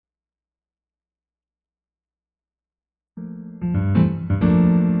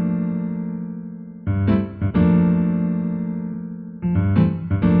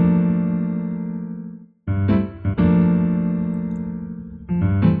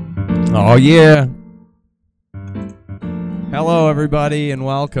Oh, yeah. Hello, everybody, and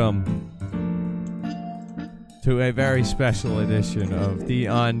welcome to a very special edition of the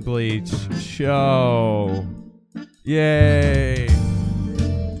Unbleached Show. Yay!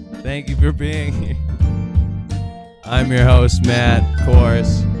 Thank you for being here. I'm your host, Matt, of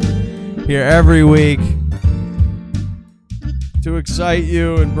course, here every week to excite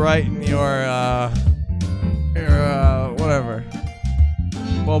you and brighten your whatever.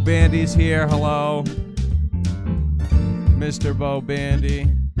 Bo Bandy's here. Hello. Mr. Bo Bandy.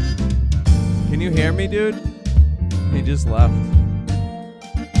 Can you hear me, dude? He just left.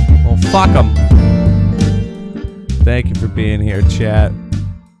 Well, fuck him. Thank you for being here, chat.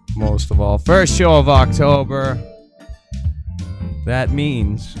 Most of all. First show of October. That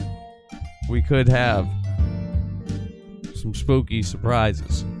means we could have some spooky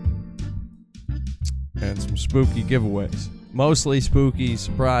surprises and some spooky giveaways. Mostly spooky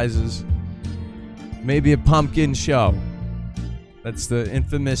surprises. Maybe a pumpkin show. That's the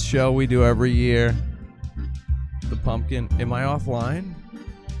infamous show we do every year. The pumpkin. Am I offline?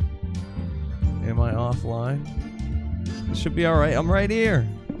 It should be alright. I'm right here.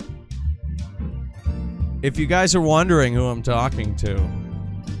 If you guys are wondering who I'm talking to,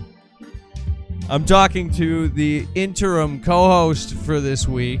 I'm talking to the interim co-host for this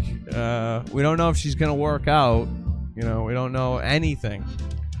week. We don't know if she's going to work out. You know, we don't know anything.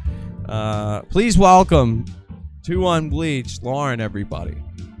 Please welcome to Unbleached, Lauren, everybody.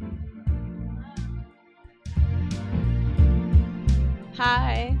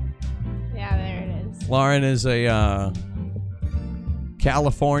 Hi. Yeah, there it is. Lauren is a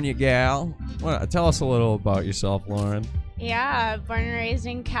California gal. Tell us a little about yourself, Lauren. Yeah, born and raised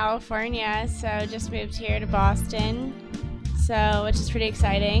in California, so just moved here to Boston. So, which is pretty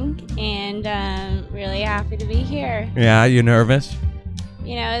exciting, and really happy to be here. Yeah, you nervous?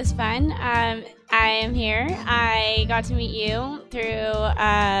 You know, it's fun. I am here. I got to meet you through.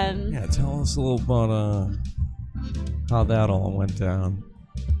 Yeah, tell us a little about how that all went down.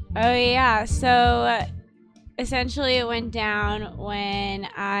 Oh yeah, so essentially it went down when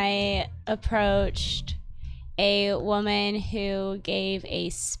I approached a woman who gave a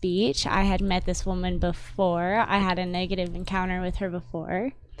speech. I had met this woman before. I had a negative encounter with her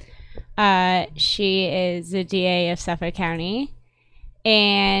before. She is the DA of Suffolk County.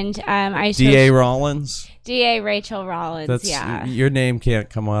 And DA Rollins? DA Rachel Rollins, yeah. Your name can't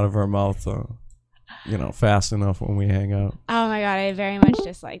come out of her mouth, fast enough when we hang out. Oh my god, I very much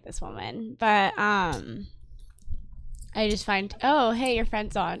dislike this woman. But I just find, oh, hey, your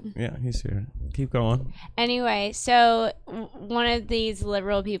friend's on. Yeah, he's here. Keep going. Anyway, so one of these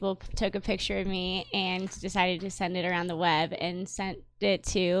liberal people took a picture of me and decided to send it around the web and sent it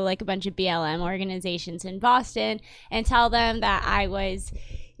to like a bunch of BLM organizations in Boston and tell them that I was,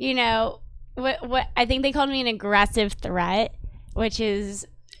 you know, what I think they called me an aggressive threat, which is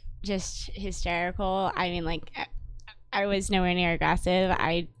just hysterical. I mean, like, I was nowhere near aggressive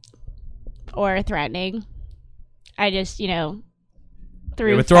or threatening. I just, you know,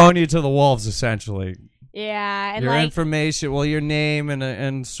 they were throwing you to the wolves, essentially. Yeah, and your like, information, well, your name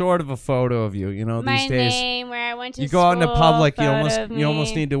and sort of a photo of you. You know, my these days, name, where I went to you go out into public, you you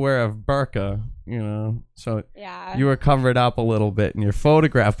almost need to wear a burqa. You know, so yeah, you were covered up a little bit in your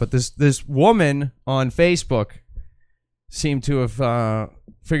photograph. But this woman on Facebook seemed to have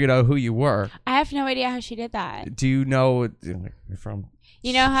figured out who you were. I have no idea how she did that. Do you know you're from?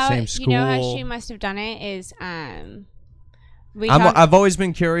 You know how same school? You know how she must have done it is I've always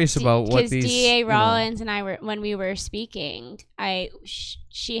been curious about what these. Because DA Rollins and I were, when we were speaking,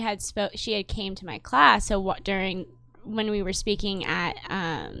 she had came to my class. So when we were speaking at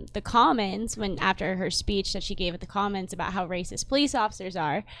the Commons, after her speech that she gave at the Commons about how racist police officers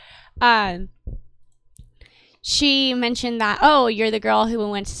are, she mentioned that, oh, you're the girl who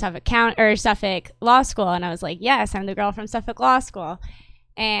went to Suffolk Law School, and I was like, yes, I'm the girl from Suffolk Law School,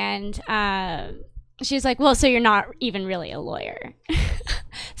 and she's like, well, so you're not even really a lawyer.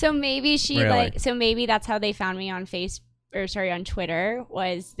 So maybe maybe that's how they found me on on Twitter,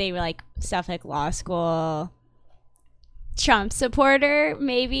 was they were like, Suffolk Law School Trump supporter.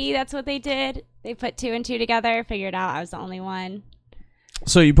 Maybe that's what they did. They put two and two together, figured out I was the only one.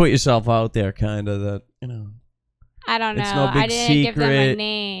 So you put yourself out there, kind of, that, you know. I don't know. It's no big I didn't secret. give them a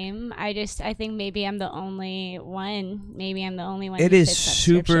name. I think maybe I'm the only one. Maybe I'm the only one. It is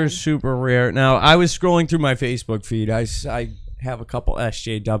super, super rare. Now, I was scrolling through my Facebook feed. I have a couple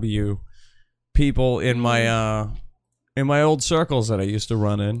SJW people in my old circles that I used to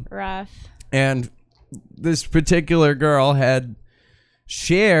run in. Rough. And this particular girl had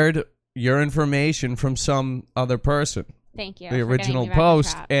shared your information from some other person. Thank you. the for original getting me back on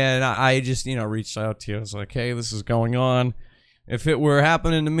post, track. and I just reached out to you. I was like, hey, this is going on. If it were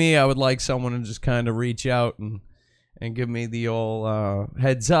happening to me, I would like someone to just kind of reach out and give me the old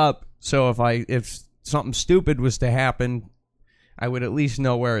heads up. So if something stupid was to happen, I would at least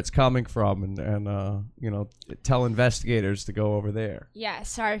know where it's coming from and tell investigators to go over there. Yeah,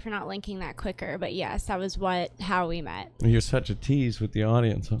 sorry for not linking that quicker, but yes, that was how we met. You're such a tease with the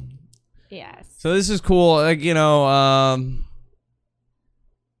audience, huh? Yes. So this is cool. Like, I don't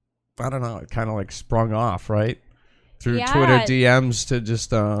know. It kind of like sprung off, right? Through Twitter DMs to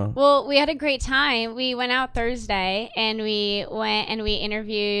just Well, we had a great time. We went out Thursday and we went and we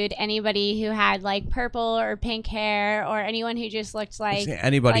interviewed anybody who had like purple or pink hair or anyone who just looked like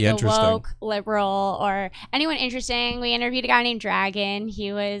anybody like interesting, a woke liberal or anyone interesting. We interviewed a guy named Dragon.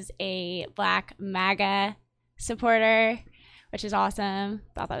 He was a Black MAGA supporter, which is awesome.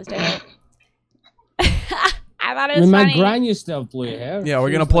 Thought that was dope. I thought it was funny. My gran used to have blue hair. Yeah,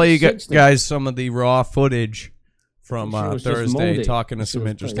 we're gonna play you guys some of the raw footage from Thursday, talking to some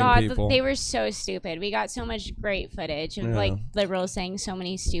interesting people. They were so stupid. We got so much great footage of like liberals saying so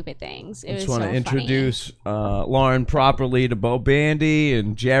many stupid things. It was so funny. I just want to introduce Lauren properly to Bo Bandy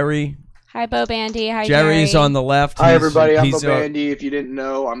and Jerry. Hi, Bo Bandy. Hi, Jerry's Jerry. on the left. Hi, everybody. I'm Bo Bandy. If you didn't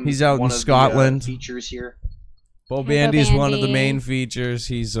know, he's out in Scotland. Features here. Bo Bandy's one of the main features.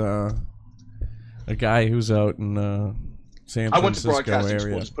 He's a guy who's out in San Francisco I went to broadcasting area.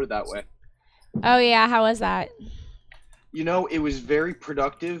 school. Just put it that way. Oh yeah, how was that? It was very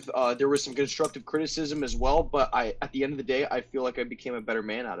productive. There was some constructive criticism as well, but at the end of the day, I feel like I became a better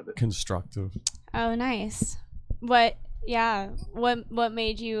man out of it. Constructive. Oh, nice. What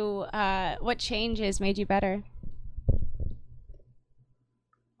made you? What changes made you better?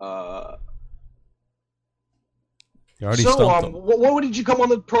 What did you come on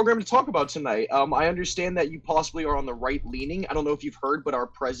the program to talk about tonight? I understand that you possibly are on the right leaning. I don't know if you've heard, but our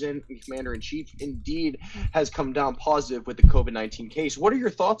president and commander-in-chief indeed has come down positive with the COVID-19 case. What are your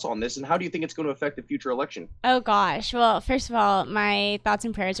thoughts on this, and how do you think it's going to affect the future election? Oh, gosh. Well, first of all, my thoughts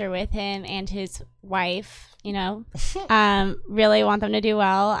and prayers are with him and his wife. Really want them to do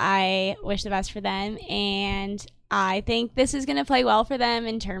well. I wish the best for them, and I think this is going to play well for them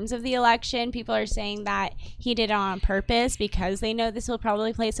in terms of the election. People are saying that he did it on purpose because they know this will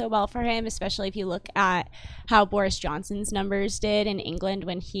probably play so well for him, especially if you look at how Boris Johnson's numbers did in England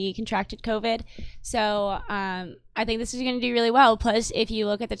when he contracted COVID. So I think this is going to do really well. Plus, if you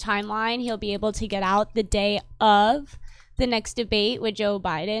look at the timeline, he'll be able to get out the day of the next debate with Joe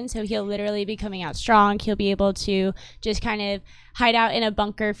Biden. So he'll literally be coming out strong. He'll be able to just kind of hide out in a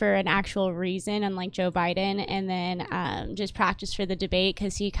bunker for an actual reason, unlike Joe Biden, and then just practice for the debate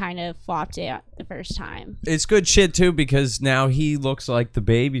because he kind of flopped it the first time. It's good shit too, because now he looks like the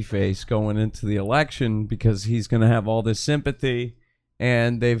baby face going into the election because he's going to have all this sympathy,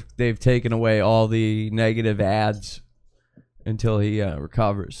 and they've taken away all the negative ads until he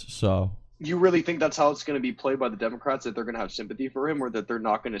recovers. So you really think that's how it's going to be played by the Democrats, that they're going to have sympathy for him, or that they're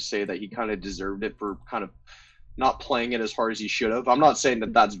not going to say that he kind of deserved it for kind of not playing it as hard as he should have? I'm not saying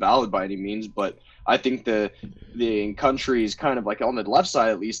that that's valid by any means, but I think the country is kind of like, on the left side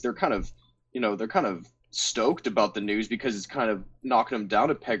at least, they're kind of stoked about the news because it's kind of knocking him down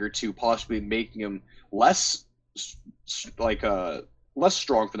a peg or two, possibly making him less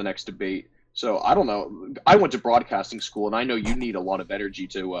strong for the next debate. So I don't know. I went to broadcasting school, and I know you need a lot of energy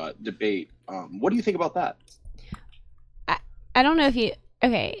to debate. What do you think about that? I don't know if you...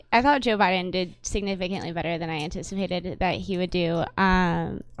 Okay, I thought Joe Biden did significantly better than I anticipated that he would do.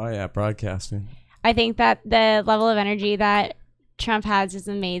 Broadcasting. I think that the level of energy that Trump has is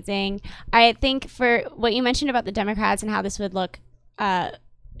amazing. I think for what you mentioned about the Democrats and how this would look, for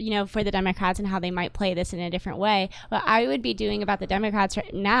the Democrats and how they might play this in a different way, what I would be doing about the Democrats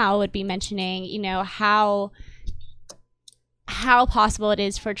right now would be mentioning, how possible it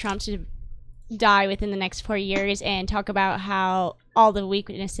is for Trump to die within the next 4 years, and talk about how all the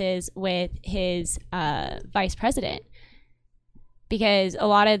weaknesses with his vice president, because a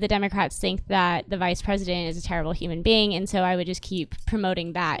lot of the Democrats think that the vice president is a terrible human being, and so I would just keep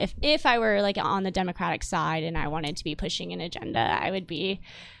promoting that. If I were like on the Democratic side and I wanted to be pushing an agenda, I would be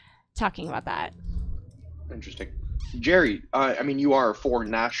talking about that. Interesting. Jerry, you are a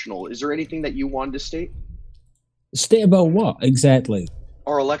foreign national. Is there anything that you wanted to state? State about what exactly?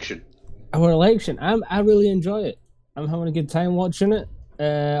 Our election. Our election. I really enjoy it. I'm having a good time watching it.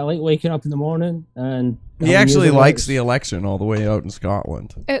 I like waking up in the morning and... He actually likes the election all the way out in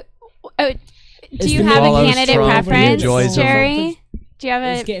Scotland. Do you have a candidate preference, Jerry? Do you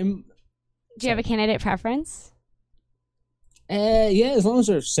have a candidate preference? Yeah, as long as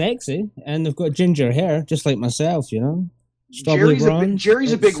they're sexy and they've got ginger hair, just like myself, Strawberry Blonde.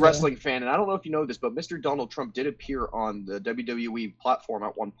 Jerry's a big It's, wrestling fan, and I don't know if you know this, but Mr. Donald Trump did appear on the WWE platform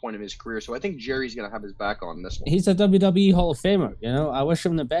at one point in his career, so I think Jerry's gonna have his back on this one. He's a WWE Hall of Famer. You know, I wish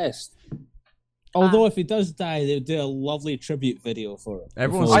him the best. Although if he does die, they'll do a lovely tribute video for it.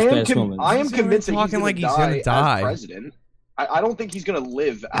 Everyone's- For I his am, best moments. I am He's convinced that talking he's like gonna he's gonna die. as president. I don't think he's gonna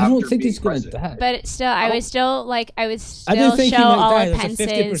live after I don't think being he's going to president. die. But still, I would still I do think he show might all die. of There's a 50%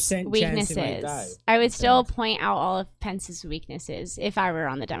 Pence's chance he might die. weaknesses. I would still point out all of Pence's weaknesses if I were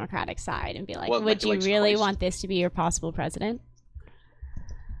on the Democratic side and be like, What, like would he you likes really Christ? want this to be your possible president?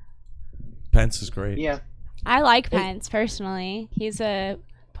 Pence is great. Yeah. I like Pence personally. He's a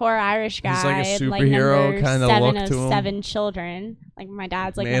poor Irish guy. He's like a like superhero number kinda 7 look of to him. 7 children. Like my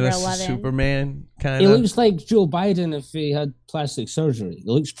dad's like Man, number a 11. Superman kind He of. looks like Joe Biden if he had plastic surgery. He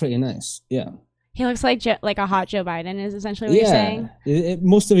looks pretty nice. Yeah. He looks like like a hot Joe Biden is essentially what you're saying.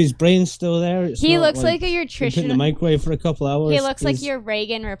 Most of his brain's still there. It's He not looks like you a put in the traditional. microwave for a couple hours. He looks like He's- your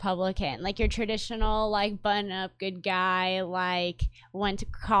Reagan Republican, like your traditional, like button up good guy, like went to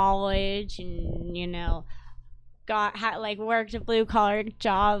college and worked a blue collar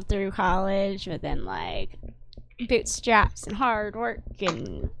job through college, but then like bootstraps and hard work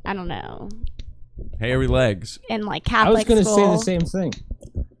and I don't know, hairy legs. and like I was Catholic going to say school. the same thing.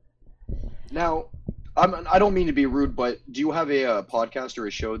 Now, I don't mean to be rude, but do you have a podcast or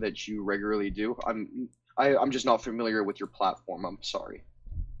a show that you regularly do? I'm just not familiar with your platform. I'm sorry.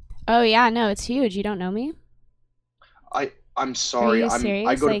 Oh yeah, no, it's huge. You don't know me? I'm sorry. you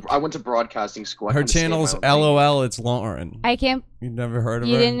serious? I went to broadcasting school. I Her kinda stay channel's my own lane. LOL. It's Lauren. I can't. You've never heard of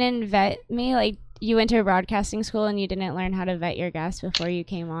You her? didn't invite me. Like you went to a broadcasting school and you didn't learn how to vet your guests before you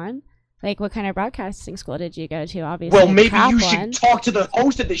came on. Like what kind of broadcasting school did you go to? Obviously, Well, a maybe crap you one. should talk to the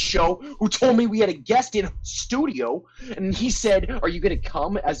host of the show who told me we had a guest in studio, and he said, "Are you gonna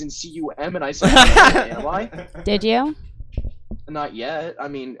come?" As in CUM, and I said, "Am I?" Did you? Not yet. I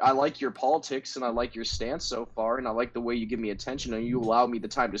mean, I like your politics and I like your stance so far, and I like the way you give me attention and you allow me the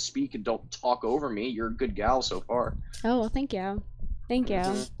time to speak and don't talk over me. You're a good gal so far. Oh well, thank you. Thank you.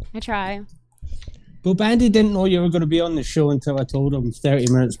 I try. But Bandy didn't know you were going to be on the show until I told him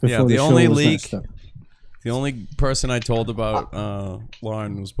 30 minutes before Yeah, the show only was leak- messed up. The only person I told about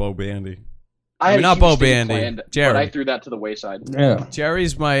Lauren was Bo Bandy. I had not a huge Bo thing Bandy, planned, Jerry. but I threw that to the wayside. Yeah.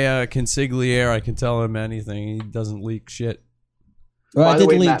 Jerry's my consigliere. I can tell him anything. He doesn't leak shit. Well, By I the did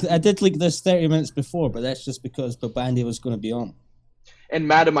way, leak. Matt- I did leak this 30 minutes before, but that's just because Bandy was going to be on. And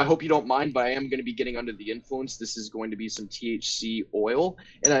madam, I hope you don't mind, but I am going to be getting under the influence. This is going to be some THC oil,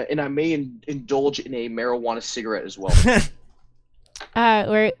 and I may indulge in a marijuana cigarette as well.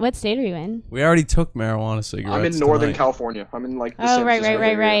 What state are you in? We already took marijuana cigarettes. I'm in Northern tonight. California. I'm in like the Oh, San right, Francisco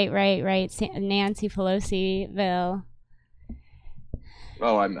area. right. Nancy Pelosiville.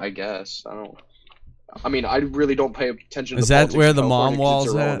 Oh, I guess I don't. I mean, I really don't pay attention. to Is the that politics where of the mom California 'cause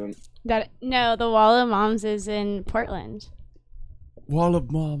it's wall's at? irrelevant. No, the Wall of Moms is in Portland. Wall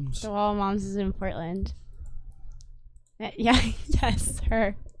of Moms. The Wall of Moms is in Portland. Yeah, yes,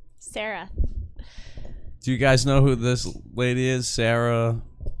 her, Sarah. Do you guys know who this lady is? Sarah.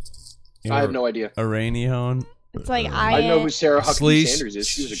 I have no idea. Iranian. It's like I know who Sarah Huckabee Sleaze- Sanders is.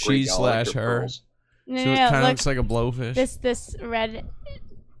 She was a great she gal. I liked slash her. pearls. No, She no, kind no, of look, looks like a blowfish. this red.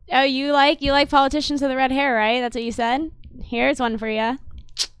 Oh, you like politicians with the red hair, right? That's what you said. Here's one for you.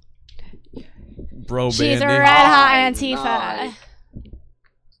 Bro She's Bandy. a red hot Aye, Antifa. aye.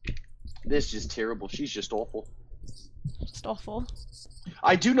 This is terrible. She's just awful. Just awful.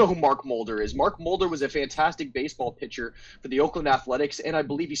 I do know who Mark Mulder is. Mark Mulder was a fantastic baseball pitcher for the Oakland Athletics, and I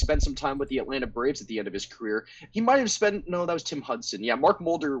believe he spent some time with the Atlanta Braves at the end of his career. He might have spent – no, that was Tim Hudson. Yeah, Mark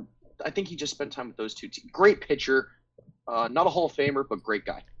Mulder, I think he just spent time with those two teams. Great pitcher. Not a Hall of Famer, but great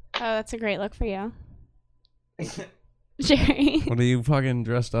guy. Oh, that's a great look for you. Jerry. What are you fucking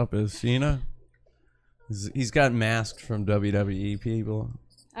dressed up as? Cena? He's got masked from WWE people.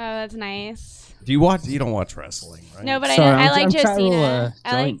 Oh, that's nice. Do you watch? You don't watch wrestling, right? No, but Sorry, I I'm like Joe trying to roll Cena. a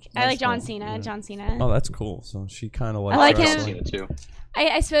I like joint. I like John That's all. Cena. Yeah. John Cena. Oh, that's cool. So she kind of likes like him. wrestling. I've seen it too.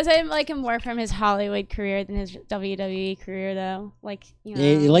 I suppose I like him more from his Hollywood career than his WWE career, though. Like, you know.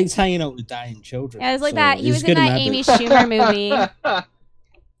 Yeah, he likes hanging out with dying children. Yeah, it was like so that. He he's was in good that that Amy bit. Schumer movie.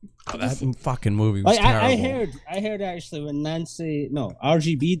 Oh, that fucking movie was Like, terrible. I heard actually when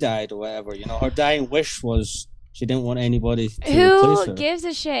RGB died or whatever, her dying wish was she didn't want anybody to replace Who her. gives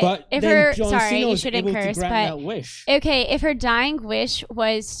a shit? But If then her John sorry, Cena you was shouldn't able to curse, grant but that wish. okay, if her dying wish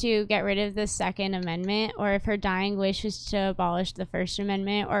was to get rid of the Second Amendment, or if her dying wish was to abolish the First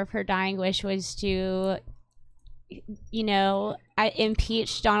Amendment, or if her dying wish was to,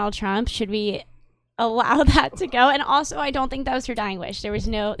 impeach Donald Trump, should we allow that to go. And also, I don't think that was her dying wish. There's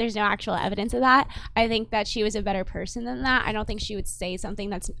no actual evidence of that. I think that she was a better person than that. I don't think she would say something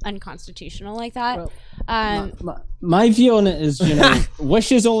that's unconstitutional like that. Well, my view on it is,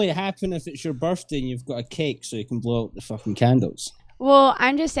 wishes only happen if it's your birthday and you've got a cake so you can blow out the fucking candles. Well,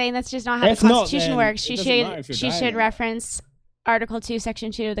 I'm just saying that's just not how If the not, Constitution then works. it She doesn't matter if you're should dying. reference Article 2,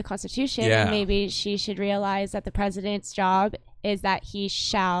 Section 2 of the Constitution. Yeah. And maybe she should realize that the president's job is that he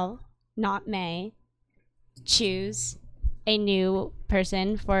shall, not may, choose a new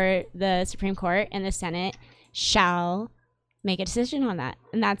person for the Supreme Court, and the Senate shall make a decision on that.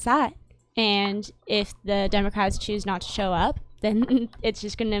 And that's that. And if the Democrats choose not to show up, then it's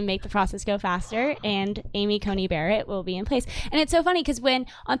just going to make the process go faster, and Amy Coney Barrett will be in place. And it's so funny because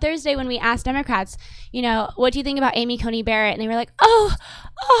on Thursday when we asked Democrats, what do you think about Amy Coney Barrett? And they were like,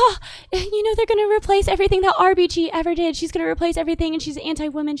 they're going to replace everything that RBG ever did. She's going to replace everything, and she's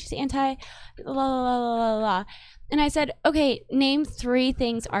anti-women. She's anti la la la la la. And I said, okay, name 3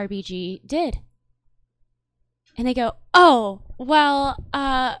 things RBG did. And they go, Roe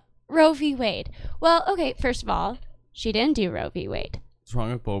v. Wade. Well, okay, first of all, she didn't do Roe v. Wade. What's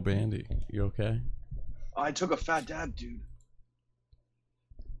wrong with Bo Bandy? You okay? I took a fat dab, dude.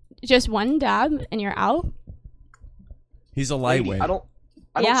 Just one dab and you're out? He's a Lady, lightweight. I don't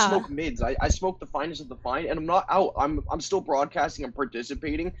Yeah. smoke mids. I smoke the finest of the fine, and I'm not out. I'm still broadcasting. I'm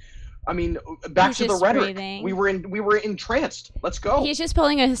participating. I mean, back He's to the just rhetoric. breathing. We were entranced. Let's go. He's just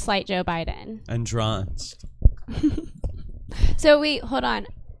pulling a slight Joe Biden. Entranced. So wait, hold on.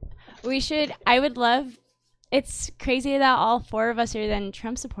 It's crazy that all 4 of us are then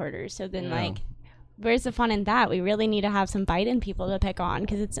Trump supporters. So then, Yeah. where's the fun in that? We really need to have some Biden people to pick on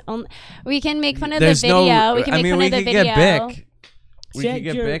because we can make fun of There's the video. no. We can I make mean, fun we of the could video. get Bick. We Check could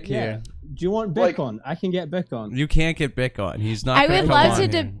get your- Bick yeah. here. Do you want Bick on? I can get Bick on. You can't get Bick on. He's not. I gonna would come love on to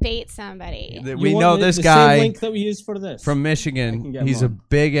here. debate somebody. We You want know the this same guy link that we use for this from I can Michigan. get him He's a on.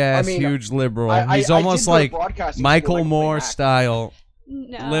 big ass, I mean, huge liberal. I He's did almost go to like broadcasting school, Michael I can play Moore Mac. style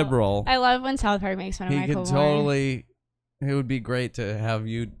No. liberal. I love when South Park makes fun of He Michael could Moore. totally. It would be great to have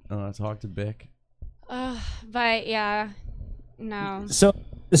you talk to Bick. But yeah, no. So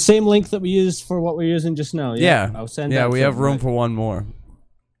the same link that we used for what we're using just now. Yeah. I'll send. Yeah, that we to have him, room right? for one more.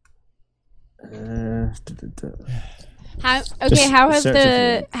 How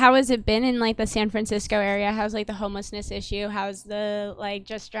has it been in like the San Francisco area? How's like the homelessness issue? How's the like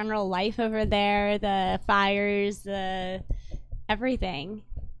just general life over there? The fires, the everything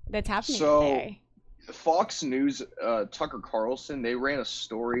that's happening there. Fox News, Tucker Carlson, they ran a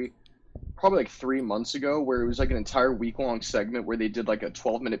story probably like 3 months ago where it was like an entire week-long segment where they did like a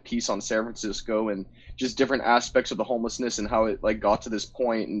 12-minute piece on San Francisco and just different aspects of the homelessness and how it like got to this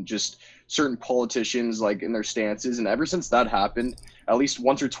point and just certain politicians like in their stances. And ever since that happened, at least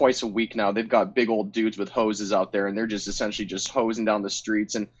once or twice a week now, they've got big old dudes with hoses out there and they're just essentially just hosing down the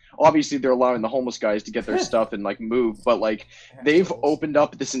streets. And obviously they're allowing the homeless guys to get their stuff and like move, but like they've opened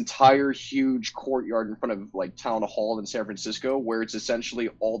up this entire huge courtyard in front of like town hall in San Francisco where it's essentially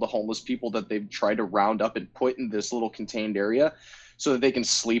all the homeless people that they've tried to round up and put in this little contained area so that they can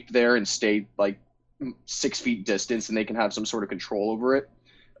sleep there and stay like 6 feet distance and they can have some sort of control over it.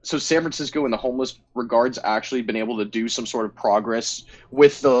 So San Francisco in the homeless regards actually been able to do some sort of progress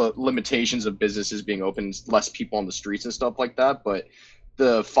with the limitations of businesses being open, less people on the streets and stuff like that. But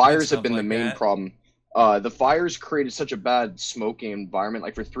the fires have been the main problem. The fires created such a bad smoking environment.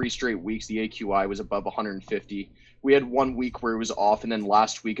 Like for 3 straight weeks, the AQI was above 150. We had 1 week where it was off, and then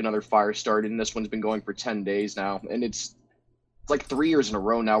last week another fire started, and this one's been going for 10 days now. And it's like 3 years in a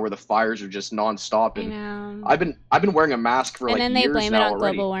row now where the fires are just nonstop. I And know. I've been wearing a mask for And like then they years blame it now on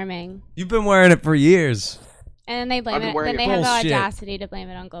already. global warming. You've been wearing it for years. And then they blame I've been it. wearing Then it they have the Bullshit. audacity to blame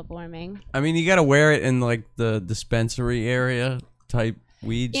it on global warming. I mean, you got to wear it in like the dispensary area type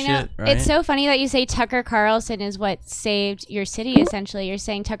weed You know, shit, right? it's so funny that you say Tucker Carlson is what saved your city. Essentially, you're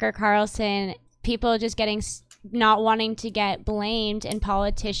saying Tucker Carlson, people just getting not wanting to get blamed, and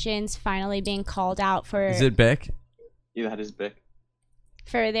politicians finally being called out for Is it Bick? Yeah, that is big.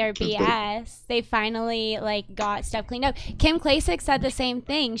 for their BS. They finally like got stuff cleaned up. Kim Klacik said the same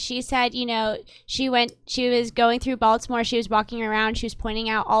thing. She said, you know, she was going through Baltimore, she was walking around, she was pointing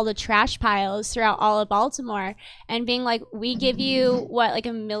out all the trash piles throughout all of Baltimore and being like, we give you what,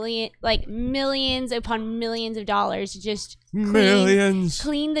 like millions upon millions of dollars to just clean the and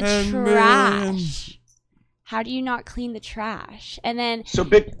trash. millions. How do you not clean the trash? And then So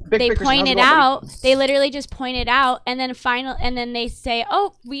big they picture, how's point it it going, out. buddy? They literally just point it out, and then they say,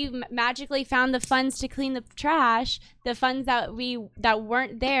 "Oh, we magically found the funds to clean the trash. The funds that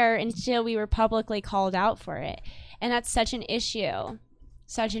weren't there until we were publicly called out for it." And that's such an issue.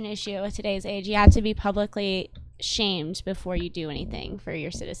 such an issue with today's age. You have to be publicly shamed before you do anything for your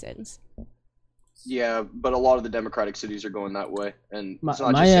citizens. Yeah, but a lot of the Democratic cities are going that way, and My it's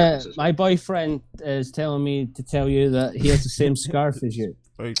not just San my, Francisco. my boyfriend is telling me to tell you that he has the same scarf as you.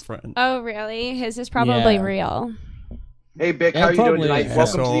 Boyfriend. Oh, really? His is probably Yeah. real. Hey, Bick, Yeah, how you doing probably tonight? is.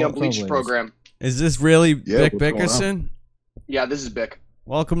 Welcome to the So- Unbleached probably is. program. Is this really Bick what's going on? Bickerson? Yeah, this is Bick.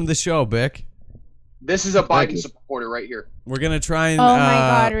 Welcome to the show, Bick. This is a Thank Biden you. supporter right here. We're gonna try and Oh my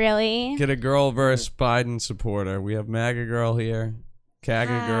God, really? get a girl versus Biden supporter. We have MAGA girl here,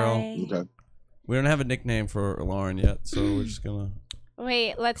 CAGA girl. Hi. Okay. We don't have a nickname for Lauren yet, so we're just gonna.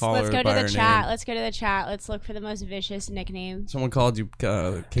 Wait, let's Call her go to by the her chat. name. Let's go to the chat. Let's look for the most vicious nickname. Someone called you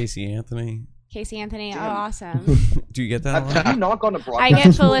Casey Anthony. Casey Anthony. Oh, Damn. awesome. Do you get that? Have you not gone to I broadcast?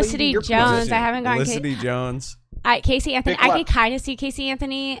 get Felicity You're Jones. I haven't gotten Felicity Jones. Casey Anthony. Big I left. could kind of see Casey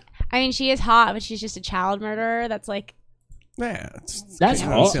Anthony. I mean, she is hot, but she's just a child murderer. That's like Yeah, it's That's that's the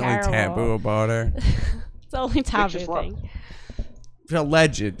hot. only taboo Terrible. about her. it's the only taboo just left. thing.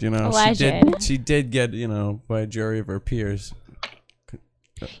 Alleged, you know. Alleged. She did get, you know, by a jury of her peers.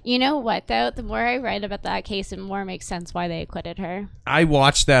 You know what though? The more I read about that case, the more it makes sense why they acquitted her. I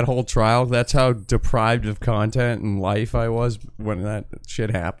watched that whole trial. That's how deprived of content and life I was when that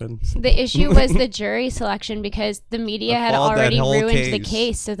shit happened. The issue was the jury selection because the media I had followed that already whole ruined the case.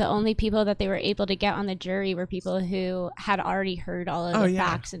 case. So the only people that they were able to get on the jury were people who had already heard all of Oh, the yeah.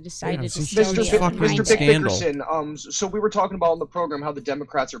 facts and decided it's to a still huge be Mr. fucking Mr. Bick scandal. Bickerson, so we were talking about on the program how the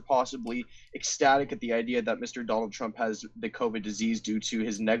Democrats are possibly ecstatic at the idea that Mr. Donald Trump has the COVID disease due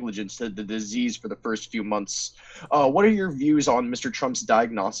to his negligence to the disease for the first few months. What are your views on Mr. Trump's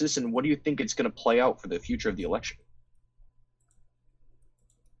diagnosis, and what do you think it's going to play out for the future of the election?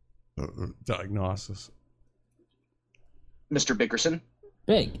 Diagnosis. Mr. Bickerson?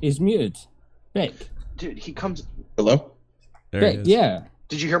 Big is muted. Big. Dude, he comes... Hello? There he Big. is. Yeah.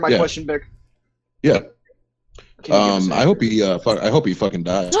 Did you hear my Yeah. question, Bick? Yeah. Can you give us an I hope he I hope he fucking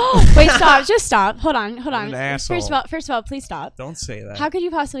dies. Wait, stop! Just stop. Hold on. What an asshole. First of all, please stop. Don't say that. How could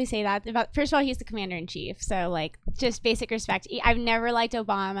you possibly say that? First of all, he's the commander in chief, so like, just basic respect. I've never liked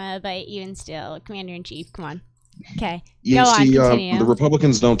Obama, but even still, commander in chief. Come on. Okay. You Go on, see, continue. the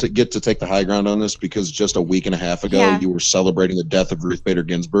Republicans don't get to take the high ground on this because just a week and a half ago Yeah. you were celebrating the death of Ruth Bader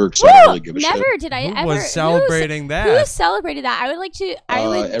Ginsburg, so I don't really give a Never shit. did I Who ever. was celebrating Who that? celebrated that? I would like to. I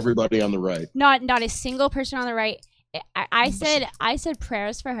would Everybody on the right. not a single person on the right. I said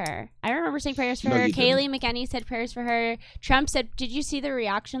prayers for her. I remember saying prayers for No, her. you Kayleigh McEnany said prayers for her. Trump said, did you see the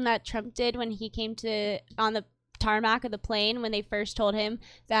reaction that Trump did when he came on the tarmac of the plane when they first told him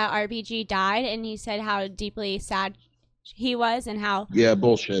that RBG died, and he said how deeply sad he was and how Yeah,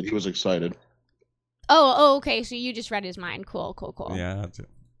 bullshit. He was excited. okay, so you just read his mind. Cool. Yeah. That's it.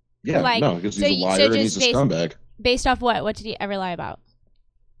 Yeah, Like, no, because so he's a you- liar so and he's just a scumbag. Based off what did he ever lie about?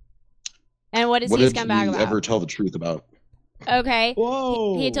 And what is What he a did scumbag he about? ever tell the truth about? Okay.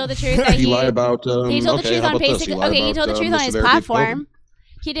 Whoa. He told the truth that He lied about. he told the okay, truth how on about this? basically. lied Okay, he about, told the truth the on his severity of platform. COVID.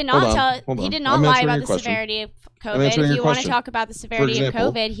 He did Hold not on, hold He on. did I'm not lie answering about your the question. severity of I'm COVID. answering If your you want to question. talk about the severity example,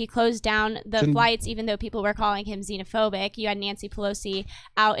 of COVID, he closed down the can- flights, even though people were calling him xenophobic. You had Nancy Pelosi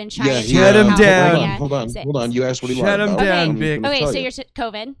out in China. Yeah, he- Shut him down. Hold on. You asked what he Shut lied him about. down, I'm Big. gonna Okay, tell so you. you're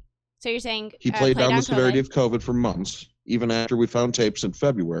COVID. So you're saying He played down the severity COVID. of COVID for months, even after we found tapes in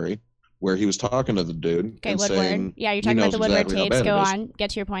February where he was talking to the dude Okay, and Woodward. saying, Yeah, you're he talking about knows the Woodward exactly how tapes. bad Go it is. on. Get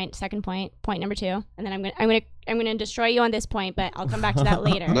to your point. Second point. Point number 2. And then I'm gonna destroy you on this point, but I'll come back to that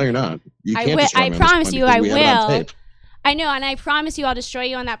later. No, you're not. You I can't wi- destroy I me on this promise point you because I we have it on will. tape. I know, and I promise you I'll destroy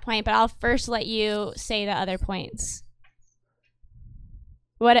you on that point, but I'll first let you say the other points.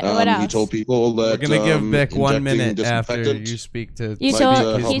 What else? He told people We're that gonna give Vic 1 injecting minute after disinfectant- you speak to. You might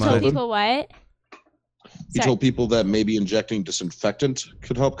told be, he help told COVID. people what? He Sorry. told people that maybe injecting disinfectant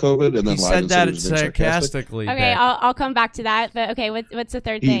could help COVID, and then He lied said and said that it was being sarcastic. sarcastically. Okay, Vic. I'll come back to that. But okay, what's the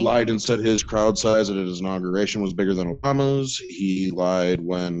third He thing? lied and said his crowd size at his inauguration was bigger than Obama's. He lied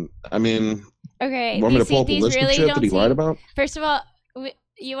when, I mean, Okay, want me to pull up a these list of really shit don't that he lied seem- about? First of all,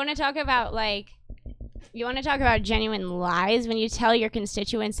 you want to talk about genuine lies when you tell your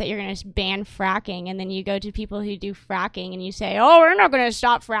constituents that you're going to ban fracking, and then you go to people who do fracking and you say, "Oh, we're not going to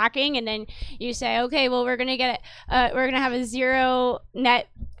stop fracking," and then you say, "Okay, well, we're going to we're going to have a zero net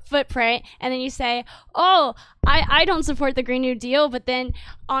footprint," and then you say, "Oh, I don't support the Green New Deal," but then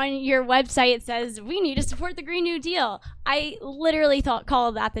on your website it says we need to support the Green New Deal. I literally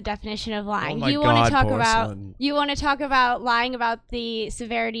call that the definition of lying. Oh my You want God, to talk Porcelain. you want to talk about lying about the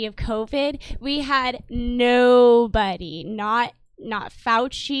severity of COVID? We had nobody, not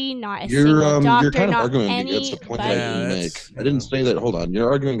Fauci, not a single doctor, you're kind of not arguing anybody. against the point I Yeah, didn't that's- make. I didn't say that. Hold on. You're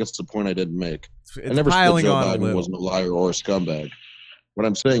arguing against the point I didn't make. I It's never said piling Joe on a Biden little. wasn't a liar or a scumbag. What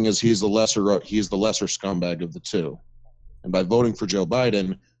I'm saying is he's the lesser scumbag of the two. And by voting for Joe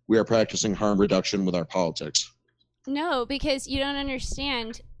Biden, we are practicing harm reduction with our politics. No, because you don't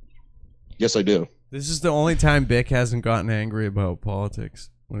understand. Yes, I do. This is the only time Bick hasn't gotten angry about politics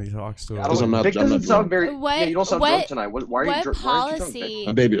when he talks to I us. don't, Vic doesn't sound very. What- Yeah, you don't sound what- drunk tonight. Why are you what drunk? policy?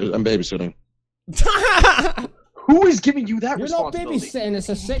 I'm babysitting. Who is giving you that You're not responsibility? babysitting. It's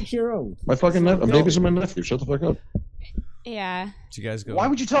a 6-year-old. I'm babysitting my nephew. Shut the fuck up. Yeah. Did you guys go? Why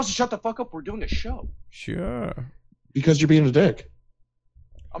would you tell us to shut the fuck up? We're doing a show. Sure. Because you're being a dick.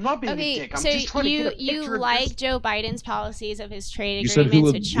 I'm not being a Okay, dick. I'm so just trying to get a you picture of like this. Joe Biden's policies of his trade You said who agreements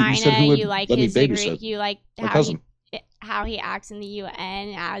would- with you said China. who would You like let me his babysit. you like My how cousin. how he acts in the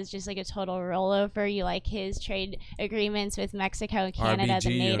UN as just like a total rollover. You like his trade agreements with Mexico and Canada, RBG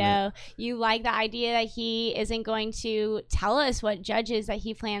the NATO. unit. You like the idea that he isn't going to tell us what judges that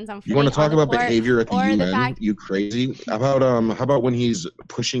he plans on. You want to putting talk on the about court, behavior at the or UN? the fact- You crazy? How about when he's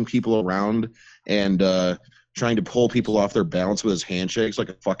pushing people around and trying to pull people off their balance with his handshakes like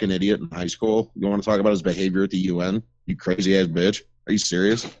a fucking idiot in high school? You want to talk about his behavior at the UN? You crazy ass bitch? Are you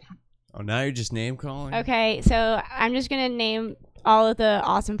serious? Oh, now you're just name calling? Okay, so I'm just gonna name all of the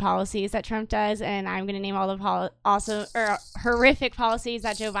awesome policies that Trump does, and I'm gonna name all the awesome or horrific policies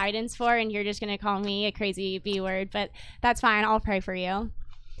that Joe Biden's for, and you're just gonna call me a crazy B word, but that's fine. I'll pray for you.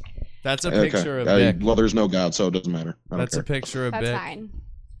 That's a picture of Okay. Bick. Well, there's no God, so it doesn't matter. I don't That's a care. picture of That's Bick. fine.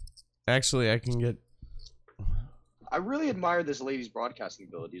 Actually, I can get. I really admire this lady's broadcasting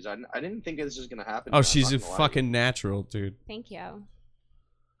abilities. I didn't think this was gonna happen. Oh, I'm she's not a gonna lie. fucking natural, dude. Thank you.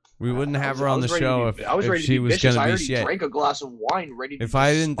 We wouldn't I have was- her I on the was ready to show be- I was ready if to she be was vicious. gonna I be already shit. drank a glass of wine, ready to. If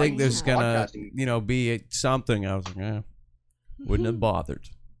I didn't think spice this was gonna, broadcasting. be something, I was like, wouldn't have bothered.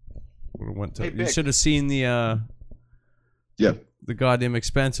 Would have went to. Hey, You Vic. should have seen the Yeah. the goddamn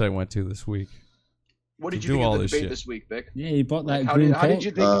expense I went to this week. What did to you do think all of the this debate shit. this week, Vic? Yeah, you bought that How green did coat.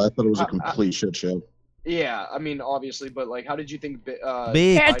 you think? I thought it was a I- complete shit show. Yeah, I mean, obviously, but like, how did you think? Big.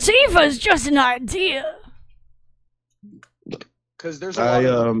 Antifa's just an idea. Because there's a I,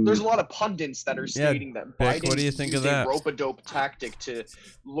 lot of pundits that are stating that Vic, Biden what do you think of used a that? rope-a-dope tactic to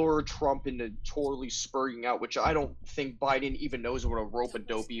lure Trump into totally spurring out, which I don't think Biden even knows what a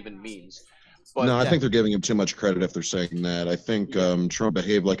rope-a-dope even means. But No, I think they're giving him too much credit if they're saying that. I think Trump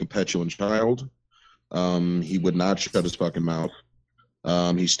behaved like a petulant child. He would not shut his fucking mouth. He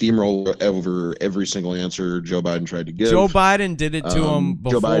steamrolled over every single answer Joe Biden tried to give. Joe Biden did it to him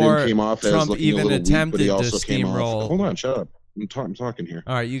Joe before Biden came off as Trump looking a even little weak, but attempted he to also came off. steamroll. Hold on, shut up. I'm talking here.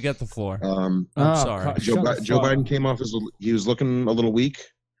 All right, you get the floor. Um, I'm sorry. cut- Joe, shut Bi- the Joe fuck Biden up. came off as he was looking a little weak,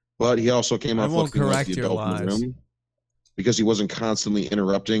 but he also came I off won't looking like correct the your adult in the lies. room because he wasn't constantly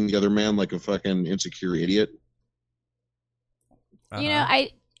interrupting the other man like a fucking insecure idiot. You know, Uh-huh.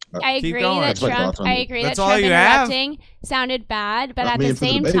 I Keep agree going. that That's my Trump. thoughts on I it. agree That's that all Trump you have? interrupting sounded bad, but I at mean, the for the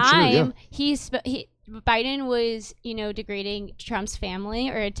same debate, sure, time, yeah. Biden was, degrading Trump's family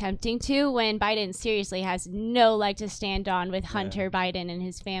or attempting to when Biden seriously has no leg to stand on with Hunter Biden and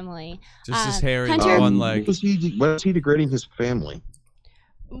his family. Just his um, hairy Hunter- one leg. Was he degrading his family?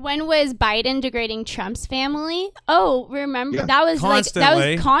 When was Biden degrading Trump's family? Oh, remember Yeah. that was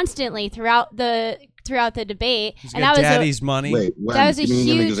Constantly. constantly throughout the debate, He's and got that was daddy's money. Wait, when? That was a Give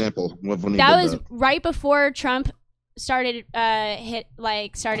me an huge- example of when he that did was that. right before Trump started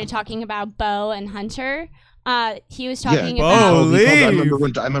started talking about Bo and Hunter. He was talking Bo about Lee. I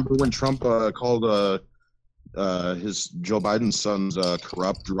remember when Trump called his Joe Biden's sons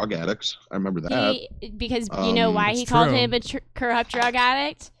corrupt drug addicts. I remember that. because you know why he It's called true. him a corrupt drug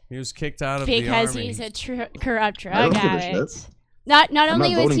addict? He was kicked out of the Because army. he's a corrupt I don't drug give a addict. shit. Not I'm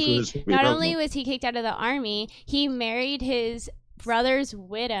only not was voting he for his not only president. was he kicked out of the army, he married his brother's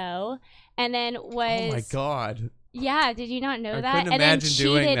widow, and then was Oh my god. Yeah, did you not know I that? couldn't And then imagine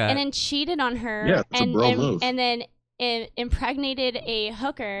doing cheated that. and then cheated on her Yeah, it's a and bro and, move. and then impregnated a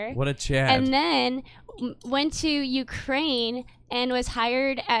hooker. What a Chad. And then went to Ukraine and was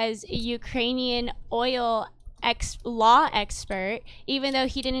hired as a Ukrainian oil law expert, even though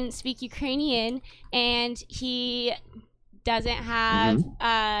he didn't speak Ukrainian and he doesn't have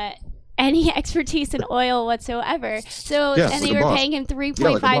Mm-hmm. any expertise in oil whatsoever. So Yeah, and like they a were boss. paying him Yeah,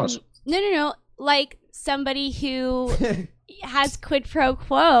 like a 3.5. boss. No, like somebody who has quid pro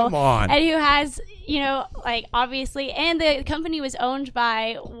quo Come on. and who has, obviously, and the company was owned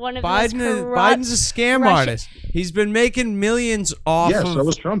by one of the most corrupt. Biden's a scam Russia- artist. He's been making millions off Yeah, of so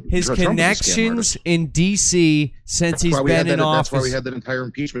was Trump. his Trump was a scam connections artist. in D.C. since he's That's why we had been in that- office. That's why we had that entire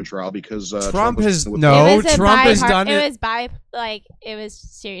impeachment trial because Trump was has with- no. It was a Trump has done It it. was it was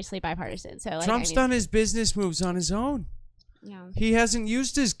seriously bipartisan. So like, Trump's done his business moves on his own. Yeah. He hasn't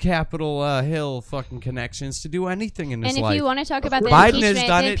used his Capitol Hill fucking connections to do anything in his And if life. you want to talk about the Biden impeachment, has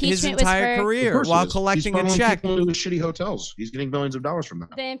done the it his impeachment was entire for Of career course while he is. collecting He's a funneling check. people into shitty hotels. He's getting millions of dollars from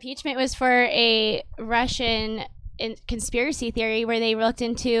that. the impeachment was for a Russian conspiracy theory where they looked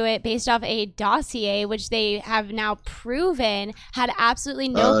into it based off a dossier, which they have now proven had absolutely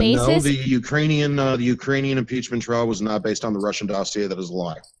no No, basis. the Ukrainian impeachment trial was not based on the Russian dossier. That is a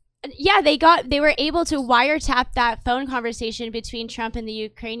lie. Yeah, they were able to wiretap that phone conversation between Trump and the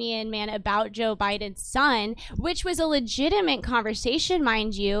Ukrainian man about Joe Biden's son, which was a legitimate conversation,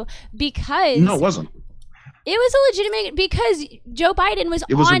 mind you, because No, it wasn't. it was a legitimate because Joe Biden was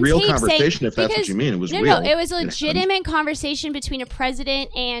It was on a real tape conversation, saying, if that's what because- you mean. It was no, real. no, it was a And- legitimate conversation between a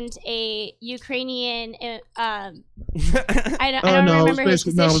president and a Ukrainian. I don't no, remember his it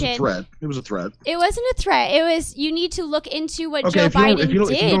was position. a threat. It was a threat. It wasn't a threat. It was you need to look into what Okay, Joe if you don't- Biden if you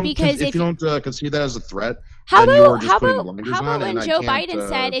don't- if you did don't- because if you don't concede that as a threat, how then you are about just how putting about blinders how on, about and when I Joe can't, Biden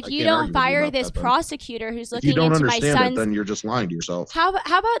said I if you can't argue don't with you fire about this that, then. prosecutor who's If you looking don't into my understand son's it, then you're just lying to yourself. how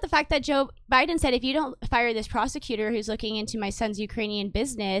about the fact that Joe Biden said if you don't fire this prosecutor who's looking into my son's Ukrainian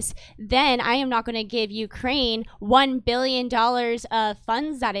business, then I am not going to give Ukraine $1 billion of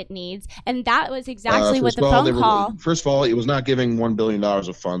funds that it needs, and that was exactly what First the of all, phone call. First of all, it was not giving $1 billion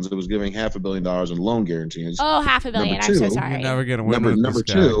of funds. It was giving $500 million in loan guarantees. Oh, $500 million. Number I'm so two, sorry. You're never gonna win Number with number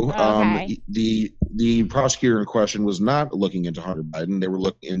this guy. two, Okay. the prosecutor in question was not looking into Hunter Biden. They were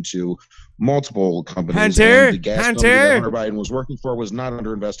looking into multiple companies. Hunter! And the gas company Hunter! that Hunter Biden was working for was not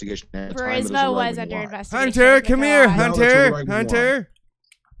under investigation at the time. It is a Burisma was right-wing under lie. investigation. Hunter, come here, God. No, that's a Hunter, right-wing Hunter.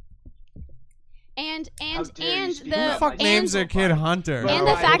 And How dare you and speak the Who the about fuck my names their son? kid Hunter? And Well,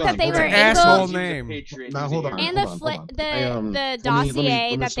 the fact hold that they on, were hold on. Asshole able name. Now, hold on. and the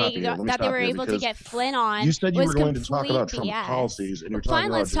dossier that they were able to get Flynn on You said you was were going to talk complete about Trump's BS. policies, and you're talking Fine,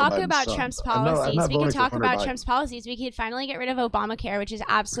 about let's Joe talk Biden's about son. Trump's I'm not policies. We voting can for talk Hunter about Biden. Trump's policies. We could finally get rid of Obamacare, which is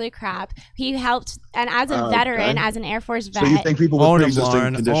absolute crap. He helped, and as a Okay. veteran, as an Air Force vet. So you think people Own with 'em, pre-existing Lauren,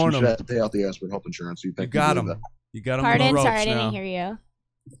 own conditions 'em. should have to pay out the ass for health insurance? You You think got people do him. that? You got him on Pardon, the ropes sorry, I didn't now. hear you.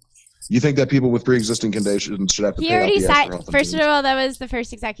 You think that people with pre-existing conditions should have to He pay out already the ass for signed. health First of insurance? all, that was the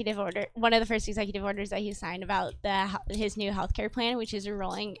first executive order. One of the first executive orders that he signed about his new healthcare plan, which is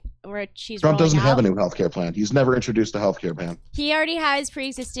rolling. Where she's Trump rolling doesn't out. have a new health care plan. He's never introduced a health care plan. He already has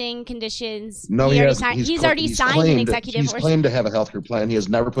pre-existing conditions. No, he he already hasn't. signed. He's cla- already signed an executive He's order. claimed to have a health care plan. He has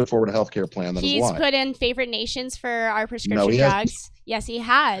never put forward a health care plan. That is He's why. put in favorite nations for our prescription he hasn't. drugs. Yes, he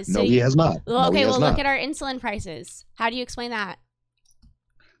has. No, he has not. Well, No, okay, he has well, not. look at our insulin prices. How do you explain that?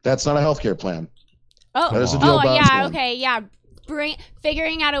 That's not a health care plan. Oh, That is a Joe Biden yeah, plan. okay, yeah.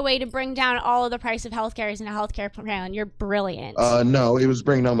 Figuring out a way to bring down all of the price of healthcare is in a healthcare plan. You're brilliant. No, it was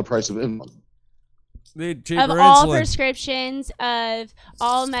bringing down the price of insulin. The cheaper Of all insulin. prescriptions, of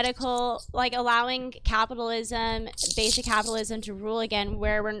all medical, like allowing capitalism, basic capitalism, to rule again,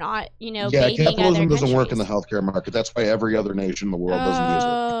 where we're not, Yeah, babying capitalism other doesn't work in the countries. healthcare market. That's why every other nation in the world doesn't use it.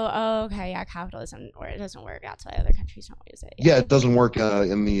 Oh, okay, yeah, capitalism, or it doesn't work. That's why other countries don't use it. Yeah, it doesn't work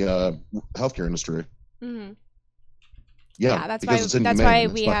in the healthcare industry. hmm Yeah, Yeah, that's because why- it's that's inhumane why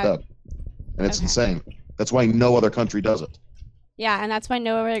and it's we fucked have- up. And it's Okay. insane. That's why no other country does it. Yeah, and that's why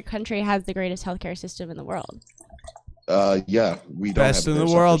no other country has the greatest healthcare system in the world. Yeah, we don't Best have in the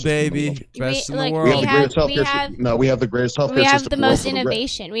the greatest world, healthcare system in the baby. world. Best in the like, We have world. the have- greatest we healthcare. have- No, we have the greatest healthcare We have system the in world most for the rest.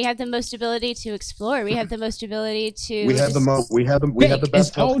 innovation. We have the most ability to explore. We have the most ability to. We have the most. We have the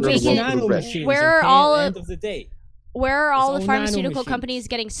best all healthcare in just the world nano for the rest. machines. Where are okay, all at the of- end of the day? Where are all It's the all pharmaceutical nanomachines. companies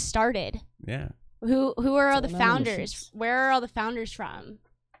getting started? Yeah, Who are all the It's all founders? nanomachines. Where are all the founders from?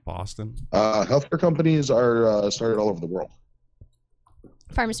 Boston. Healthcare companies are started all over the world.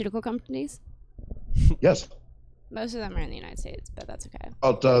 Pharmaceutical companies. Yes. Most of them are in the United States, but that's okay.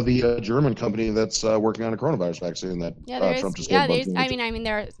 About the German company that's working on a coronavirus vaccine that Yeah, there Trump is. just Yeah, gave there's. money to. I mean,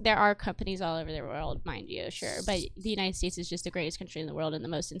 there are companies all over the world, mind you, sure. But the United States is just the greatest country in the world and the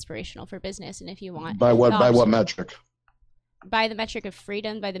most inspirational for business. And if you want, By what option- metric? by the metric of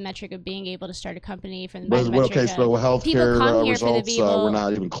freedom, by the metric of being able to start a company, by the Well, metric okay, of so healthcare come here for the results people- were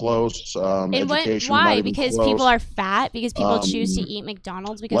not even close. And what, Education, we're not why? even Because close. people are fat. Because people choose to Um, eat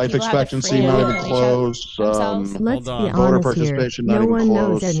McDonald's. Because Life people have the expectancy freedom not to even really close. themselves. Let's Hold be on. Voter honest here. participation not No even one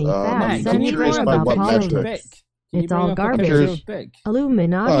knows close. any I facts mean, I'm Can you curious bring by up what a picture of metric. Big? Can you It's bring all up a picture garbage. of Big?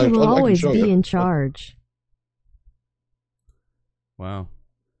 Illuminati I will can always show be you. in charge. Wow.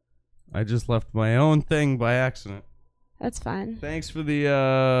 I just left my own thing by accident. That's fun. Thanks for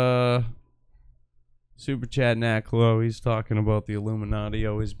the super chat, Nat Chloe. He's talking about the Illuminati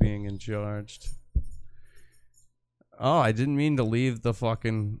always being in charge. Oh, I didn't mean to leave the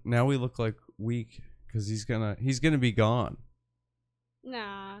fucking. Now we look like weak because he's gonna be gone.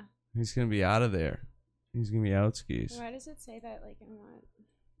 Nah. He's gonna be out of there. He's gonna be outskis. Why does it say that? Like, I'm not.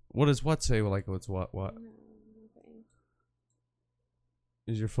 What does what say? Like, what's what? What No, nothing.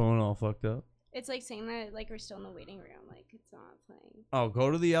 is your phone all fucked up? It's like saying that like we're still in the waiting room. Like it's not playing. Oh,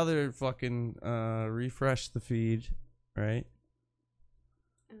 go to the other fucking refresh the feed, right?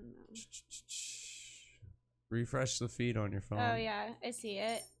 I don't know. Refresh the feed on your phone. Oh yeah, I see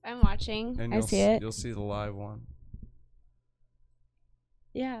it. I'm watching. And I see it. You'll see the live one.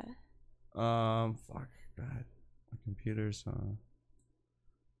 Yeah. Fuck, God, my computer's a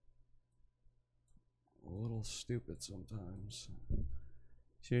little stupid sometimes.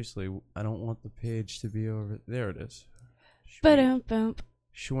 Seriously, I don't want the page to be over. There it is. Ba-dum-bum.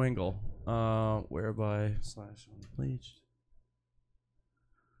 Schwingle. Whereby / unbleached.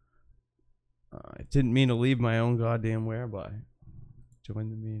 I didn't mean to leave my own goddamn whereby. Join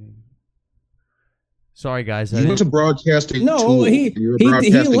the meeting. Sorry, guys. You was a broadcasting No, tool. he You're a he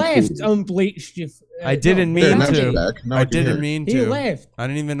broadcasting left tool. unbleached. I didn't There, mean now to. you're back. Now I I can hear didn't it. mean He to. left. I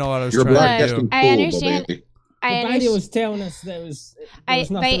didn't even know what I was You're a trying to broadcasting do. I tool, understand. baby. Biden was telling us there was My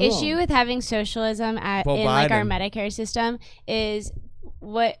nothing issue wrong. with having socialism Well, in like our Biden. Medicare system is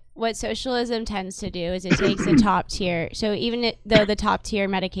what socialism tends to do is it takes the top tier. So even though the top tier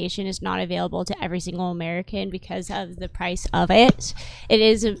medication is not available to every single American because of the price of it, it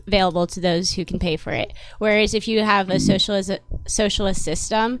is available to those who can pay for it. Whereas if you have a socialist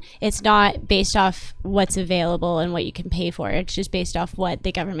system, it's not based off what's available and what you can pay for. It's just based off what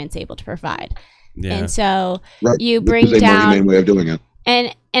the government's able to provide. Yeah. And so Right. you This bring is a down humane way of doing it.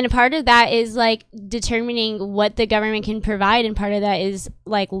 and a part of that is like determining what the government can provide, and part of that is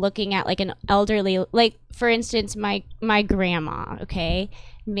like looking at like an elderly, like for instance my grandma, okay,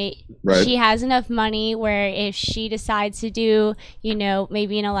 Right. she has enough money where if she decides to do, you know,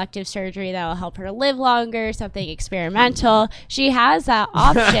 maybe an elective surgery that will help her live longer, something experimental, she has that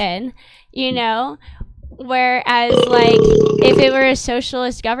option. You know, whereas like if it were a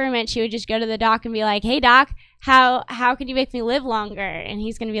socialist government, she would just go to the doc and be like, hey doc, how can you make me live longer? And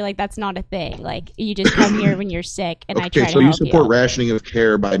he's gonna be like, that's not a thing. Like you just come here when you're sick and I try Okay, to so you help support you. rationing of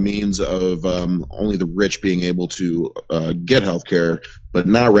care by means of only the rich being able to get health care, but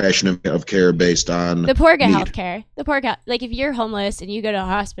not rationing of care based on The poor get need. health care. The poor get, like if you're homeless and you go to a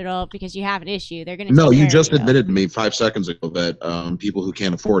hospital because you have an issue, they're gonna No, take you care just of you. admitted to me 5 seconds ago that people who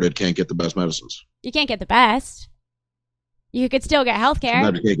can't afford it can't get the best medicines. You can't get the best. You could still get health care.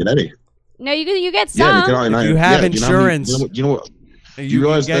 Sometimes you can't get any. No, you get Yeah, some. If you have do you know how many- insurance, you know what? you You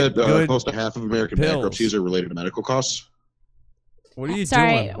realize can that get good close to half of American pills. bankruptcies are related to medical costs? What are you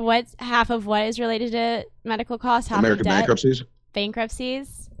Sorry, doing? what's half of what is related to medical costs? Half American of debt bankruptcies?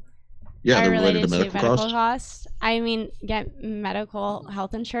 bankruptcies Yeah, are they're related related to medical costs. costs. I mean, get medical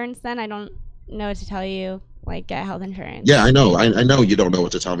health insurance. Then I don't know what to tell you. Like get health insurance. Yeah, I know. I know you don't know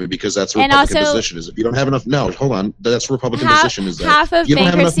what to tell me because that's the And Republican also- position. Is if you don't have enough, no, hold on. That's the Republican position. Is that half of if you don't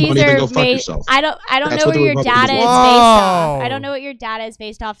have enough bankruptcies money, then are go fuck made. yourself. I don't That's know what where the your Republicans data do. is based off. Whoa. I don't know what your data is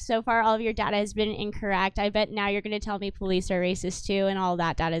based off. So far, all of your data has been incorrect. I bet now you're going to tell me police are racist too, and all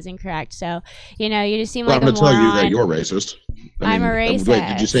that data is incorrect. So you know, you just seem Well, like I'm a going to tell moron. you that you're racist. I'm a Wait,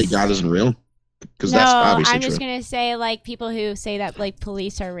 did you say racist. God isn't real? Because No, that's obviously I'm true. just gonna say like people who say that like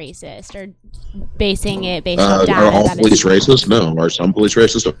police are racist or basing it based on data. Are all that police is racist? No. Are some police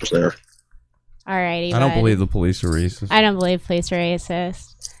racist? Of course they are. Alrighty, I don't bud. believe the police are racist. I don't believe police are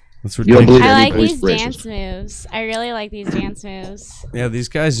racist. That's You don't ridiculous. believe I any like police these racist? dance moves. I really like these dance moves. Yeah, these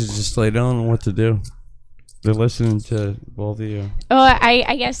guys are just they don't know what to do. They're listening to both of you. Oh,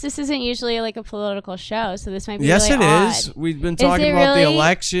 I guess this isn't usually like a political show, so this might be Yes, really it odd. is. We've been Is talking it about the really?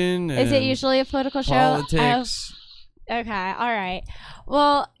 election. Is it and usually a political show? politics? Okay, all right.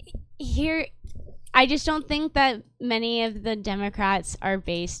 Well, here, I just don't think that many of the Democrats are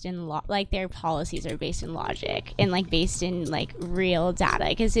based in like their policies are based in logic and like based in like real data.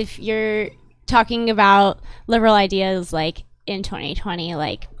 Because if you're talking about liberal ideas like in 2020,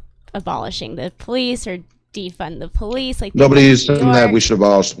 like abolishing the police or defund the police, like Nobody's New saying that York- we should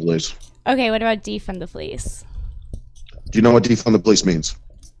abolish the police. Okay, what about defund the police? Do you know what defund the police means?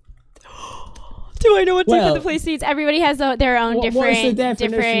 Do I know what Well- defund the police means? Everybody has their own What is the different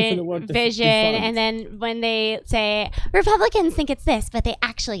definition for the word vision, defund? and then when they say Republicans think it's this, but it's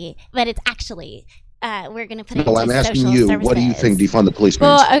actually we're going to put it No, into I'm asking social you. services. What do you think defund the police means?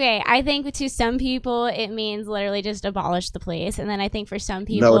 Well, okay, I think to some people it means literally just abolish the police, and then I think for some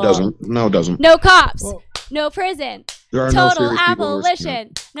people, No, it doesn't. No, it doesn't. No cops, Well- no prison, There are no total serious people who are saying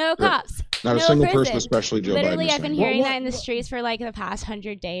abolition, no cops, Not a No single prison. person, especially Joe Literally, Biden. I've been is saying hearing What- that in the streets for like the past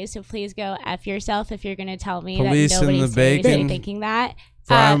 100 days. So please go F yourself if you're going to tell me Police that in nobody's the seriously bacon. thinking that.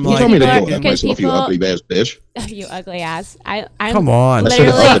 Fry 'em You like told me to bacon. go at Because myself, you people- ugly ass bitch. Oh, you ugly ass. I'm Come on. I said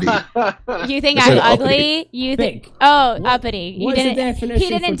Literally. uppity. You think I I'm said ugly? You think? Big. Oh, What- uppity. He what's the didn't. definition He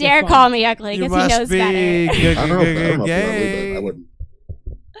didn't for dare defunct? call me ugly You because he must knows be better. I don't know if I'm ugly, gay. but I wouldn't.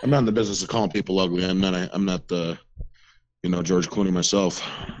 I'm not in the business of calling people ugly. I'm not the, George Clooney myself.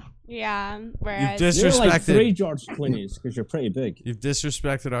 Yeah. You've Whereas You're like 3 disrespected. George Clooney's because you're pretty big. You've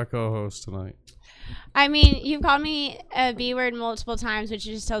disrespected our co-host tonight. I mean, you've called me a B word multiple times, which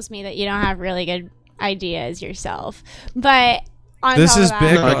just tells me that you don't have really good ideas yourself. But on This top of is that,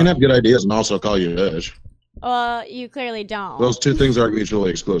 big. I can have good ideas and also call you a bitch. Well, you clearly don't. Those two things aren't mutually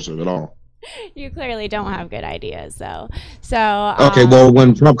exclusive at all. You clearly don't have good ideas, though. So Okay, well,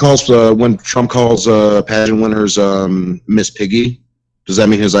 when Trump calls pageant winners Miss Piggy, does that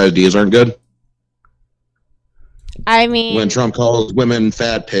mean his ideas aren't good? I mean, When Trump calls women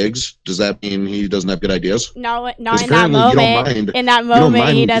fat pigs, does that mean he doesn't have good ideas? not in 'Cause that apparently you don't moment. mind- In that You don't moment,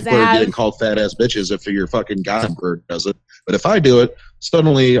 mind he when doesn't people are have. getting called fat ass bitches if your fucking guy does it. But if I do it,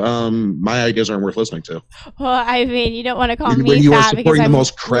 suddenly my ideas aren't worth listening to. Well, I mean, you don't want to call When me you are fat because supporting the I'm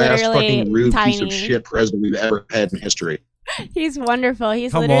most crass, literally fucking rude tiny. piece of shit president we've ever had in history. He's wonderful.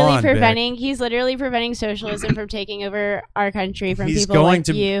 He's Come literally on, Vic. preventing. He's literally preventing socialism from taking over our country from He's people going like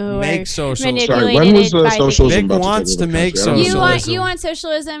to you who make are socialism. manipulated Sorry, when was by socialism Vic about wants to to take over make the country? I don't socialism. You want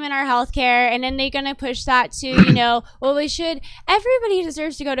socialism in our healthcare, and then they're gonna push that to well, we should. Everybody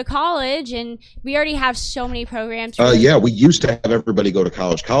deserves to go to college, and we already have so many programs. Yeah, we used to have everybody go to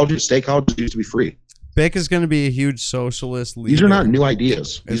college. State colleges used to be free. Bick is going to be a huge socialist leader. These are not new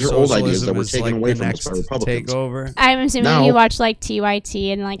ideas. These And are old ideas that socialism were is, taken like, away the from us next by Republicans. takeover. I'm assuming Now- you watch like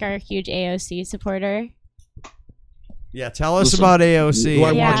TYT and like are a huge AOC supporter. Yeah, tell us Listen, about AOC do I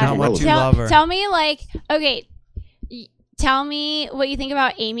and watch how it? much you Tell- love her. Tell me like okay, tell me what you think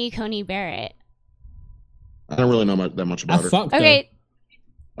about Amy Coney Barrett. I don't really know that much I about her. fucked her. Okay,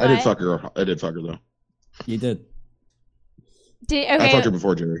 I did what? fuck her. I did fuck her though. You did. I fucked her okay.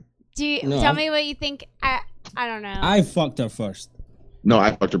 before, Jerry. Do you No, tell I'm- me what you think? I don't know. I fucked her first. No,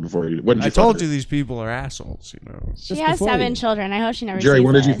 I fucked her before you. When did I you fuck told her? you these people are assholes. You know. she just has before 7 you. children. I hope she never. Jerry, sees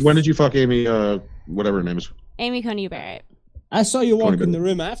when this. did you fuck Amy? Whatever her name is. Amy Coney Barrett. I saw you walk Tony in the Bennett.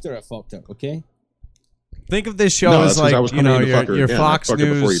 room after I fucked her, okay? Think of this show No, as that's 'cause I like was you know coming in to fuck her your again. I Fox fucked her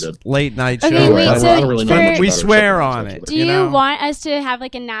before you News did. late night Okay, show. wait, but so I don't really know for- much we about her swear sex, on it. actually. Do you know? want us to have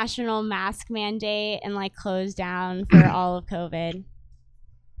like a national mask mandate and like close down for all of COVID?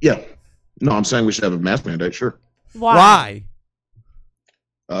 Yeah. No, I'm saying we should have a mask mandate. Sure. Why?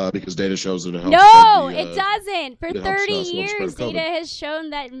 Because data shows that it helps. No, spread it the, doesn't. For it helps 30 us spread years, COVID. data has shown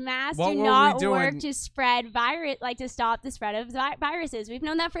that masks What do were we not doing? work to spread virus, like to stop the spread of viruses. We've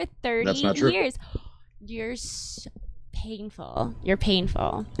known that for 30 That's not true. years. You're so painful. You're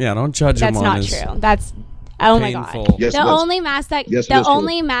painful. Yeah, don't judge him That's on not his true. That's oh my painful. god. Yes, The it is. only mask that Yes, it the is true.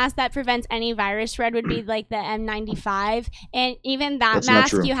 only mask that prevents any virus spread would be like the N95, and even that That's not mask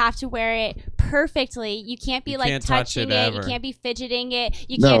true. you have to wear it perfectly. You can't be You like can't touch touching it it. You ever. can't be fidgeting it.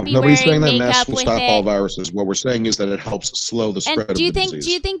 You No, can't be nobody's saying wearing that makeup masks will with stop all it. viruses. What we're saying is that it helps slow the spread And of do you the think disease.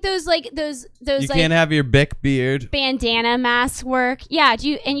 do you think those You like can't have your Bic beard. bandana masks work? Yeah, do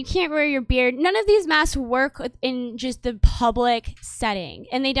you and you can't wear your beard. None of these masks work in just the public setting.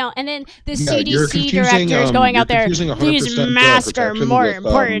 And they don't. And then the Yeah, you're CDC confusing, director is going you're out there. confusing 100% These masks are protection more with,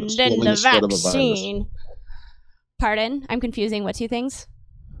 important slowing than the the spread of a virus. vaccine. Pardon? I'm confusing what two things?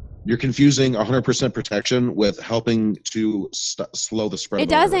 You're confusing 100% protection with helping to slow the spread It of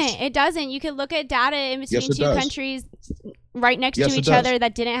a virus. doesn't. It doesn't. You can look at data in between Yes, it two does. countries right next Yes, to it each does. other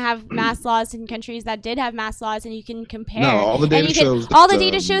that didn't have mask laws and countries that did have mask laws, and you can compare. No, all the And data you can- shows. all the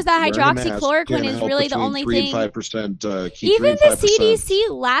data shows that wearing a mask hydroxychloroquine can is help really the between only 3 and thing- 5%, keep 3 Even and the 5%, CDC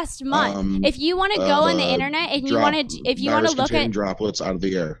last month. If you want to go on the internet and you want to, if you want to look virus-containing at droplets out of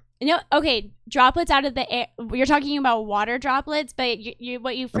the air. no, okay, droplets out of the air. You're talking about water droplets, but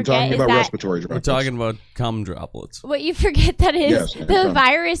what you I'm forget talking is about that respiratory We're droplets. talking about cum droplets. what you forget that is Yes, the yeah.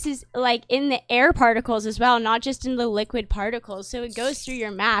 virus is like in the air particles as well, not just in the liquid particles. So it goes through your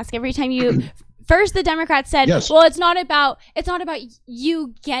mask every time you. First, the Democrats said, Yes. "Well, it's not about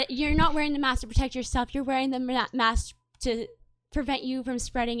you're not wearing the mask to protect yourself. You're wearing the mask to prevent you from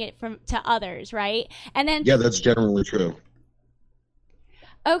spreading it to others, right?" And then Yeah, that's generally true.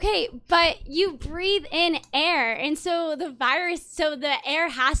 okay, but you breathe in air, and so the air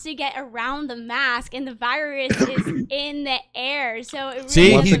has to get around the mask, and the virus is in the air. So it really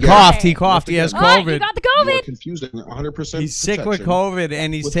See, Once he again- coughed. He coughed. He has Oh, you COVID. got the Once COVID. Confusing 100%. He's sick with COVID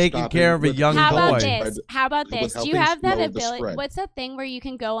and he's taking care of a young How about boy. this? How about this? With Do you helping have that slow the ability? spread. What's that thing where you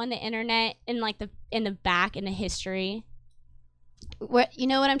can go on the internet in like in the back in the history? What you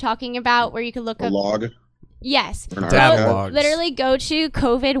know what I'm talking about? Where you can look A up. log. Yes. Or an Dab archive. logs. Literally go to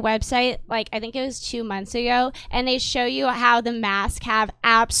COVID website, like I think it was 2 months ago, and they show you how the masks have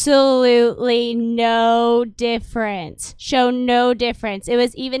absolutely no difference. Show no difference. It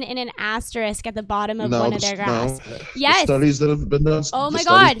was even in an asterisk at the bottom of one of their graphs. Yes. The studies that have been done. Oh the my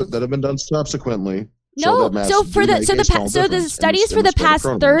studies God. That have been done subsequently. show No, that masks so do for the make so a the small so the difference studies in for the spread of past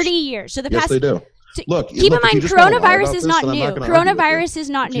coronavirus. 30 years. So the Yes, past they do. Look, keep in look, if you mind, just wanna lie coronavirus about is this, not then I'm new. not gonna argue with you. Coronavirus is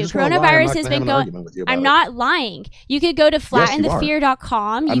not If you new. just wanna lie, I'm Coronavirus not has gonna been have an going. argument with you about I'm it. not lying. You could go to Yes, you are.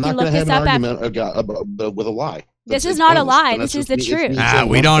 flatandthefear.com. You I'm can not look going to have this an up at. argument with a lie. This That's- is not a honest, lie. and This that's is the just me- it's truth. me saying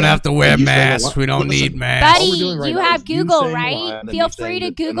We one don't thing, have to wear and you saying masks. one- We don't listen, need masks. Buddy, all we're doing right you now have is you Google, saying one, right? and then Feel you free saying to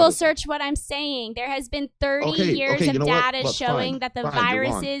that Google another- search what I'm saying. There has been 30 Okay, years okay, you of know what? data Look, showing fine, that the fine, you're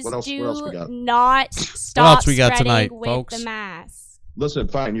wrong. viruses What else we do got? not What stop else we got spreading tonight, with folks? the mass. Listen,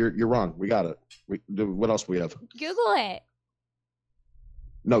 fine, you're wrong. We got it. What else we have? Google it.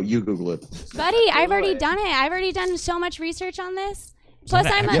 No, you Google it. Buddy, I've already done it. I've already done so much research on this. Plus,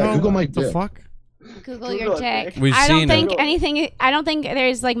 I'm a Yeah, Google my the dick. fuck? Google your Google it, dick. Nick. We've I don't seen think it. anything. I don't think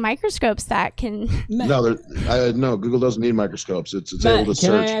there's like microscopes that can. No, no. Google doesn't need microscopes. It's Matt, able to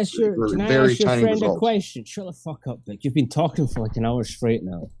can I search ask your, for can I very ask your tiny friend a results. question? Shut the fuck up, Vic. You've been talking for like an hour straight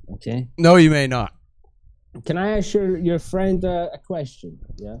now. Okay. No, you may not. Can I ask your friend a question?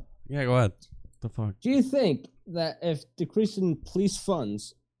 Yeah. Yeah, go ahead. The fuck? Do you think that if decreasing police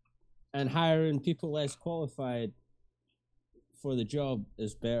funds and hiring people less qualified for the job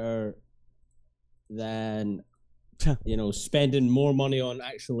is better than spending more money on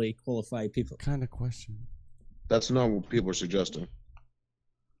actually qualified people? What kind of question? That's not what people are suggesting.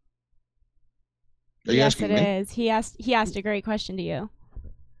 Are you Yes, asking it me? is. He asked a great question to you.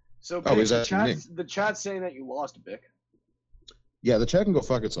 So Oh, Bick, he's asking me. the chat's saying that you lost, Bick. Yeah, the chat can go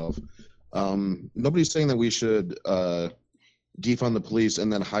fuck itself. Nobody's saying that we should defund the police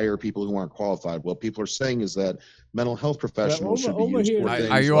and then hire people who aren't qualified. What people are saying is that mental health professionals should be over used here- for Are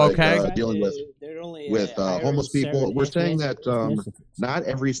things you like, okay? dealing with homeless people. We're saying that not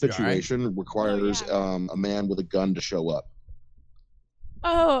every situation requires a man with a gun to show up,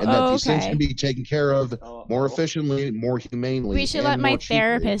 and that these things okay. can be taken care of more efficiently, more humanely. We should and let my more cheaply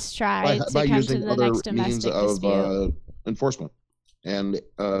therapist try by to come to using the other next means domestic of dispute. enforcement and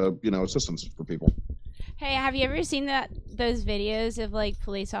assistance for people. Hey, have you ever seen those videos of like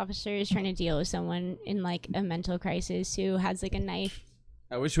police officers trying to deal with someone in like a mental crisis who has like a knife?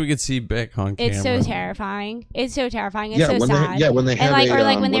 I wish we could see Bick on camera. It's so terrifying. It's so terrifying. It's yeah, so when sad. they when they have like- a, or,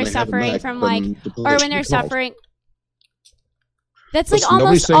 like, when they're they have a suffering knife, from, then like- the police Or should when they're be called. suffering. That's like Listen, almost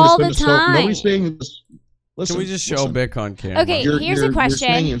nobody's saying all this the to stop- time. Nobody's saying this. Listen, Can we just show listen. Bick on camera? Okay, You're- here's a you're question.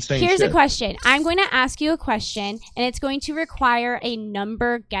 saying insane Here's a shit. question. I'm going to ask you a question, and it's going to require a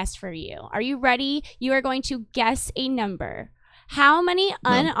number guess for you. Are you ready? You are going to guess a number. How many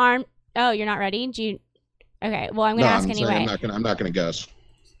unarmed? Oh, you're not ready? Do you? Okay. Well, I'm going to ask I'm saying anyway. I'm not gonna guess.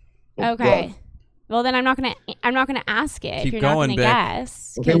 Okay. Well, then I'm not gonna ask it if Keep you're going, not Vic. gonna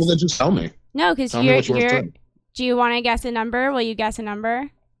guess. Okay, well then just tell me. No, because Tell me what you want to say. Do you want to guess a number? Will you guess a number?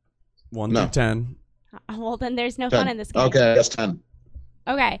 1 No. to 10. Well, then there's no 10. fun in this game. Okay, that's 10.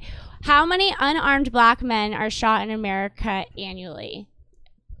 Okay. How many unarmed black men are shot in America annually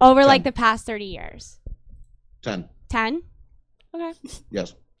over 10. like the past 30 years? 10. 10? Okay.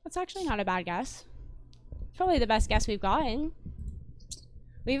 Yes. That's actually not a bad guess. Probably the best guess we've gotten.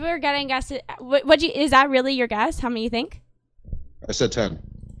 We were getting guesses. Is that really your guess? How many you think? I said 10.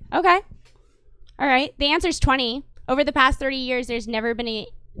 Okay. All right. The answer is 20. Over the past 30 years, there's never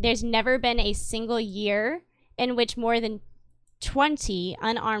been a single year in which more than 20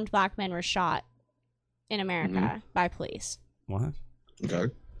 unarmed black men were shot in America by police. What?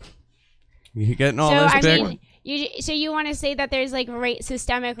 Okay. You getting all So this, I Bick? mean, you want to say that there's like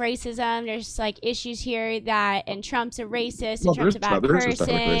systemic racism? There's like issues here and Trump's a racist, Well, and Trump's a bad there is person,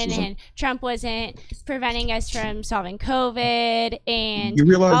 systemic racism. and Trump wasn't preventing us from solving COVID, and You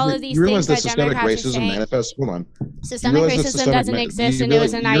realize all that, of these you realize things that that systemic Democrats are racism saying. manifests. Hold on. Systemic You realize that racism systemic doesn't ma- exist, you and it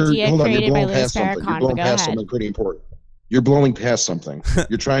was an realize- idea hold on, you're created by blowing Louis past something. You're Farrakhan. blowing But go past ahead. something pretty important. You're blowing past something.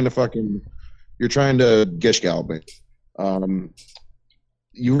 You're trying to gish gallop me.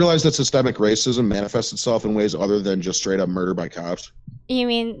 You realize that systemic racism manifests itself in ways other than just straight up murder by cops? You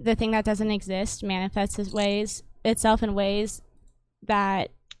mean the thing that doesn't exist manifests itself in ways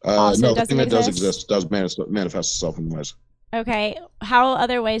that also No, the doesn't thing that does exist? exist does manifest itself in ways. Okay, how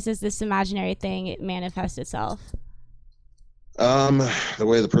other ways does this imaginary thing manifest itself? The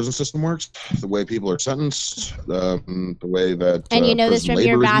way the prison system works, the way people are sentenced, the way that. And you know this prison from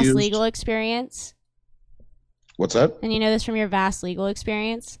your labor is vast used. legal experience? What's that? And you know this from your vast legal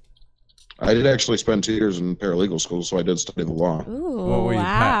experience? I did actually spend 2 years in paralegal school, so I did study the law. Ooh, What were you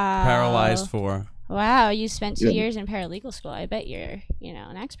wow. paralyzed for? Wow, you spent 2 Yeah. years in paralegal school. I bet you're,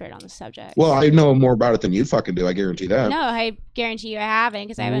 an expert on the subject. Well, I know more about it than you fucking do. I guarantee that. No, I guarantee you I haven't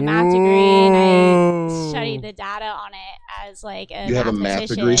because I have a math degree and I studied the data on it as like a You have a math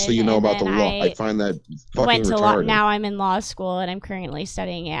degree, so you know and about the then law. I find that fucking went to law. retarded. Now I'm in law school and I'm currently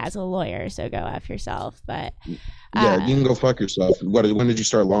studying it as a lawyer. So go F yourself. But Yeah, you can go fuck yourself. When did you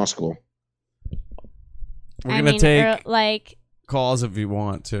start law school? We're gonna take like calls if you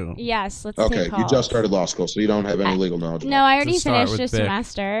want to. yes, let's Okay, take you calls. just started law school, so you don't have any legal knowledge. No, I already To start finished with a Vic.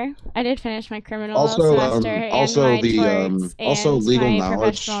 semester. I did finish my criminal Also, semester and also my the, torts also and legal my knowledge-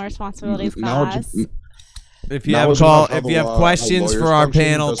 professional responsibilities knowledge- class. If you knowledge have about how if the you have law- questions how for lawyers our function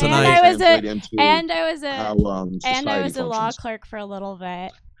panel doesn't tonight, I was a- translate into And I was a how and I society was a law functions. clerk for a little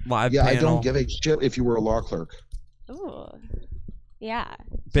bit. live Yeah, panel. I don't give a shit if you were a law clerk. Ooh, yeah.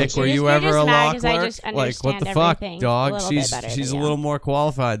 Vic, were You're you just- ever you're a just mad law 'cause I clerk? just Like, what the understand fuck, everything a dog? little bit She's better she's a than you. little more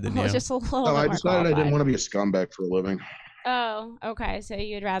qualified than Well, you. just a little No, bit I more decided I didn't qualified. want to be a scumbag for a living. Oh, okay. So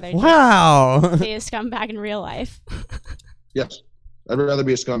you'd rather Wow. just be a scumbag in real life. Yes, I'd rather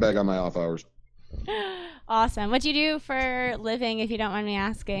be a scumbag on my off hours. Awesome. What do you do for a living, if you don't mind me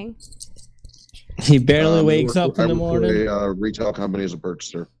asking? He barely wakes I up in the work for morning. a retail company as a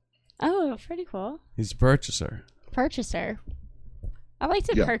purchaser. Oh, pretty cool. He's a purchaser. Purchaser. I like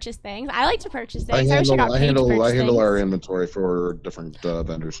to Yeah. purchase things. I like to purchase I things. I wish I handle, got I paid to handle, purchase I handle things. our inventory for different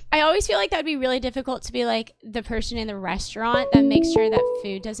vendors. I always feel like that would be really difficult to be like the person in the restaurant that makes sure that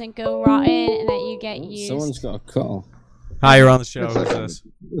food doesn't go rotten and that you get used. Someone's got a call. Hi, you're on the show. It's, Who's that kind this?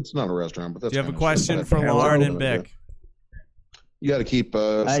 of- it's not a restaurant, but that's Do you have a kind of shit. question for Hello. Lauren and Vic? You got to keep.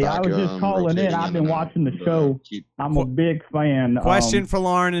 Hey, I was just calling in. I've been watching the show. I'm a big fan. Question for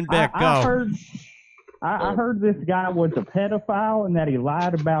Lauren and Vic. I Go. heard this guy was a pedophile and that he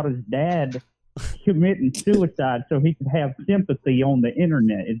lied about his dad committing suicide so he could have sympathy on the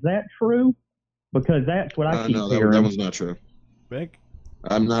internet. Is that true? Because that's what I keep No, hearing. that was not true. Vic?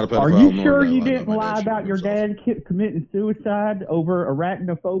 I'm not a pedophile. Are you nor sure did I you lie didn't my lie dad about your shooting dad committing suicide over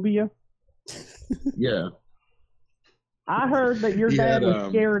arachnophobia? himself. Yeah. I heard that your He dad had, was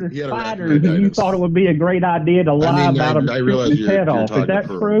scared of he had spiders and you arachniditis. thought it would be a great idea to lie about him I shooting realize his you're head off. Is talking that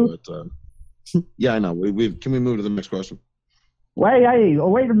for true? But, yeah, I know. Can we move to the next question? Wait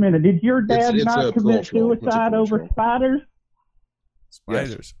a minute. Did your dad It's not a commit plural. It's a suicide over plural. spiders?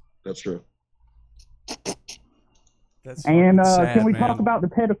 Spiders. That's true. That's And fucking sad, can we man. talk about the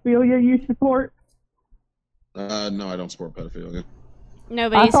pedophilia you support? No, I don't support pedophilia.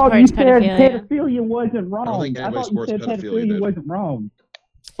 Nobody I thought you supports said pedophilia. pedophilia wasn't wrong. think I anybody thought you supports said pedophilia, pedophilia dude. wasn't wrong.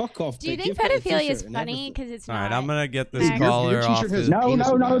 Fuck off. Do you Vic. think You've got a pedophilia is t-shirt and funny? everything. Because it's All not. right, I'm gonna get this Your caller Your off. t-shirt has The, No, penis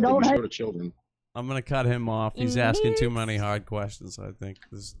no, in it. no, I think don't you hate- show to children. I'm gonna cut him off. He's asking too many hard questions. I think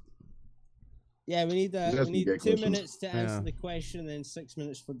this. Yeah, we need, These have we need some 2 great questions. minutes to answer Yeah. the question and then 6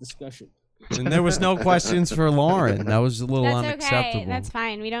 minutes for discussion. And there was no questions for Lauren. That was a little That's unacceptable. okay. That's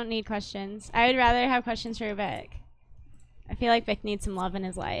fine. We don't need questions. I would rather have questions for Vic. I feel like Vic needs some love in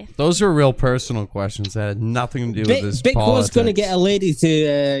his life. Those are real personal questions that had nothing to do with this Vic was politics. going to get a lady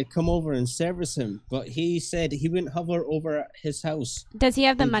to come over and service him, but he said he wouldn't have her over at his house. Does he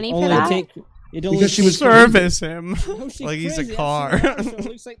have the money for Only that? it'd only Because she take- was service him No, she's like he's a crazy. I've car. seen her, so it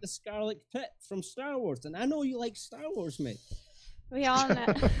looks like the Scarlet Pit from Star Wars, and I know you like Star Wars, mate. We all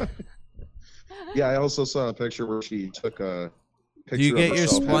know. Yeah, I also saw a picture where she took a picture Do you get of your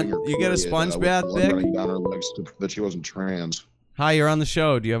herself spon- having her you get a period, sponge with bath, blood Vic? running down her legs to prove that she wasn't trans. Hi, you're on the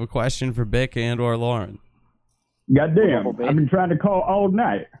show. Do you have a question for Vic and or Lauren? Goddamn, Well, babe. I've been trying to call all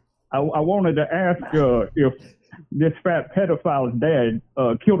night. I wanted to ask if this fat pedophile's dad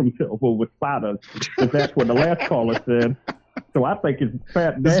killed himself with spiders, because that's what the last caller said. So I think his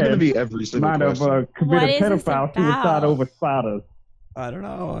fat This is going to dad be every single might have question. What committed is this pedophile suicide about? over spiders. I don't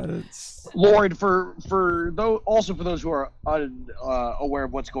know. It's Lauren, for those who are unaware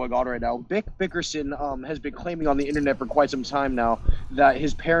of what's going on right now, Vic Bickerson has been claiming on the internet for quite some time now that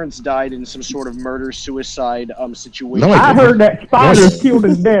his parents died in some sort of murder-suicide situation. No, I heard that spiders Yes. killed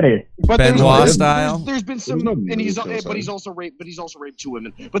his daddy. But Benoit style? There's been some, There's no and he's murder-suicide. but he's also raped 2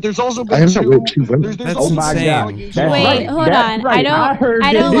 women. But there's also I been have not two. raped 2 women. There's That's Oh my insane. God! allegations. That's Wait, right. hold That's on. right. I don't- heard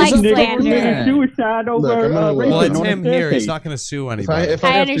I that don't this like nigga slander. committed suicide over Look, I'm gonna raping well, it's on him his here. He's decade. not going to sue If anybody. I I have to,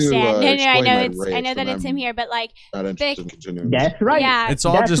 understand. No, I explain know my it's I know rape, that then it's him I'm here, but like not interested Vic- in continuing this. That's right. Yeah. It's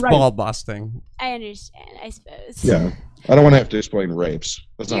all That's just right. ball busting. I understand, I suppose. Yeah. I don't want to have to explain rapes.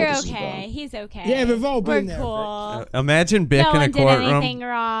 That's not You're what this okay. is He's okay. Yeah, we've all We're been there. cool. Imagine Bick No in a one did courtroom. anything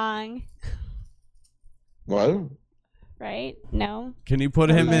wrong, about. What? right? No. Can you put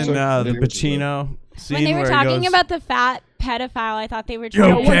him in the Pacino scene When they were where he talking goes, about the fat pedophile, I thought they were You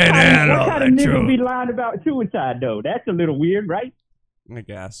trying can't to. handle What kind the of nigga truth. be lying about suicide though? That's a little weird, right? I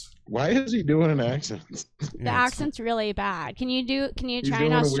guess. Why is he doing an accent? The accent's really bad. Can you He's try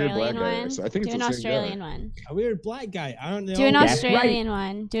doing an a weird black Australian guy one? accent. I think Do it's an the same guy. Australian one. A weird black guy. I don't know. Do an That's Australian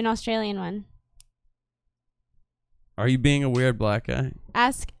one. Do an Australian one. Are you being a weird black guy?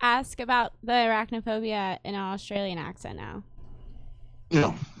 Ask about the arachnophobia in an Australian accent now.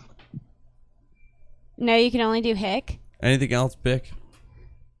 No. No, you can only do hick. Anything else, Bick?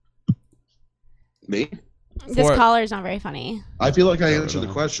 Me? This For- caller's not very funny. I feel like I No, answered no.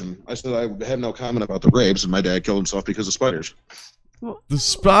 the question. I said I had no comment about the rapes, and my dad killed himself because of spiders. The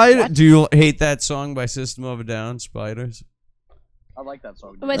Spider. Do you hate that song by System of a Down, Spiders? I like that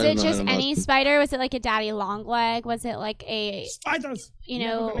song. Was I it don't know, I just don't know. any spider? Was it like a daddy long leg? Was it like a, Spiders. you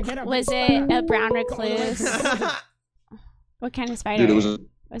Never know, gonna get up was this it a brown recluse? What kind of spider? Dude, it was a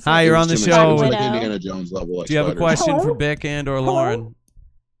Was Hi, it you're a on the It was show. like widow? Indiana Jones level. Like Do you have a spiders. question Hello? for Bick and or Hello? Lauren?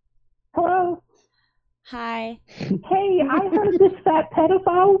 Hello. Hi. Hey, I heard this fat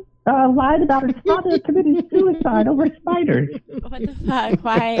pedophile lied about his father committing suicide over spiders. What the fuck?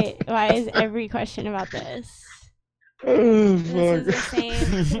 Why is every question about this? Oh, This is the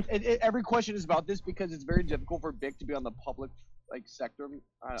fuck. same. Every question is about this because it's very difficult for Bick to be on the public sector.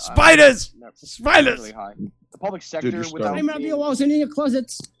 Spiders! No, Spiders! really high. The public sector you're without starting. I'm not the walls in your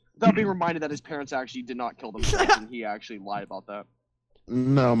closets. without being reminded that his parents actually did not kill themselves and he actually lied about that.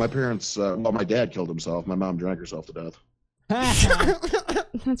 No, my parents. Well, my dad killed himself. My mom drank herself to death.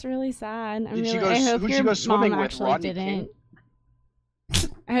 That's really sad. Did she I hope who'd she your go swimming mom with? actually Rodney didn't. King?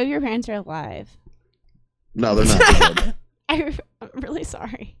 I hope your parents are alive. No, they're not. They're dead. I'm really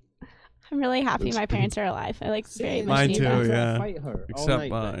sorry. I'm really happy It's- my parents are alive. I like very See, much Mine need too, them. yeah. Fight her all Except,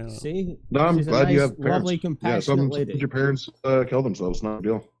 night, Beck. yeah. See? No, I'm She's a glad you nice, have parents. lovely, Yeah, compassionate some lady. your parents killed themselves. Not a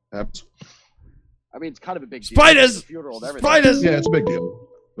deal. Happens. I mean, it's kind of a big deal. Spiders! The funeral and everything. Spiders! Yeah, it's a big deal.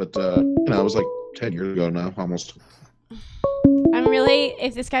 But you know, it was like 10 years ago now, almost. I'm really,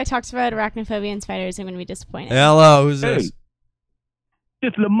 if this guy talks about arachnophobia and spiders, I'm going to be disappointed. Hello, who's this?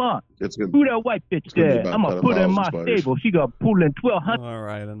 It's Lamont. It's good. Who that white bitch gonna be there? about I'm gonna put her in pedophiles my and spiders. stable. She gonna pull in 1,200. All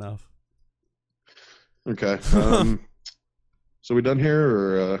right, enough. Okay. So we done here,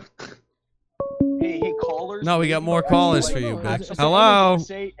 or Hey, callers. No, we got more callers for you, Bick. Just say Hello? everything to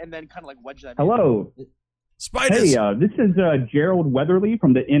say and then kind of like wedge that. in. Hello. Spiders! Hey, this is Gerald Weatherly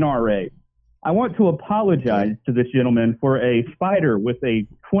from the NRA. I want to apologize to this gentleman for a spider with a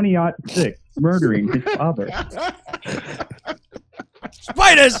 20-06 murdering his father.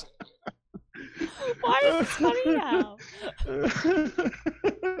 Spiders! Why is this funny now?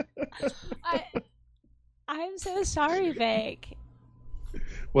 I'm so sorry, Vic.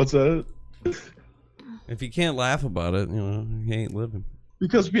 what's that? If you can't laugh about it, you know, you ain't living.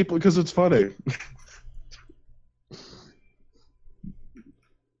 Because it's funny.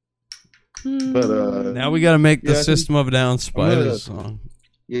 But Now we got to make the Yeah, I think- System of a Down gonna- Spiders song.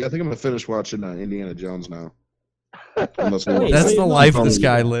 yeah, I think I'm gonna finish watching Indiana Jones now. Unless we Wait, watch That's wait, the no, life no, this no.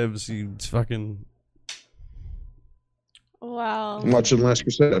 guy lives. He's fucking. Well, I'm watching Last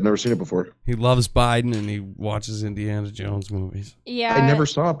Crusade. I've never seen it before. He loves Biden and he watches Indiana Jones movies. yeah. I never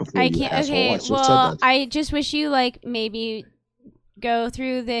saw it before. I you can't. asshole. Okay, I just well, said that. I just wish you like maybe go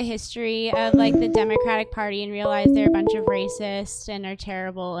through the history of like the Democratic Party and realize they're a bunch of racists and are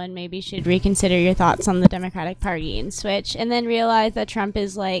terrible, and maybe should reconsider your thoughts on the Democratic Party and switch, and then realize that Trump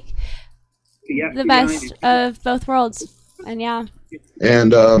is like the best of both worlds. And yeah,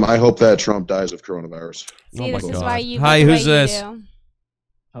 And I hope that Trump dies of coronavirus. see, Oh my this is God. why you. Hi, vote the who's way you this? do.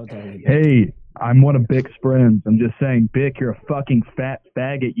 How dare you? Hey, I'm one of Bick's friends. I'm just saying, Bick, you're a fucking fat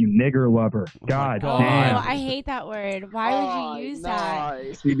faggot, you nigger lover. God God. Oh, damn. I hate that word. Why would you use that?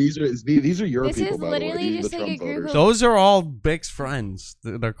 Nice. See, these are your This people. is by the way. literally These are just the like a Trump group voters. of- Those are all Bick's friends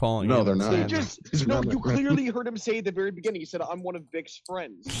that they're calling. No, in. they're not. He Yeah. just These are no. not my You friends. clearly heard him say at the very beginning. He said, "I'm one of Vic's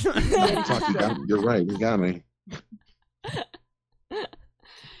friends." Fuck, you got me. You're right. You got me.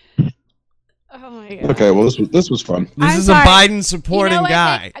 Oh my god. Okay, well this was fun. This I'm is sorry. a Biden supporting You know what,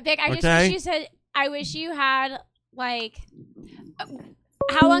 guy. Vic, I just okay? wish you said. I wish you had like.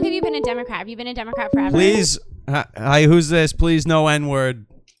 How long have you been a Democrat? Have you been a Democrat forever? Please, hi, who's this? Please, no N-word.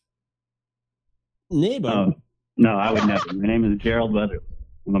 Neighbor. Oh, no, I would never. My name is Gerald Weatherly.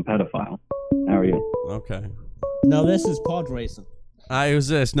 I'm a pedophile. How are you? Okay. No, this is pod racing. Hi, who's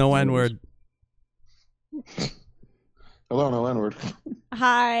this? No N-word. Hello, no N-word.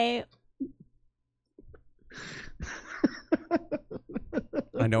 Hi.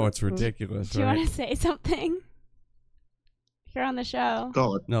 I know it's ridiculous, Do you right? want to say something? You're on the show.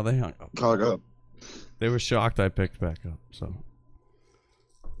 Call it. No, they hung up. Call it up. They were shocked I picked back up.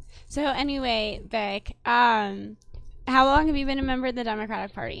 So anyway, Vic, how long have you been a member of the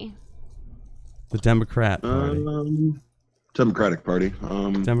Democratic Party? The Democrat Party. Democratic Party.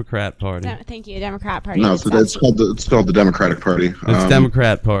 Democrat Party. Thank you, Democrat Party. No, it's called the Democratic Party. It's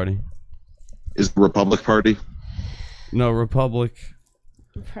Democrat Party. Is the Republic Party? No, Republic.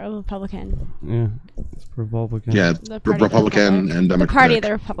 Republican. Yeah, it's Republican. Yeah, The Party of the Republican Republic. and The Democratic. Party of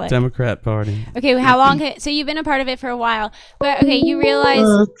the Republic. Democrat Party. Okay, how long? So you've been a part of it for a while, but okay, you realize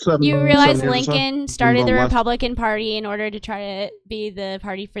 7 you years realize or so. Lincoln started the Going left. Republican Party in order to try to be the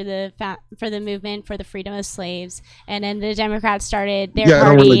party for the movement for the freedom of slaves, and then the Democrats started their Yeah, I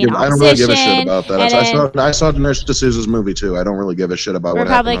party don't really give a shit opposition, about that. and then I saw Nurse D'Souza's movie too. I don't really give a shit about what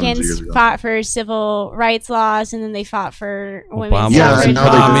happened hundreds of years Republicans ago. fought for civil rights laws, and then they fought for women's Obama. Yeah, suffrage and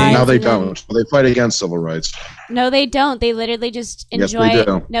now laws, they and then- don't. They fight against civil rights. No, they don't. They literally just Yes, enjoy. they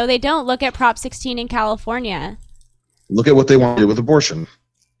do. No, they don't. Look at Prop 16 in California. Look at what they want to do with abortion.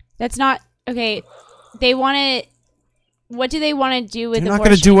 That's not okay. They want to. What do they want to do with They're not abortion?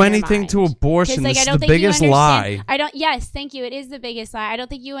 going to do in their anything mind? to 'Cause, abortion. like, This I is don't the think you biggest understand- lie. I don't. Yes, thank you. It is the biggest lie. I don't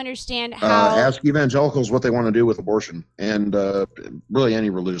think you understand how Ask evangelicals what they want to do with abortion, and really any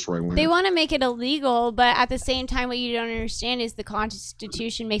religious right wing. they want to make it illegal. But at the same time, what you don't understand is the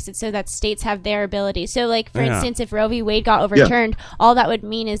Constitution makes it so that states have their ability. So, like for Yeah. instance, if Roe v. Wade got overturned, all that would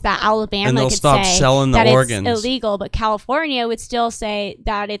mean is that Alabama And they'll could stop say selling the that organs. it's illegal, but California would still say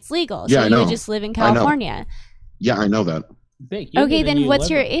that it's legal. Yeah, so I you know. would just live in I know. California. Yeah, I know that. Big, you Okay, live in then New what's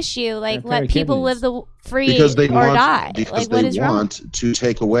your Liberty. issue? Like, Have a let pair of people live kidneys. the free Because they or want, die. because Like, what they is wrong? want to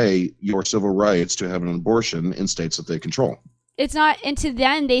take away your civil rights to have an abortion in states that they control. It's not, and to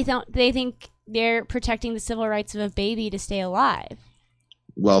them, they think they're protecting the civil rights of a baby to stay alive.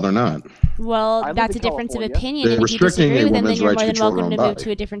 Well, they're not. Well, I live that's a in difference of California. opinion, They're and if you restricting disagree a with them, then woman's you're right more to than control her welcome to own move body.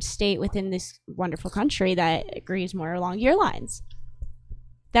 to a different state within this wonderful country that agrees more along your lines.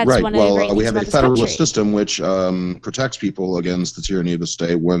 That's Right. one of the great Well, things we have about a this federalist country. system which protects people against the tyranny of the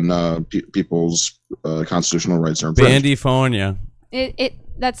state when people's constitutional rights are infringed. Bandyphonia.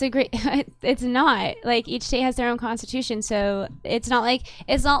 That's a great. It's not like each state has their own constitution, so it's not like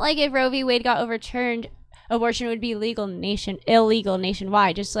if Roe v. Wade got overturned, abortion would be illegal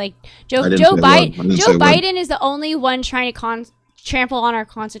nationwide. Just like Joe I didn't say Biden. would. I didn't Joe say would. Biden is the only one trying to trample on our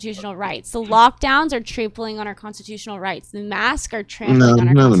constitutional rights. The lockdowns are trampling on our constitutional rights. The masks are trampling No, on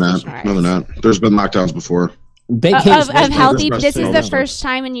our no, they're constitutional not. rights. No, they're not. There's been lockdowns before. Big hates Of white healthy. people. This is the That's first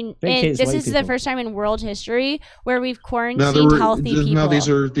time Big hates this white is the people. first time in world history where we've No, quarantined healthy people. no, these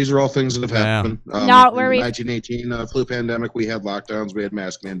are all things that have Yeah. happened. Not where in we- 1918 flu pandemic, we had lockdowns, we had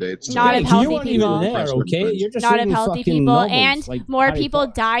mask mandates. Not Big, of healthy you weren't people. even there, okay? You're just Not of reading healthy fucking people, novels, and like more Harry people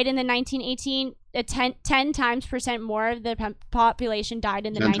Potter. died in the 1918. 10 times percent more of the population died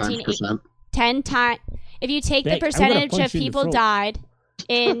in the 10 1980. times percent. 10 times. If you take the Vic, I'm gonna percentage punch of you in the people throat. died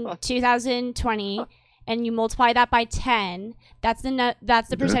in 2020, and you multiply that by 10, that's the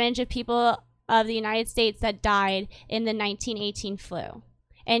Okay. percentage of people of the United States that died in the 1918 flu,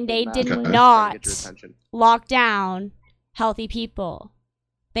 and they Matt, did Okay. not Get your attention. lock down healthy people.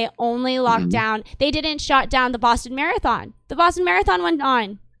 They only locked Mhm. down. They didn't shut down the Boston Marathon. The Boston Marathon went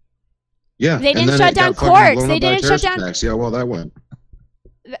on. Yeah, They and didn't then shut it got down fucking courts. blown They up by a didn't shut terrorist down- attack. See how well that went.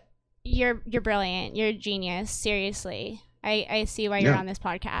 You're brilliant. You're a genius. Seriously. I see why you're Yeah. on this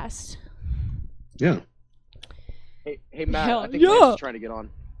podcast. Yeah. Hey Matt, Hell I think yeah. Lance is trying to get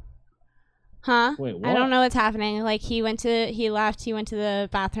on. Huh? Wait, I what? don't know what's happening. Like he went to the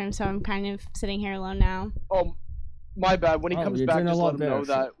bathroom, so I'm kind of sitting here alone now. Oh, my bad. When he Oh, comes you're back, doing a just lot let him know better.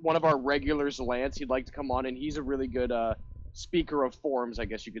 that one of our regulars, Lance, he'd like to come on, and he's a really good speaker of forums, I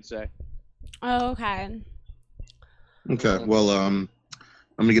guess you could say. Oh, okay. Okay. Well, I'm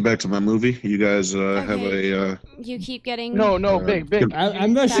gonna get back to my movie. You guys have Okay. a You keep getting No, Uh, big. I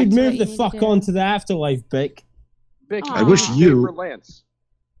Back should to move what the you need to fuck do. on to the afterlife, Bick. Big. I wish you- For Lance.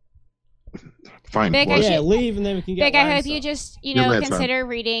 fine. Big, I Well, should- Yeah, leave and then we can get Big, I Lance hope you up. just, Your Lance consider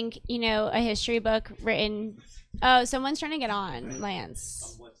reading, a history book written. Oh, someone's trying to get on,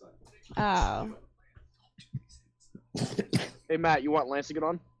 Lance. Oh. Hey Matt, you want Lance to get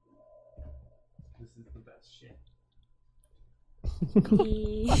on?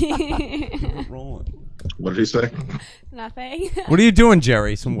 Rolling. What did he say? Nothing. What are you doing,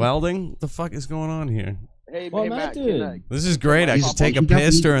 Jerry? Some welding? What the fuck is going on here? Hey, Well, hey Matt, Matt, dude. can, This is great. I He's- can take a He got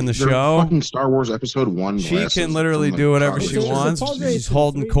piss during the their show. Fucking Star Wars Episode 1 She glasses can literally from the do whatever car. she It's a wants. pod race She's for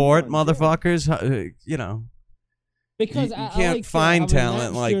holding 3 court, months, yeah. motherfuckers. You know. Because You I can't like find having talent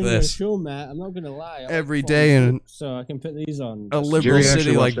naps like during your this show, Matt. I'm not gonna lie. I like every falling day in asleep, so I can put these on. a liberal Jerry city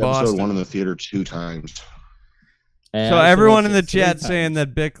actually like watched episode Boston. 1 in the theater 2 times. So I actually everyone watched in it the 3 chat times. saying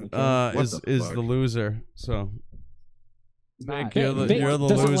that Bick Okay. What is the is fuck? the loser. So Matt, you're the- Bick you're the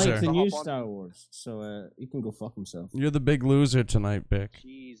doesn't loser. like the new Hop on. Star Wars, so he can go fuck himself. you're the big loser tonight, Bick.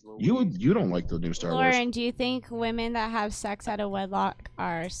 Jeez, Louise. You don't like the new Star Wars. Lauren, do you think women that have sex out of wedlock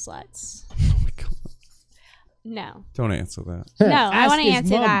are sluts? Oh my God. No. Don't answer that. No, I Ask want to his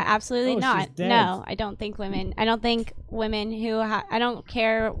answer mum. that. Absolutely Oh, she's not. dead. No, I don't think women. I don't think women who. I don't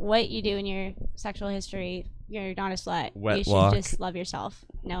care what you do in your sexual history. You're not a slut. You Wetlock. should just love yourself.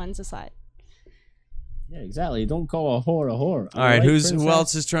 No one's a slut. Yeah, exactly. Don't call a whore a whore. All right, who else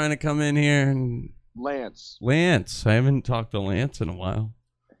Princess? is trying to come in here? And Lance. Lance. I haven't talked to Lance in a while.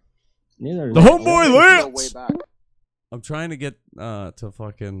 Neither. The is- homeboy Go way Lance. back. I'm trying to get to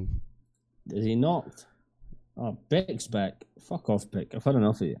fucking. Is he knocked? Oh, Bick's back. Fuck off, Bick. I've had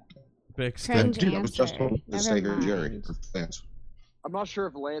enough of you. Big Cringe stick. Dude, I was just answer. told to Never say here, Jerry. mind. Thanks. I'm not sure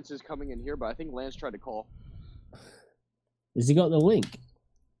if Lance is coming in here, but I think Lance tried to call. Has he got the link?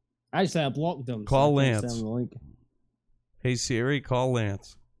 Actually, I blocked him. Call I can't Lance. send him the link. Hey Siri, call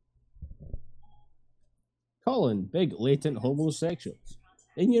Lance. Colin, big latent homosexuals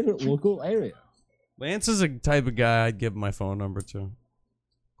in your local area. Lance is a type of guy I'd give my phone number to.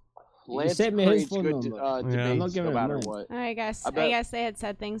 Lance sent me his creates phone good number. Yeah. I'm debates not giving no it matter mine. what. I guess. I I bet- guess they had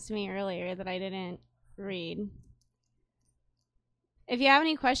said things to me earlier that I didn't read. If you have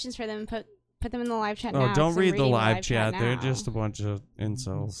any questions for them, put them in the live chat now. Oh, 'cause don't I'm read the reading live chat. They're now. just a bunch of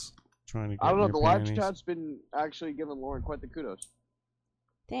incels trying to get I don't know. in The your live panties. chat's been actually giving Lauren quite the kudos.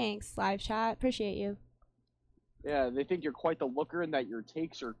 Thanks, live chat. Appreciate you. Yeah, they think you're quite the looker and that your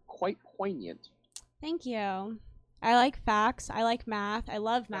takes are quite poignant. Thank you. I like facts. I like math. I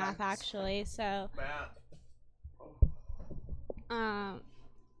love math Facts. actually. So, um,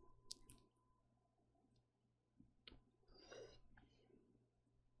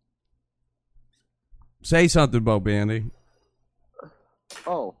 Say something, Bo Bandy.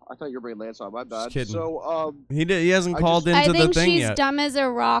 Oh, I thought you were bringing Lance on. My bad. kidding. So, He hasn't I called just- I into the think thing she's yet. dumb as a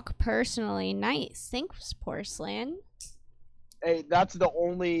rock. Personally, nice. Thanks, porcelain. hey, that's the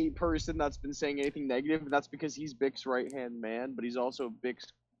only person that's been saying anything negative, and that's because he's Bick's right-hand man, but he's also Bick's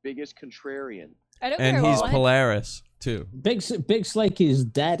biggest contrarian. I don't And care he's what. Polaris too. Bick's like his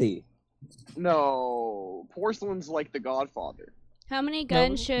daddy. No, Porcelain's like the Godfather. How many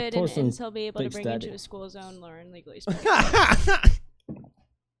guns should an porcelain's incel be able to Big's bring daddy. into a school zone, Lauren, legally speaking?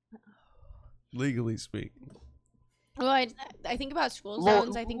 Legally speaking. Well, I think about school Lauren,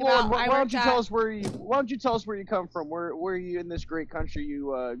 zones. I think Lauren, about. why I don't worked you at. tell us where you? Why don't you tell us where you come from? Where you in this great country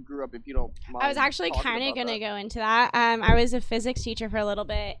you grew up? If you don't mind. I was actually talking kind of about gonna that. go into that. I was a physics teacher for a little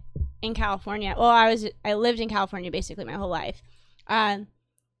bit in California. Well, I lived in California basically my whole life,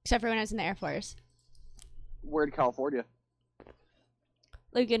 except for when I was in the Air Force. Where in California?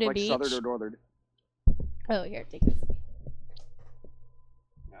 Laguna Like Beach. southern or northern? Oh, here, take this.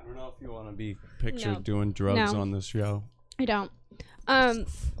 I don't know if you want to be pictured No. doing drugs No. on this show. I don't.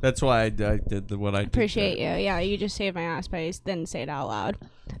 That's why I did what I did. Appreciate you. Yeah, you just saved my ass, but I didn't say it out loud.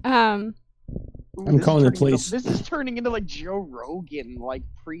 Ooh, I'm this is calling the turning into- police. This is turning into like Joe Rogan, like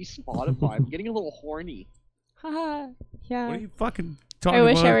pre-Spotify. I'm getting a little horny. Haha. Yeah. What are you fucking talking I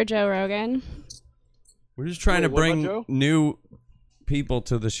wish about? I were Joe Rogan. We're just trying Wait, to what about bring Joe? new people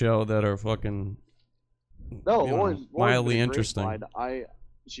to the show that are fucking No, you know, Lauren's mildly been a great interesting. find.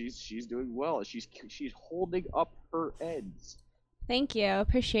 She's doing well. She's holding up her ends. Thank you.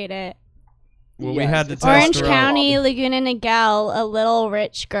 Appreciate it. Well, we Yes, had to it's test Orange her out. County, Laguna Niguel, a little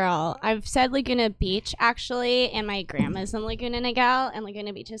rich girl. I've said Laguna Beach actually, and my grandma's in Laguna Niguel, and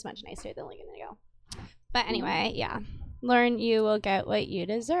Laguna Beach is much nicer than Laguna Niguel. But anyway, yeah. Lauren, you will get what you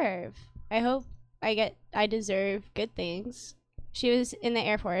deserve. I hope I deserve good things. She was in the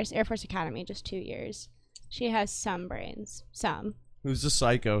Air Force Academy, just 2 years. She has some brains. Some. Who's the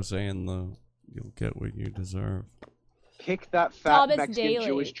psycho saying you'll get what you deserve? Kick that fat Thomas Mexican Daly.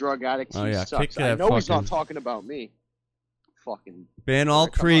 Jewish drug addict. Oh, He yeah, sucks. kick I that know he's not fucking- talking about me. Fucking. Ban all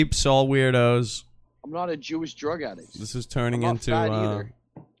Alright, come on. creeps, all weirdos. I'm not a Jewish drug addict. This is turning I'm not into fat either.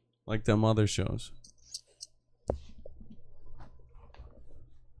 like them other shows.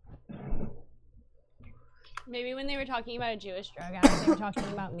 Maybe when they were talking about a Jewish drug addict, they were talking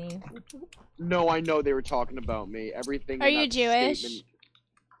about me. No, I know they were talking about me. Everything. Are in you that Jewish? statement-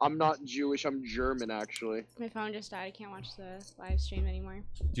 I'm not Jewish. I'm German, actually. My phone just died. I can't watch the live stream anymore.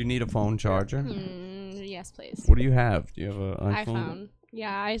 Do you need a phone charger? Yes, please. What do you have? Do you have an iPhone? iPhone.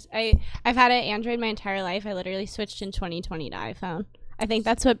 Yeah, I've had an Android my entire life. I literally switched in 2020 to iPhone. I think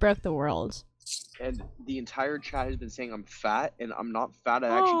that's what broke the world. and the entire chat has been saying I'm fat, and I'm not fat. I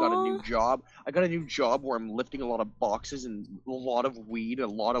actually got a new job. I got a new job where I'm lifting a lot of boxes and a lot of weed, a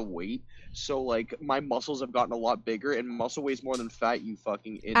lot of weight. So like my muscles have gotten a lot bigger, and muscle weighs more than fat. You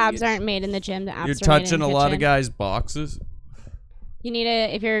fucking idiots. Abs aren't made in the gym. The abs You're are made in touching the a lot of kitchen. guys' boxes. You need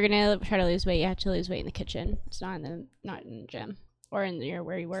to, if you're gonna try to lose weight, you have to lose weight in the kitchen. It's not in the gym or in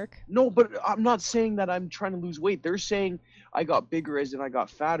where you work. No, but I'm not saying that I'm trying to lose weight. They're saying I got bigger as in I got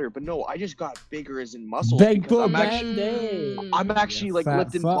fatter, but no, I just got bigger as in muscles. Big because boy I'm actually, Band-Aid. I'm actually like Fat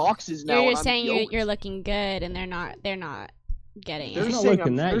lifting fuck. boxes now. You're and just I'm saying yoked. you're looking good, and they're not getting They're it. not saying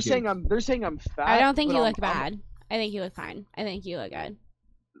looking that they're good. saying I'm fat. I don't think but you I'm- look bad. I think you look fine. I think you look good.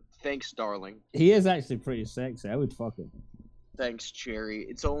 Thanks, darling. He is actually pretty sexy. I would fuck him. Thanks, Cherry.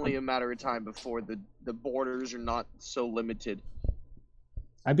 It's only a matter of time before the borders are not so limited.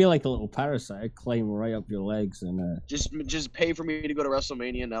 I'd be like a little parasite. I'd climb right up your legs and. Just pay for me to go to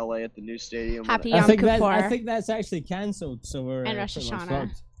WrestleMania in LA at the new stadium. Happy I Yom think Kippur. that's actually cancelled. So we're And Rosh pretty much Hashanah.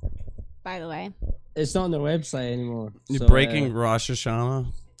 fucked. By the way, It's not on their website anymore. You're so, breaking Rosh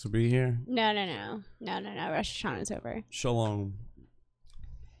Hashanah to be here. no. Rosh Hashanah's over. Shalom.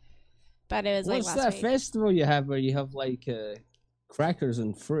 But it was What's like that last week. festival you have where you have like crackers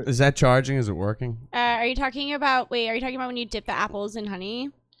and fruit? Is that charging? Is it working? Are you talking about? Wait, are you talking about when you dip the apples in honey?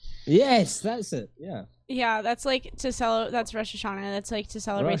 Yes, that's it. Yeah, Yeah, that's like to celebrate. That's Rosh Hashanah. That's like to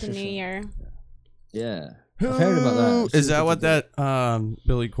celebrate Rosh the new Hashanah. year. yeah. I've heard about that. It's Is that super what good. that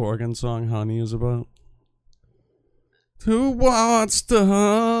Billy Corgan song "Honey" is about? Who wants the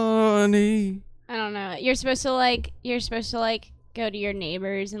honey? I don't know. You're supposed to like go to your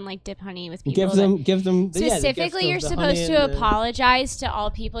neighbors and like dip honey with people. Give them the Specifically, gift you're of the supposed honey to and the- apologize to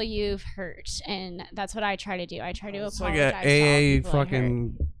all people you've hurt, and that's what I try to do. I try to It's apologize like to all a AA people I hurt.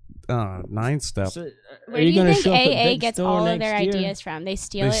 fucking 9 step. So, Where do you gonna think show up at AA Big gets Store all of their next year? ideas from? They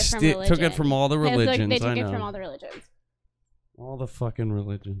steal They it from religion. took it from all the They religions. took I it know. from all the religions. All the fucking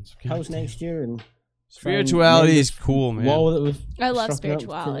religions. House next year and Spirituality is cool, man. wall that we've I love struck up to-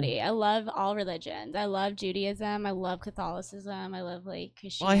 spirituality. I love all religions. I love Judaism. I love Catholicism. I love like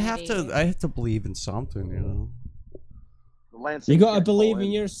Well, I Christianity. have to believe in something, you know. Lance, You gotta can't call believe in.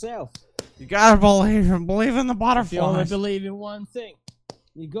 in yourself. You gotta believe in the If you only butterflies. believe in one thing,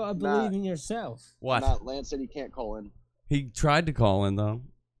 you gotta Nah. believe in yourself. What? Matt, Lance said he can't call in. He tried to call in though.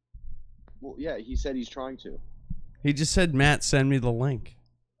 Well, yeah, he said he's trying to. He just said, "Matt, send me the link."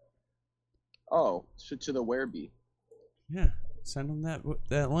 Oh, to the Werebee. Yeah, send him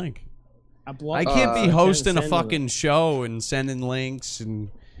that link. I blocked can't be hosting a send fucking show and sending links and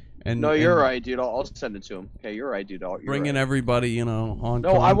No, you're and right, dude. I'll send it to him. Okay, you're right, dude. You're bringing right. everybody, you know, on.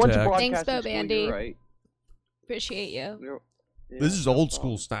 No, I went to contact. broadcasting Thanks, Bo school. Bandy. You're right. Appreciate you. Yeah, This is no old problem.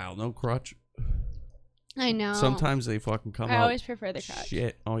 school style, no crutch. I know. Sometimes they fucking come I out. always prefer the crutch.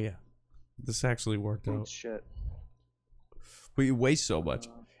 Shit. Oh yeah, this actually worked Oh, out. shit. But you waste so much,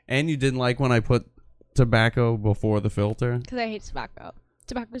 and you didn't like when I put tobacco before the filter. Because I hate tobacco.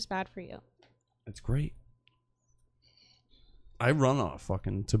 Tobacco's bad for you. It's great. I run off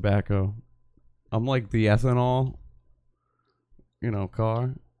fucking tobacco. I'm like the ethanol,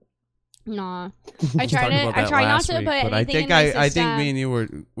 car. Nah. I was try talking to. about I that try not last to week, put but anything in my I think system. me and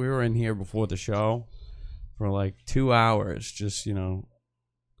you we were in here before the show for like 2 hours, just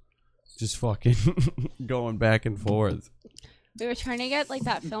fucking going back and forth. We were trying to get like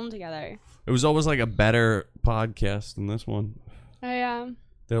that film together. It was always like a better podcast than this one.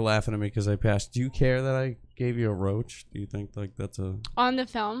 They're laughing at me because I passed. Do you care that I gave you a roach? Do you think like that's a On the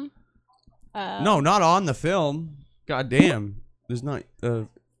film. no, not on the film. God damn, there's not a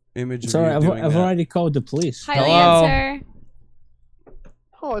image of Sorry, you I've doing that. already called the police. Hi, Hello? Lancer.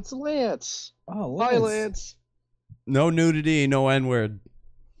 Oh, it's Lance. Oh, Hi, Lance. No nudity, no N-word.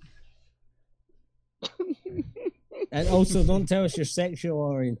 And also, don't tell us your sexual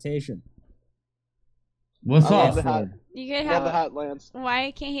orientation. What's I love up? the hat. You could Love the have. hat, Lance.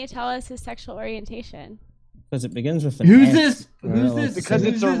 Why can't he tell us his sexual orientation? Because it begins with an Who's S. this? We're Who's not allowed this? to Because say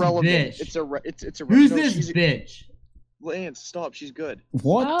Who's it's this irrelevant. bitch? It's a. Who's no, this she's a- bitch? Lance, stop. She's good.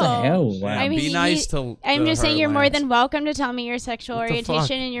 What the Oh. hell? Yeah, Wow. I mean, be nice to. I'm just her, saying you're more Lance. than welcome to tell me your sexual What the orientation,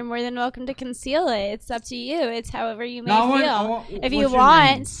 fuck? and you're more than welcome to conceal it. It's up to you. It's however you may No, I feel. want- If what's you your name?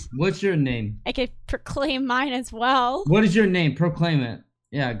 want, What's your name? I could proclaim mine as well. What is your name? Proclaim it.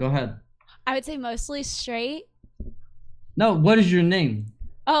 Yeah, go ahead. I would say mostly straight. No, what is your name?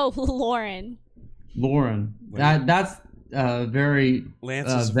 Oh, Lauren. Lauren. That's a very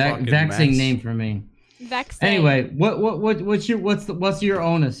Lance is vexing fucking name for me. Vexing. Anyway, what's your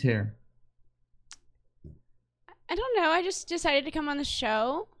onus here? I don't know. I just decided to come on the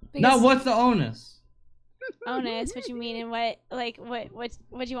show. No, what's the onus? Onus? What you mean? And what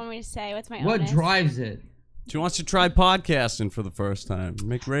do you want me to say? What's my What onus? drives it? She wants to try podcasting for the first time.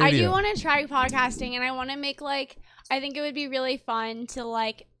 Make radio. I do want to try podcasting, and I want to make I think it would be really fun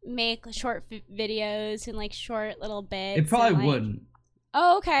to make short videos and short little bits. It probably and, wouldn't.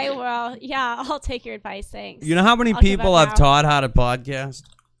 Oh, okay. Well, yeah, I'll take your advice. Thanks. You know how many I'll give people up I've now. taught how to podcast?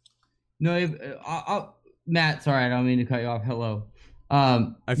 No, Matt, sorry, I don't mean to cut you off. Hello.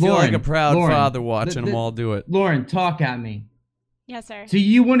 I feel like a proud father watching them all do it. Lauren, talk at me. Yes, sir. So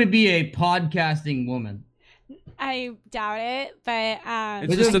you want to be a podcasting woman? I doubt it, but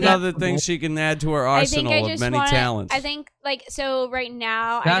It's just another thing she can add to her arsenal of many talents. I think so right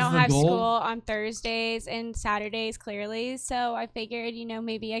now That's I don't the have goal? school on Thursdays and Saturdays clearly, so I figured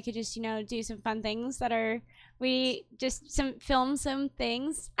maybe I could just do some fun things that are film some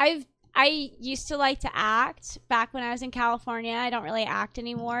things. I used to like to act back when I was in California. I don't really act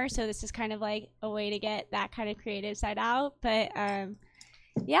anymore, so this is kind of like a way to get that kind of creative side out. But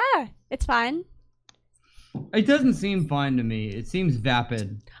yeah, it's fun. It doesn't seem fine to me. It seems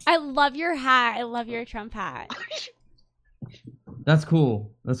vapid. I love your hat. I love your Trump hat. That's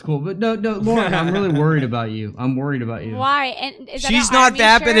cool. That's cool. But no, Lauren, I'm really worried about you. I'm worried about you. Why? And is that She's an not army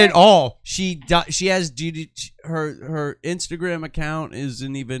vapid shirt? at all. She has duty. Her Instagram account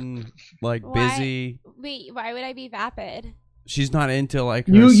isn't even Why? busy. Wait, why would I be vapid? She's not into herself.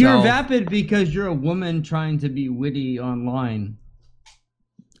 You're vapid because you're a woman trying to be witty online.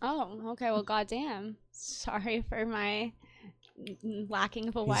 Oh, okay. Well, goddamn. Sorry for my lacking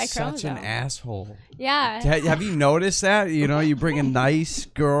of a Y He's chromosome. such an asshole. Yeah. Have you noticed that? You bring a nice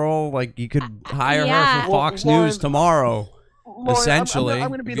girl, you could hire her for Fox Lauren- News tomorrow. Lauren, Essentially, I'm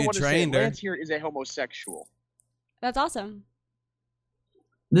going to be if the you one to say it. trained her. Lance here is a homosexual. That's awesome.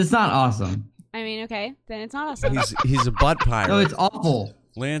 That's not awesome. I mean, okay, then it's not awesome. He's a butt pirate. No, it's awful.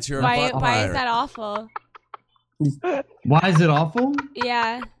 Lance, you're a why butt why pirate. is that awful? Why is it awful?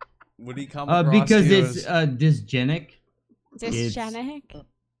 Yeah. Would he come across Because you it's dysgenic. Dysgenic.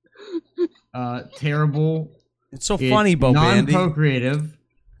 Terrible. It's so funny, Bo Bandy. Non-procreative.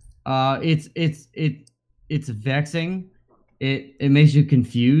 It's vexing. It makes you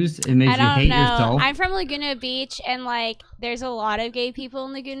confused. It makes I you don't hate know. yourself. I'm from Laguna Beach, and there's a lot of gay people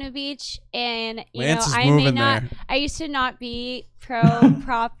in Laguna Beach, and Lance is I may moving not. there. I used to not be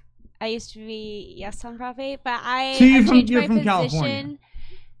prop. I used to be yes on Prop 8, but I So you're I've from- changed you're my from position. California.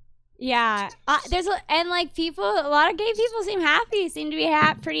 Yeah, people. A lot of gay people seem to be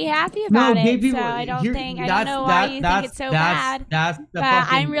pretty happy about gay it. people. So I don't here- I that's- don't know why that- you that's- think it's so that's- bad. That's the But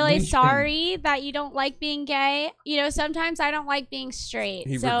fucking I'm really linchpin. sorry that you don't like being gay. Sometimes I don't like being straight.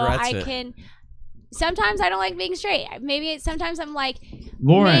 He so regrets I it. can. Sometimes I don't like being straight. Sometimes I'm like,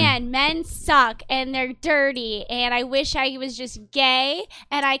 Lauren. man, men suck and they're dirty, and I wish I was just gay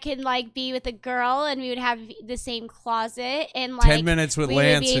and I could be with a girl and we would have the same closet and 10 minutes with we would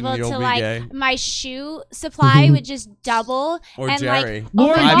Lance be and able you'll to be gay. my shoe supply would just double. Or and Jerry.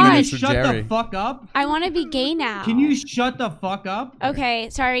 Lauren, oh my can you minutes with shut Jerry. the fuck up? I want to be gay now. Can you shut the fuck up? Okay,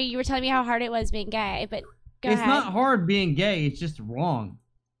 sorry, you were telling me how hard it was being gay, but go It's ahead. not hard being gay. It's just wrong.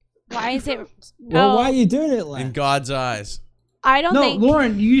 Why is it? Well, Oh, why are you doing it, Lance? In God's eyes. I don't No, think.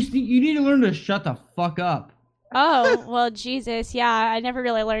 Lauren, you need to learn to shut the fuck up. Oh well, Jesus, yeah. I never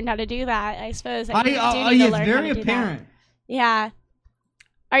really learned how to do that. I suppose I do need to it's learn very how to do apparent. that. Yeah.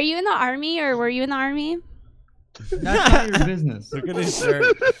 Are you in the army, or were you in the army? That's not your business. Look at his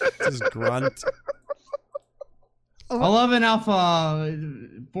shirt. It's his grunt. 11 Alpha, How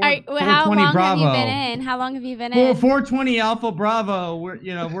 420 long Bravo. have you been in? How long have you been in? 420 Alpha Bravo.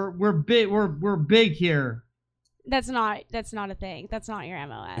 We're big. We're big here. That's not a thing. That's not your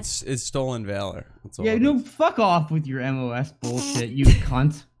MOS. It's stolen valor. That's all Yeah, it no, is. fuck off with your MOS bullshit, you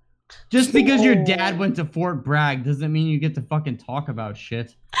cunt. Just because your dad went to Fort Bragg doesn't mean you get to fucking talk about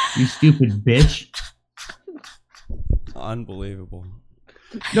shit. You stupid bitch. Unbelievable.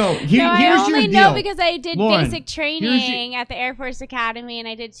 No, No, here's I your only deal. know because I did Lauren, basic here's training at the Air Force Academy, and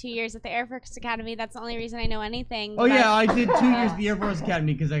I did 2 years at the Air Force Academy. That's the only reason I know anything. Oh but yeah, I did 2 years at the Air Force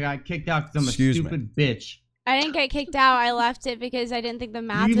Academy because I got kicked out because I'm Excuse a me. stupid bitch. I didn't get kicked out. I left it because I didn't think the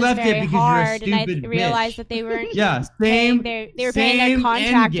math You was left it very because you're a hard, and I stupid realized bitch. that they weren't Yeah, paying same. they were paying their same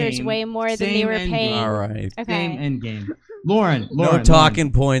contractors endgame. way more than they Same were endgame. paying. All right. Okay. Same end game. Lauren, No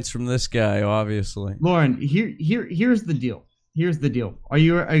talking points from this guy, obviously. Lauren, here's the deal. Here's the deal. Are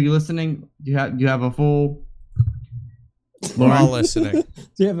you listening? Do you have a full? We're all Lauren, listening.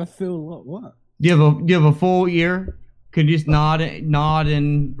 Do you have a full what? do you have a full ear? Could you just nod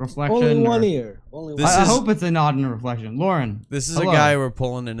in reflection? Only one or- ear. Only This one. I is- hope it's a nod in reflection. Lauren, This is hello. a guy we're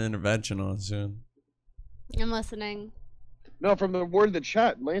pulling an intervention on soon. I'm listening. No, from the word of the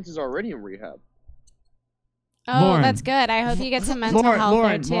chat, Lance is already in rehab. Oh, Lauren. that's good. I hope you get some mental health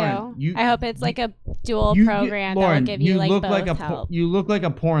Lauren, there too. Lauren, I hope it's like a dual program that Lauren, will give you like look both like a help. you look like a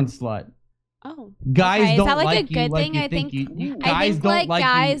porn slut. Oh, Guys okay. don't Is that like a you good like thing? you I think you I guys think don't like like you.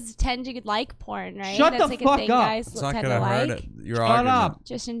 guys tend to like porn, right? Shut That's the like a fuck thing up. guys It's not tend to gonna hurt like. it. Your Shut argument. up.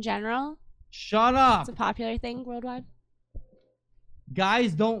 Just in general, Shut up. it's a popular thing worldwide.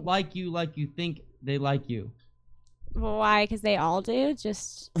 Guys don't like you think they like you. Why? Because they all do.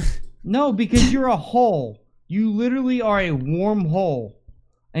 Just No, because you're a hole. You literally are a warm hole.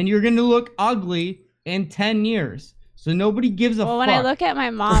 And you're going to look ugly in 10 years. So nobody gives a well, fuck. when I look at my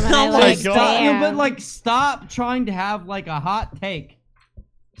mom and Oh I my like, God. damn. No, but like, stop trying to have like a hot take.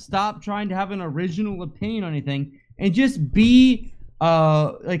 Stop trying to have an original opinion on anything, and just be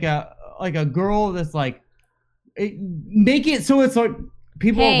like a girl that's like make it so it's like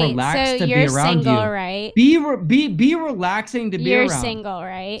people are relaxed so to you're be around single, you. right? Be relaxing to be You're around. single,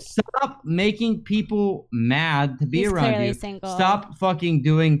 right? Stop making people mad to be He's around clearly you. single. Stop fucking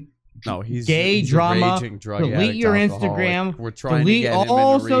doing No, he's gay he's drama. A raging drug Delete addict, your alcoholic. Instagram. We're trying to delete get him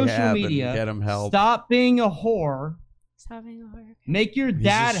all into social rehab media. and get him help. Stop being a whore. Stop being a whore. Make your He's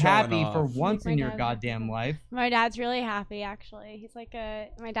dad just showing happy for off. once My in your dad. goddamn life. My dad's really happy, actually. He's like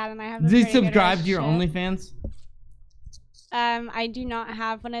my dad and I have a Did you pretty good subscribe to your relationship. OnlyFans? I do not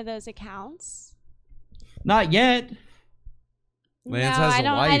have one of those accounts. Not yet. Lance no, has I a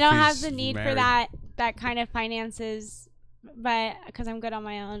don't. wife, I don't have he's the need for married. that kind of finances, but because I'm good on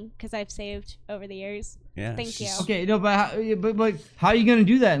my own, because I've saved over the years. Yeah, Thank you. Okay, no, but how are you gonna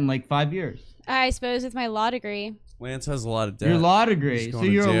do that in like 5 years? I suppose with my law degree. Lance has a lot of debt. Your law He's degree, so going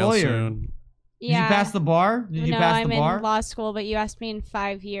to you're a jail lawyer. soon. Did Yeah. you pass the bar? Did you no, pass I'm the bar? in law school, but you asked me in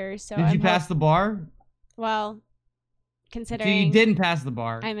 5 years, so Did you pass the bar? Well, So considering you didn't pass the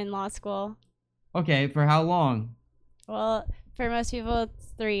bar. I'm in law school. Okay, for how long? Well, for most people it's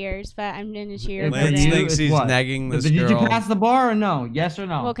 3 years, but I'm in a 2-year And for Lance you, program. thinks it's he's what? negging this Did you girl. pass the bar or no? Yes or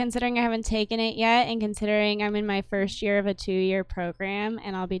no? Well, considering I haven't taken it yet, and considering I'm in my first year of a 2-year program,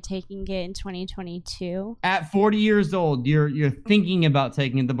 and I'll be taking it in 2022. At 40 years old, you're thinking about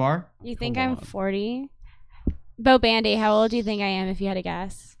taking the bar? You think Come I'm on. 40? Bo Bandy, how old do you think I am if you had to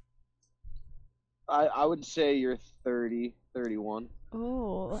guess? I would say you're 30, 31.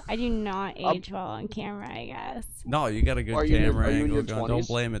 Ooh, I do not age well on camera, I guess. No, you got a good Are you in your- camera are you in angle your going. Don't 20s?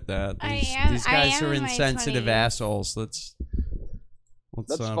 blame it that. I These, am- these I guys am are in my insensitive 20s. assholes. Let's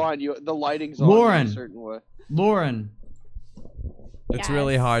That's fine. The lighting's on Lauren. in a certain way. Lauren, It's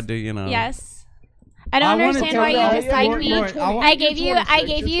really Yes. hard to, Yes. I don't wanna understand tell why you Lauren- dislike Lauren, me. Lauren, I want- I gave you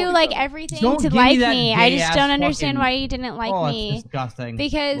like 27. everything Don't to give me like that me. I just gay-ass don't understand fucking- why you didn't like oh, me. That's disgusting.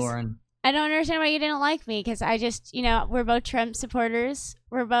 Because- Lauren. I don't understand why you didn't like me because I just, we're both Trump supporters.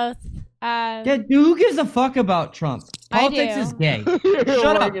 We're both. Yeah, dude, who gives a fuck about Trump? I Politics do. is gay. Shut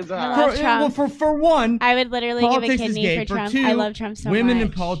Shut up. I For, love Trump. well, for one, I would literally give a politics is kidney gay. for For Trump. two, I love Trump so women much.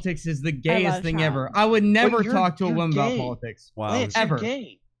 in politics is the love gayest thing Trump. ever. I would never you're- talk to a you're woman about gay. politics. Wow. Lance, Ever. you're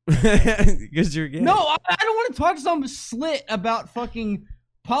gay. Because you're gay. No, I don't want to talk to some slit about fucking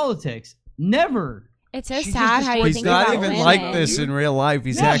politics. Never. It's so She sad just how you He's think not about even women. like this in real life.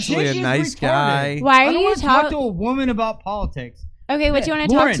 He's No, actually a she's nice retarded. guy. Why I are don't you want to talk to talking? a woman about politics. Okay, what do you want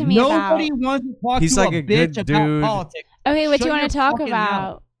to Lauren, talk to me nobody about? wants to talk He's to like a a good bitch about dude. politics. Okay, what do Shut you want your to talk fucking about?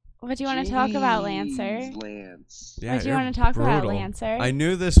 mouth. What do you want to talk about, Lancer? Jeez, Lance. Yeah, What do you you're want to talk about, brutal. Lancer? I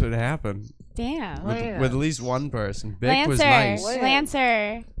knew this would happen Damn. with at least one person. Vic Lancer, was nice.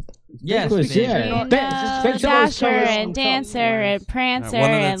 Lancer. Yes, was- bitch. yeah. You That's- know, that's always Dasher coming and from Dancer something. and Prancer one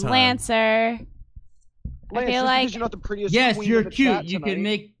at a and time. Lancer. I Lance, feel just like because you're not the prettiest Yes, queen you're in the cute. chat You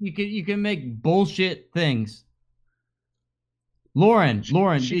tonight. can make bullshit things. Lauren,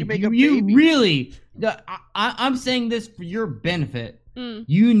 she can make you, a you baby. really. I'm saying this for your benefit. Mm.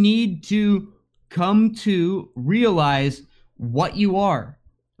 You need to come to realize what you are.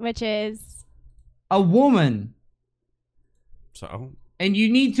 Which is A woman. So And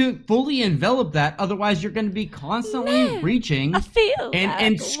you need to fully envelop that, otherwise you're going to be constantly Man, reaching I feel and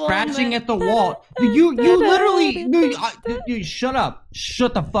like a scratching woman. at the wall. You literally, dude, shut up,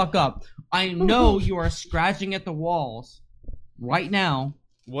 shut the fuck up. I know you are scratching at the walls right now.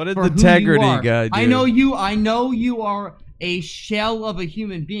 what did For the who you integrity are. guy do? I know you are a shell of a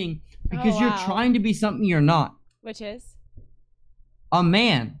human being because Oh, you're wow. trying to be something you're not. Which is A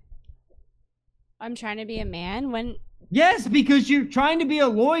man. I'm trying to be a man when Yes, because you're trying to be a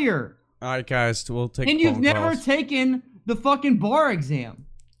lawyer. All right, guys, we'll take. And you've phone never calls. taken the fucking bar exam,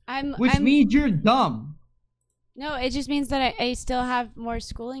 which I'm means you're dumb. no, it just means that I still have more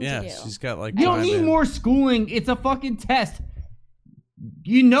schooling Yeah, to do. she's got like. You don't time need in. more schooling. It's a fucking test.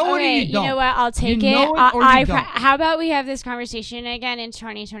 You know it or Okay, you don't. know what? I'll take You it. know it or you don't. How about we have this conversation again in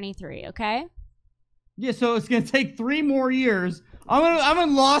 2023? Okay. Yeah, so it's gonna take 3 more years. I'm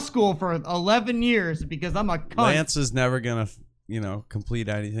in law school for 11 years because I'm a cunt. Lance is never gonna, complete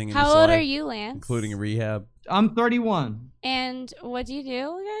anything in How his old life, are you, Lance? including rehab. I'm 31. And what do you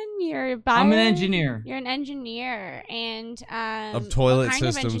do again? I'm an engineer. You're an engineer, and Of toilet what kind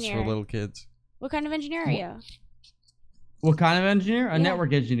of systems for engineer? little kids. What kind of engineer are you? What kind of engineer? A Yeah.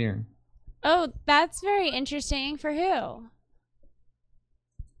 network engineer. Oh, that's very interesting. For who?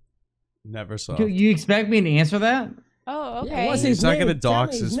 Never saw. Do you expect me to answer that? Oh, Yeah, okay. what's He's his not name? gonna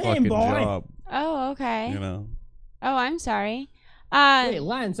dox Tell me his his name, fucking boy. job. Oh, okay. You know. Oh, I'm sorry. Wait,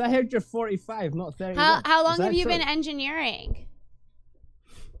 Lance, I heard you're 45, not 31. How long Is that have you true? been engineering?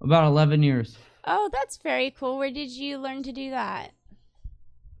 About 11 years. Oh, that's very cool. Where did you learn to do that?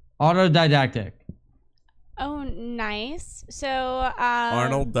 Autodidactic. Oh, nice. So,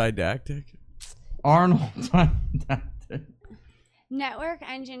 Arnold Didactic. Arnold Didactic. network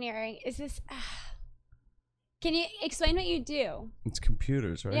engineering. Is this? Can you explain what you do? It's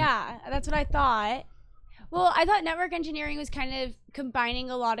computers, right? Yeah, that's what I thought. Well, I thought network engineering was kind of combining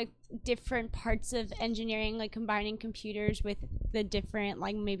a lot of different parts of engineering, like combining computers with the different,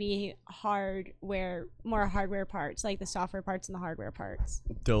 like maybe more hardware parts, like the software parts and the hardware parts.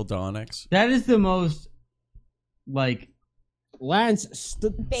 Dildonics. That is the most, like, Lance,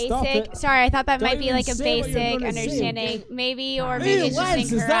 stop Basic. it. Sorry, I thought that Don't might be even like a say what you're basic gonna say, understanding, okay? maybe, or maybe Hey, it's just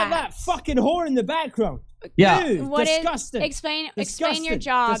Lance, incorrect. is that fucking whore in the background? yeah. Dude, What is- disgusting. Explain your Disgusting.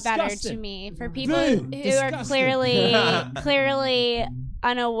 job better to Disgusting. me for people Dude, who are disgusting. clearly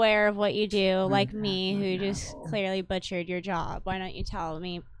unaware of what you do, like me, who just clearly butchered your job. Why don't you tell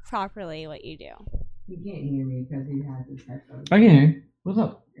me properly what you do? He can't hear me because he has his headphones. I can hear you. What's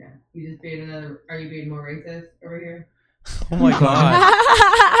up? Yeah. You just being another. Are you being more racist over here? Oh my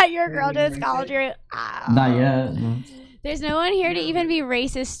god. Your girl just called you. Ow. Not yet. No. There's no one here to even be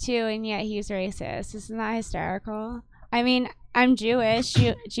racist too, and yet he's racist. Isn't that hysterical? I mean, I'm Jewish.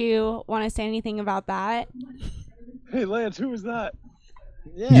 Do you want to say anything about that? Hey, Lance, who was that?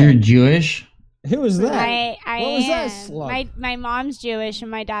 Yeah. You're Jewish? Who was that? I What was that am. slug? My mom's Jewish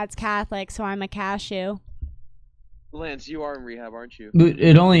and my dad's Catholic, so I'm a cashew. Lance, you are in rehab, aren't you? But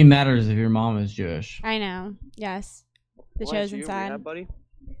it only matters if your mom is Jewish. I know. Yes. The Lance, chosen you in son. rehab, buddy?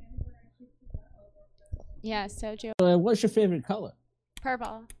 Yeah, so Jew. What's your favorite color?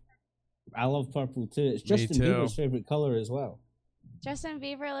 Purple. I love purple too. It's Me Justin too. Bieber's favorite color as well. Justin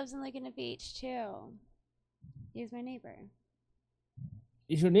Bieber lives in Laguna Beach too. He's my neighbor.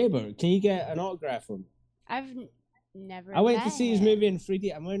 He's your neighbor. Can you get an autograph from him? I've never. I went to met see his him. movie in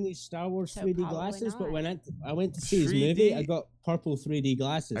 3D. I'm wearing these Star Wars So 3D probably glasses, but not. when I went to see his movie, I got purple 3D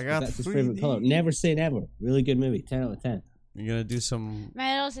glasses. I 'cause got that's his favorite 3D. color. Never say never. Really good movie. 10 out of 10. You're gonna do some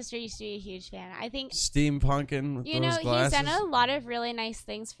My little sister used to be a huge fan. I think steampunking with you those know glasses. he's done a lot of really nice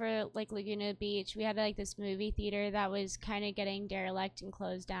things for like Laguna Beach. We had like this movie theater that was kind of getting derelict and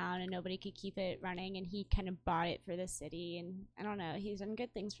closed down, and nobody could keep it running. And he kind of bought it for the city, and I don't know. He's done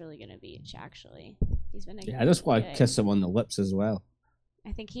good things for Laguna Beach. Actually, he's been a Yeah, I just want to good- kiss him on the lips as well.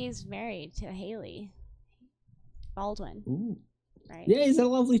 I think he's married to Haley Baldwin, Ooh. right? Yeah, he's a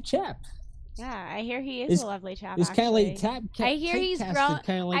lovely chap. Yeah, I hear he is He's- a lovely chap. He's kind of like actually. I hear he's grown.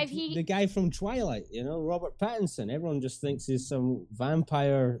 kind of like he- the guy from Twilight, Robert Pattinson. Everyone just thinks he's some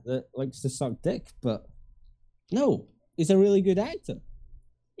vampire that likes to suck dick, but no, he's a really good actor.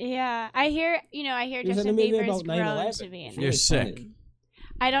 Yeah, I hear. I hear He was in Justin a movie Bieber's about grown 9/11. to be. It's You're really sick. funny.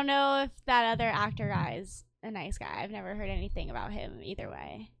 I don't know if that other actor guy is a nice guy. I've never heard anything about him either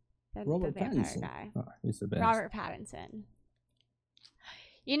way. The Robert vampire Pattinson. guy. Oh, he's the best. Robert Pattinson.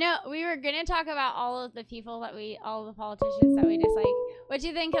 We were gonna talk about all of the politicians that we dislike. What do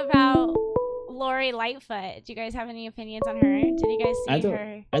you think about Lori Lightfoot? Do you guys have any opinions on her? Did you guys see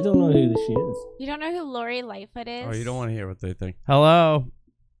her? I don't know who she is. You don't know who Lori Lightfoot is? Oh, you don't want to hear what they think. Hello.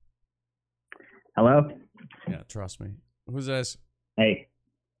 Hello? Yeah, trust me. Who's this? Hey.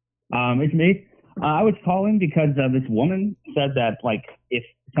 It's me. I was calling because this woman said that, like, if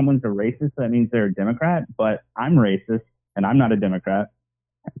someone's a racist, that means they're a Democrat, but I'm racist, and I'm not a Democrat.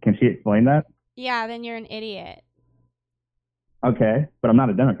 Can she explain that? Yeah, then you're an idiot. Okay, but I'm not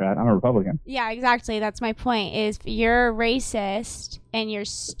a Democrat. I'm a Republican. Yeah, exactly. That's my point. Is if you're racist and you're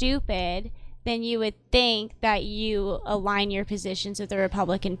stupid, then you would think that you align your positions with the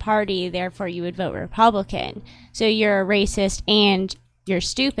Republican Party, therefore you would vote Republican. So you're a racist and you're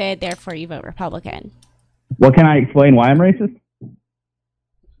stupid, therefore you vote Republican. Well, can I explain why I'm racist?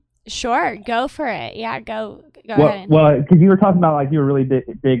 Sure, go for it. Yeah, go Well, ahead. because you were talking about, like, you were really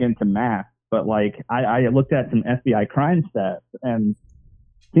big into math, but, like, I looked at some FBI crime stats, and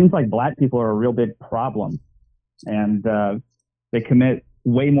it seems like black people are a real big problem. And they commit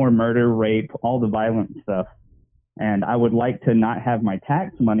way more murder, rape, all the violent stuff. And I would like to not have my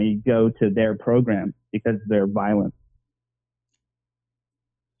tax money go to their program because they're violent.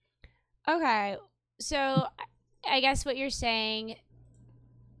 Okay, so I guess what you're saying,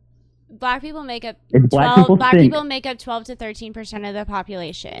 black people make up It's black people black stink. people make up 12 to 13% of the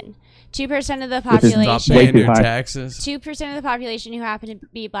population. 2% of the Which is Stop population, way paying too your high. taxes. 2% of the population who happen to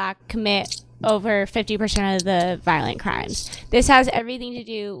be black commit over 50% of the violent crimes. This has everything to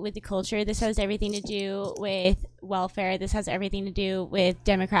do with the culture. This has everything to do with welfare. This has everything to do with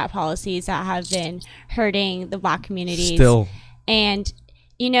Democrat policies that have been hurting the black communities. Still. And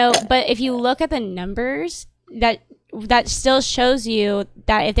but if you look at the numbers, that still shows you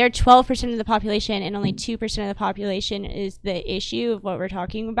that if they're 12% of the population and only 2% of the population is the issue of what we're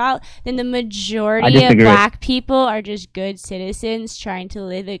talking about, then the majority of disagree. black people are just good citizens trying to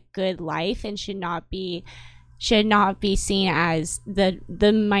live a good life and should not be seen as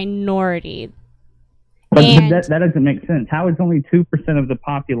the minority. But And- that doesn't make sense. How is only 2% of the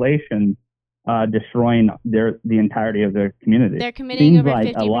population destroying the entirety of their community? They're committing Seems over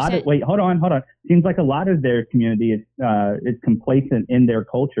like a lot 50%. of, wait, hold on. Seems like a lot of their community is complacent in their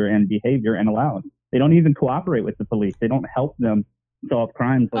culture and behavior and allowance. They don't even cooperate with the police. They don't help them solve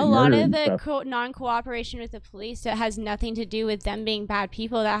crimes like A lot murder of and the stuff. non-cooperation with the police, that has nothing to do with them being bad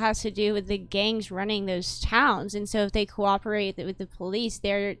people. That has to do with the gangs running those towns. And so if they cooperate with the police,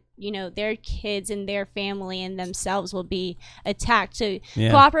 their kids and their family and themselves will be attacked. So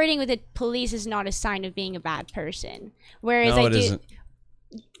Yeah. cooperating with the police is not a sign of being a bad person. Whereas No, it isn't.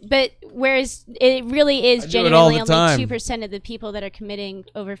 Whereas it really is I do it all genuinely the only time. 2% of the people that are committing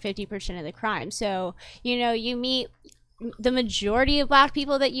over 50% of the crime. So, you meet the majority of black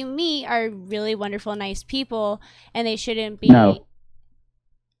people that you meet are really wonderful, nice people, and they shouldn't be.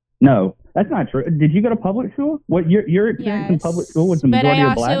 No, that's not true. Did you go to public school? What your experience in public school was the But I majority of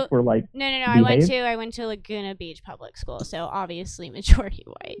also- blacks were like No. behaved? I went to Laguna Beach public school, so obviously majority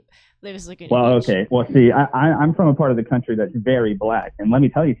white. There was Laguna Well, Beach. okay. Well, see, I'm from a part of the country that's very black, and let me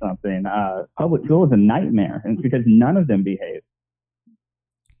tell you something. Public school is a nightmare, and it's because none of them behave.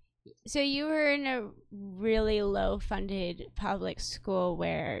 So you were in a really low-funded public school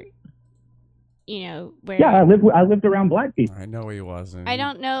where, where Yeah, I lived around black people. I know he wasn't. I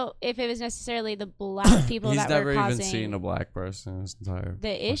don't know if it was necessarily the black people He's that never were even causing seen a black person in his entire the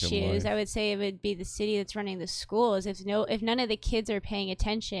fucking issues. life. I would say it would be the city that's running the schools. If none of the kids are paying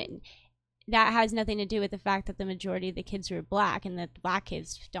attention, that has nothing to do with the fact that the majority of the kids were black and that the black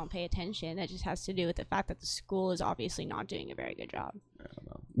kids don't pay attention. That just has to do with the fact that the school is obviously not doing a very good job.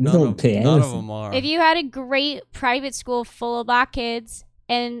 None of them are. If you had a great private school full of black kids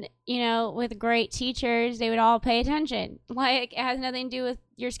and, with great teachers, they would all pay attention. Like, it has nothing to do with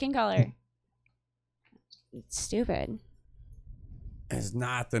your skin color. It's stupid. It has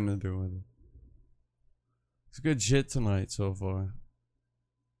nothing to do with it. It's good shit tonight so far.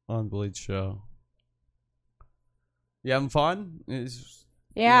 On Bleach Show. You having fun?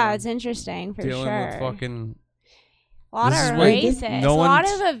 Yeah, it's interesting for dealing sure. with fucking. A lot This of is why racists. no a lot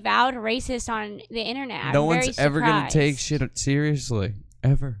one's- of avowed racists on the internet. No I'm very one's ever gonna surprised. take shit seriously,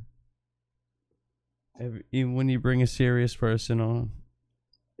 ever. Even when you bring a serious person on.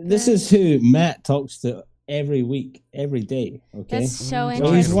 This is who Matt talks to every week, every day. Okay, That's so When he's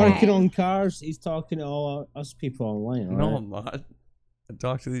interesting. working on cars, he's talking to all us people online. all No, right? I'm not. I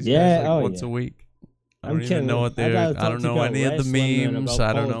talk to these Yeah, guys oh, once yeah. a week. I I'm don't even kidding. know what I'd they're. rather I talk don't to you know about any of the wrestling than memes. about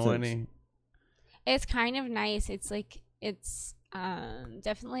I don't know politics. any. It's kind of nice. It's like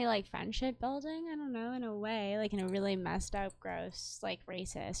definitely like friendship building. I don't know, in a way, like in a really messed up, gross, like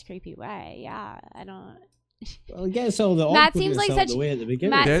racist, creepy way. Yeah, I don't. Well, I guess all the Matt awkwardness seems like out such. the way at the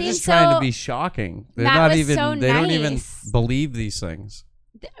beginning. Matt They're seems just trying so- to be shocking. They're Matt not was even. so They don't even nice. believe these things.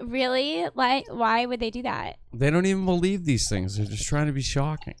 Really? Like, why would they do that? They don't even believe these things. They're just trying to be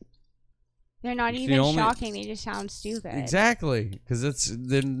shocking. They're not It's the even only- shocking. They just sound stupid. Exactly, because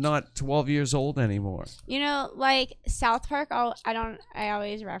they're not 12 years old anymore. Like South Park. I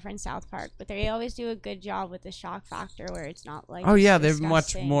always reference South Park, but they always do a good job with the shock factor, where it's not like. Oh yeah, this they're much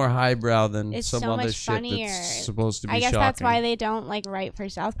disgusting. more highbrow than It's some so other much shit funnier. that's supposed to be I guess shocking. that's why they don't write for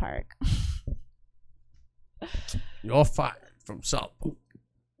South Park. You're fired from South Park.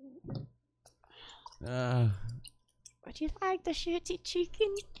 Would you like the shitty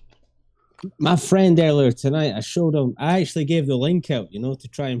chicken? My friend earlier tonight, I showed him. I actually gave the link out, to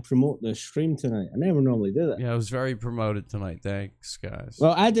try and promote the stream tonight. I never normally do that. Yeah, it was very promoted tonight. Thanks, guys.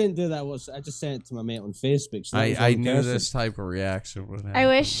 Well, I didn't do that. I just sent it to my mate on Facebook. So that was I one knew person. this type of reaction would happen. I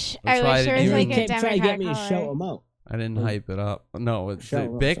wish That's why there I was didn't like even- a kept trying to Democrat get me to caller. shout him out. I didn't hype it up. No, Shut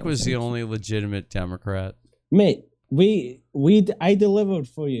up Bick was the sometimes. only legitimate Democrat. Mate, I delivered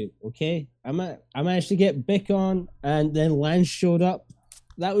for you, okay? I managed to get Bick on, and then Lance showed up.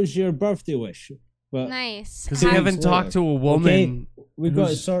 That was your birthday wish. But Nice. Because you haven't talked to a woman we got it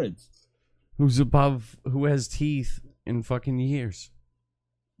who's- sorted. who has teeth in fucking years.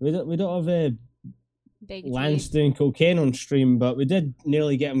 We don't have Big Lance teeth. doing cocaine on stream, but we did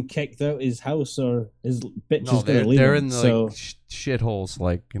nearly get him kicked out his house, or his bitch No, is gonna leave they're him. in the So shitholes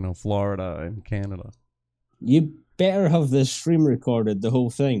like Florida and Canada. you better have this stream recorded, the whole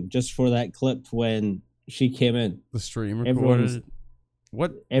thing, just for that clip when she came in. The stream Everyone's- recorded.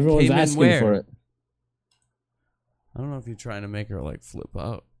 What Everyone's came in asking where? for it. I don't know if you're trying to make her like flip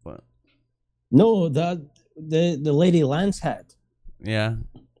out, but No, the lady Lance had. yeah,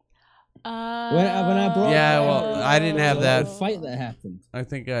 When I brought Yeah, well, I didn't have the that. fight that happened. I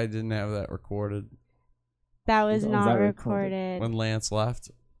think I didn't have that recorded That was Oh, not that recorded. when Lance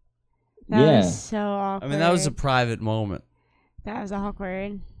left. That Yeah. was so awkward. I mean, that was a private moment. That was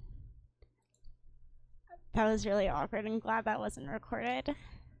awkward. That was really awkward. I'm glad that wasn't recorded.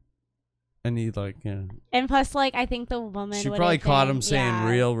 And he yeah. And plus, like, I think the woman. She would probably have caught been- him saying yeah.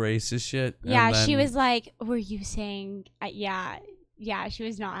 real racist shit. and Yeah, she then- was like, "Were you saying?" Yeah, she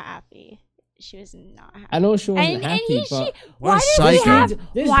was not happy. She was not happy. I know she wasn't And happy, he, but What a why did he psycho.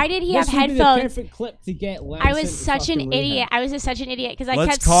 have? This- Why did he have this would be the headphones? perfect clip to get Lance I was into such an fucking idiot. rehab. I was such an idiot because I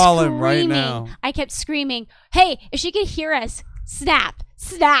Let's kept call screaming. him right now. I kept screaming, "Hey, if she could hear us, snap,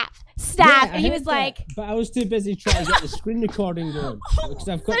 snap, snap!" Yeah, I and he heard was that, like, but I was too busy trying to get the screen recording going because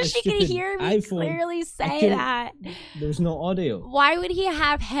I've got so this she could stupid hear me iPhone. clearly say couldn't- that. There's no audio. Why would he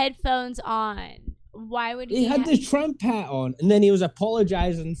have headphones on? Why would He had the Trump hat on, and then he was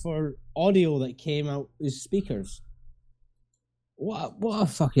apologizing for audio that came out his speakers. What a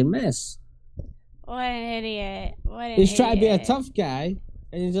fucking mess! What an idiot! What an He's trying to be a idiot. tough guy,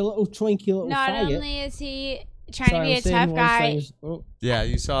 and he's a little twinky little Not faggot. only is he trying Sorry, to be I'm a saying tough worse guy, things. Oh, Yeah,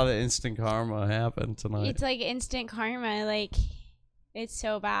 you saw the instant karma happen tonight. it's like instant karma. Like, it's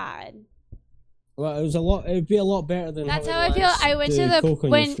so bad. well, it was a lot. It would be a lot better than. That's having how I feel. Lance I went to do the coke on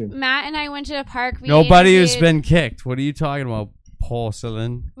your when stream. Matt and I went to the park. We Nobody has interviewed- been kicked. What are you talking about,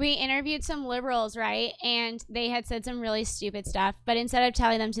 porcelain? We interviewed some liberals, right? And they had said some really stupid stuff. But instead of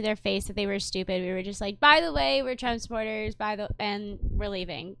telling them to their face that they were stupid, we were just like, "By the way, we're Trump supporters." And we're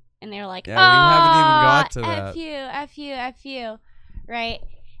leaving. And they were like, Yeah, we haven't even got to F that." you, F you, F you," right?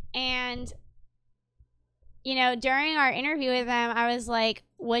 And during our interview with them, I was like,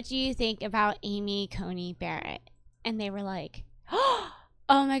 "What do you think about Amy Coney Barrett?" And they were like, "Oh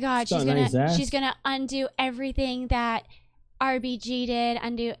my God, She's got a nice ass. she's gonna undo everything that RBG did,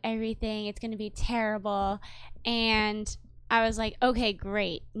 undo everything. It's gonna be terrible." And I was like, "Okay,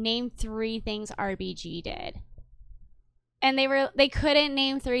 great. Name 3 things RBG did." And they couldn't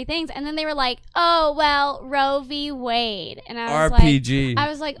name 3 things. And then they were like, "Oh well, Roe v. Wade." And I was RPG.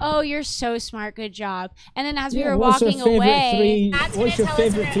 like, "Oh, you're so smart. Good job." And then as we Yeah, were what's your walking favorite away, three- Matt's what's gonna your tell us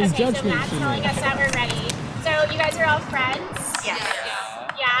favorite we're- 3 okay, so judgments Matt's you telling made? us that we're ready. So you guys are all friends? Yeah.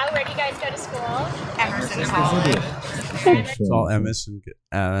 Where do you guys go to school? Emerson College. It's all Emerson.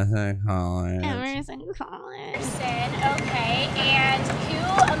 Emerson College. Okay. And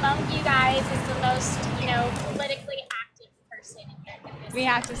who among you guys is the most, politically active person in here? We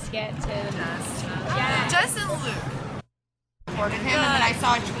have to skip to the next. Yeah. Justin Luke reported him, and then I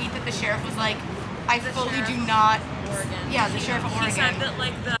saw a tweet that the sheriff was like, "I fully do not." Yeah, the sheriff of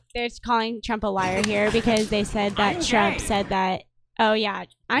Oregon. They're calling Trump a liar here because they said that Trump said that. Oh yeah,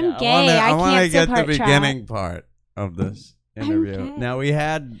 I'm gay. I want to can't get the support Trump. beginning part of this interview. gay. Now we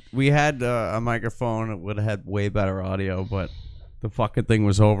had a microphone. It would have had way better audio, but the fucking thing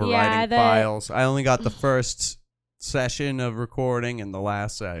was overwriting Yeah, files. I only got the first session of recording and the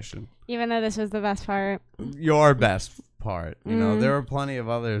last session. Even though this was the best part. Your best part. You know, Mm. there are plenty of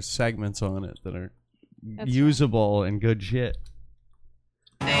other segments on it that are That's usable and good shit.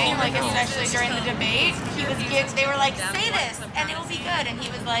 Thing, like especially during the debate, they were like, "Say this, and it'll be good," and he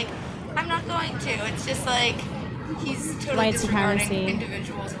was like, "I'm not going to." It's just like he's totally White disregarding supremacy.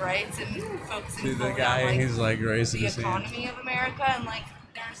 individuals' rights and focusing See the fully guy, on like he's like the racist. economy of America, and like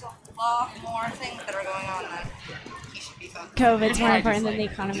there's a lot more things that are going on that he should be focusing on. COVID's more important than the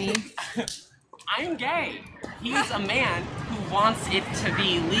economy. I'm gay. He's a man who wants it to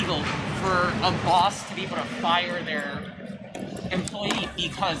be legal for a boss to be able to fire their employee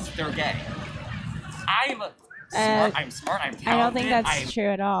because they're gay. I'm smart. I'm talented. I don't think that's I'm- true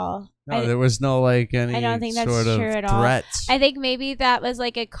at all. No, there was no like any I don't think that's sort of true at all. threats. I think maybe that was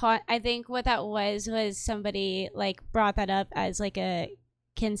like I think what that was somebody like brought that up as like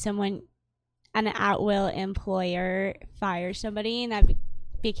can someone, an at-will employer, fire somebody, and that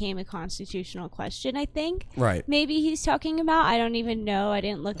became a constitutional question, I think. Right. Maybe he's talking about. I don't even know. I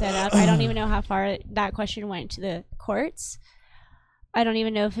didn't look that up. I don't even know how far that question went to the courts. I don't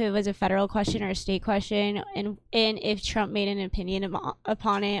even know if it was a federal question or a state question, and if Trump made an opinion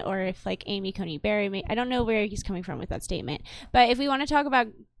upon it, or if like Amy Coney Barrett made. I don't know where he's coming from with that statement. But if we want to talk about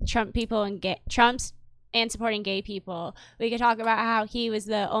Trump people and Trump's and supporting gay people, we could talk about how he was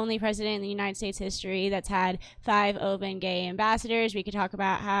the only president in the United States history that's had 5 open gay ambassadors. We could talk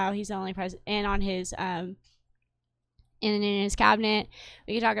about how he's the only president, and on his in his cabinet,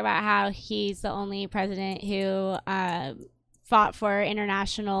 we could talk about how he's the only president who fought for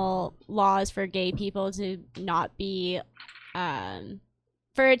international laws for gay people to not be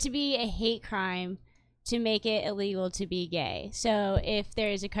for it to be a hate crime to make it illegal to be gay. So if there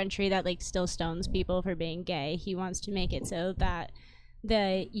is a country that like still stones people for being gay, he wants to make it so that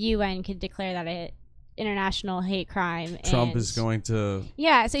the UN could declare that an international hate crime. Trump is going to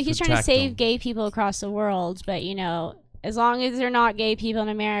so he's trying to protect save them. gay people across the world, but you know, as long as they're not gay people in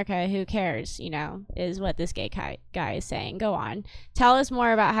America, who cares, you know, is what this gay guy is saying. Go on. Tell us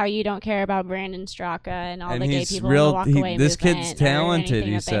more about how you don't care about Brandon Straka and all the gay people in the walk away this kid's movement or talented,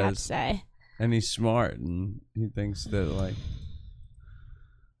 anything he that they have to says. say. And he's smart, and he thinks that, like...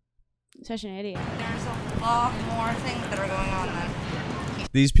 Such an idiot. There's a lot more things that are going on then.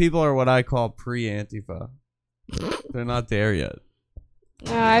 These people are what I call pre-Antifa. They're not there yet.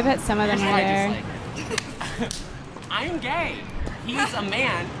 No, I bet some of them are there. I'm gay. He's a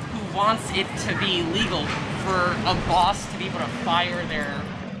man who wants it to be legal for a boss to be able to fire their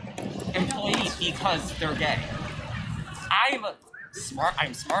employee because they're gay. I'm smart,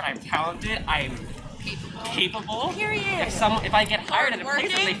 I'm talented, I'm capable. Period. If I get hired at a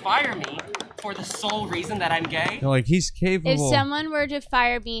place and they fire me for the sole reason that I'm gay, They're like, he's capable. If someone were to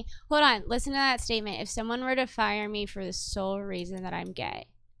fire me, hold on, listen to that statement. If someone were to fire me for the sole reason that I'm gay,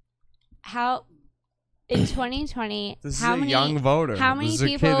 how in 2020, This is how a many young voter. How many This is a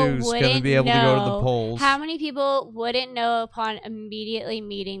people kid who's wouldn't gonna be able know? to go to the polls. How many people wouldn't know upon immediately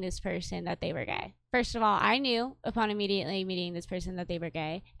meeting this person that they were gay? First of all, I knew upon immediately meeting this person that they were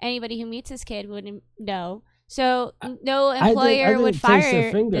gay. Anybody who meets this kid wouldn't know. So no employer would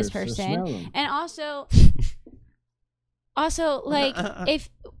fire this person. And also, like,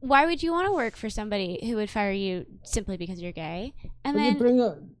 why would you want to work for somebody who would fire you simply because you're gay? And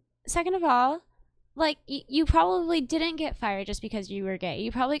then, second of all, like, you probably didn't get fired just because you were gay.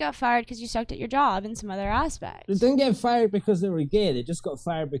 You probably got fired because you sucked at your job in some other aspect. They didn't get fired because they were gay. They just got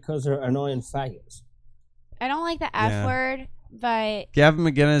fired because they're annoying faggots. I don't like the F word, but... Gavin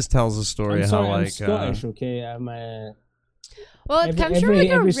McGinnis tells a story I'm sorry, how, I'm like... Scottish, okay? I'm well, it comes from like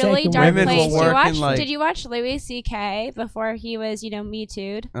a really dark women place. will work in, like- Did you watch Louis C.K. before he was, Me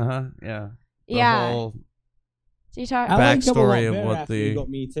Too'd? yeah. The Yeah. whole So you talk backstory of what after he got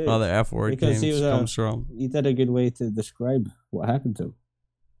Me Too, other F word because comes from. He did a good way to describe what happened to him.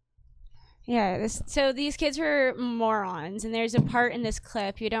 Yeah, so these kids were morons, and there's a part in this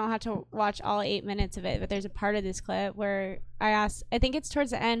clip, you don't have to watch all 8 minutes of it, but there's a part of this clip where I think it's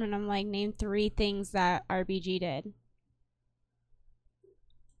towards the end when I'm like, name 3 things that RBG did.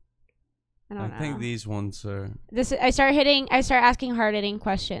 I don't know. think these ones are... I start asking hard-hitting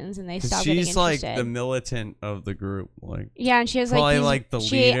questions, and they stop getting She's interested. like the militant of the group. Like, Yeah, and she has probably like the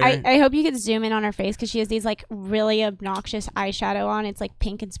these, leader. I hope you could zoom in on her face because she has these like really obnoxious eyeshadow on. It's like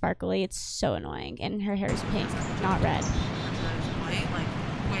pink and sparkly. It's so annoying, and her hair is pink, not red.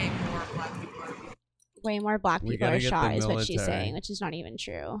 Way more black We people gotta are get the shot, is what she's military. saying, which is not even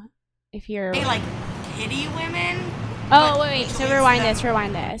true. If you're They like pity women. Oh, wait. So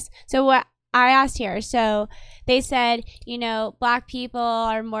rewind this. So what I asked here. So they said, black people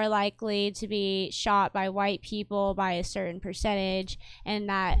are more likely to be shot by white people by a certain percentage, and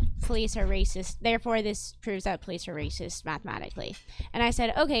that police are racist. Therefore, this proves that police are racist mathematically. And I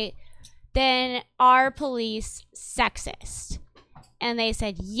said, okay, then are police sexist? And they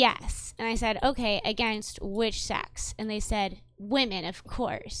said, yes. And I said, okay, against which sex? And they said, women, of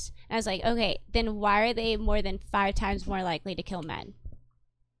course. And I was like, okay, then why are they more than 5 times more likely to kill men?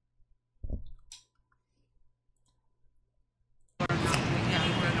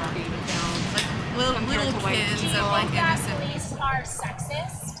 Little kids and like innocent. Police are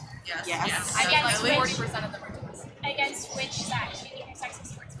sexist. Yes. Against Definitely. which 40% of them are towards. Against which sex? You think they're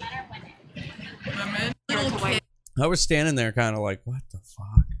sexist towards men or women? Little kids. I was standing there kind of like, what the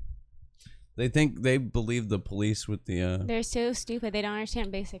fuck? They believe the police with the... They're so stupid. They don't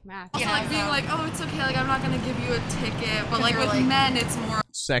understand basic math. Also, like being like, oh, it's okay, like I'm not gonna give you a ticket, but like with men, it's more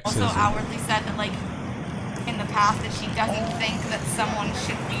sexism. Also outwardly said that like in the past that she doesn't think that someone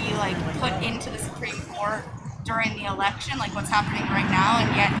should be like put into the Supreme Court during the election, like what's happening right now,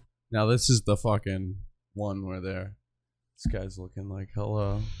 and yet Now this is the fucking one where this guy's looking like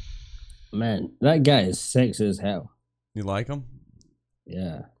hello. Man, that guy is sexy as hell. You like him?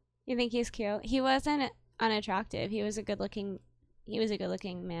 Yeah. You think he's cute? He wasn't unattractive. He was a good looking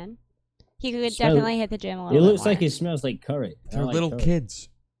man. He could definitely hit the gym a little He bit looks more. like he smells like curry. I They're like little curry. kids.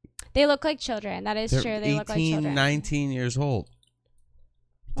 They look like children. That is They're true. They 18, look like children. 19 years old.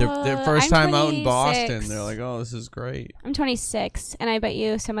 Their Well, first I'm time out in 26. Boston, they're like, "Oh, this is great." I'm 26, and I bet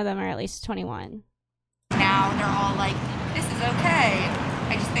you some of them are at least 21. now they're all like, this is okay.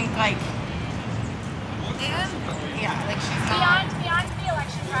 I just think like, and yeah, like she's not. Beyond the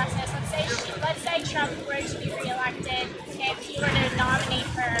election process, let's say Trump were to be reelected, if he were to nominate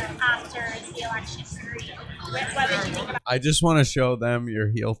her after the election period, what would you think about? I just want to show them your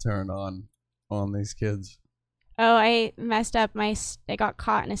heel turn on these kids. Oh, I messed up I got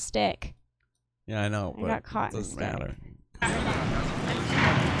caught in a stick. Yeah, I know, I but got caught it in a doesn't stick. matter.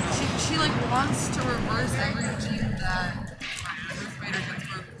 She like wants to reverse everything that Ruth Bader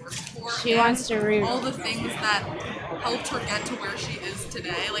Ginsburg worked for. She and wants to all the things that helped her get to where she is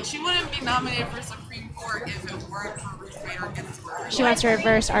today. Like she wouldn't be nominated for Supreme Court if it weren't for Ruth Bader Ginsburg. She wants to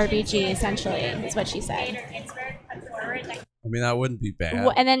reverse RBG, essentially, is what she said. I mean, that wouldn't be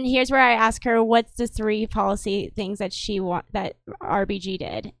bad. And then here's where I ask her, what's the 3 policy things that that RBG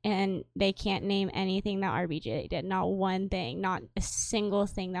did? And they can't name anything that RBG did. Not one thing. Not a single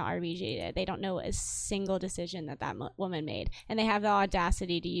thing that RBG did. They don't know a single decision that woman made. And they have the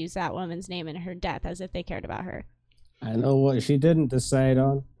audacity to use that woman's name in her death as if they cared about her. I know what she didn't decide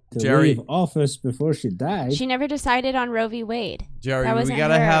on. To Jerry- leave office before she died. She never decided on Roe v. Wade. Jerry, That we wasn't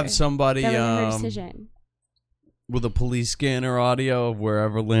gotta her. have somebody That wasn't her decision. with a police scanner audio of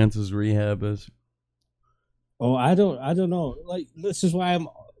wherever Lance's rehab is. Oh, I don't know. Like, this is why I'm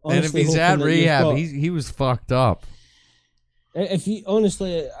honestly And if he's hoping at that you've rehab, got- he was fucked up. If you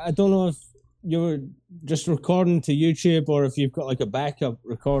honestly, I don't know if you're just recording to YouTube or if you've got like a backup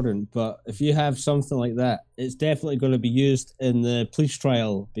recording, but if you have something like that, it's definitely going to be used in the police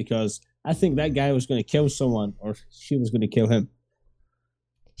trial because I think that guy was going to kill someone or she was going to kill him.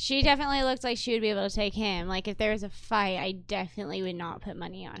 She definitely looked like she would be able to take him. Like, if there was a fight, I definitely would not put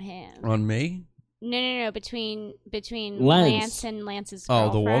money on him. On me? No. Between Lance. Lance and Lance's Oh,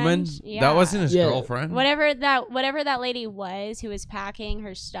 girlfriend. the woman? Yeah. That wasn't his girlfriend? Whatever that lady was who was packing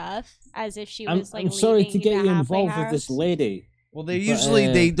her stuff as if she I'm, was like I'm sorry to leaving get the you halfway involved with this house. lady. Well, they but, usually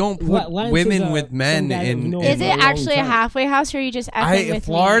they don't put Lance women is with some men guy that we've in. known Is for it a long actually a time. halfway house, or are you just effing with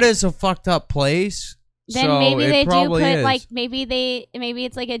Florida's me? a fucked up place. Then so maybe it they do probably put is. like maybe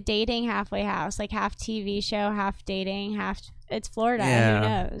it's like a dating halfway house, like half TV show, half dating, half. It's Florida. Yeah.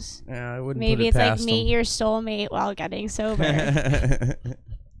 Who knows? Yeah, I wouldn't. Maybe put it it's like past meet them. your soulmate while getting sober. I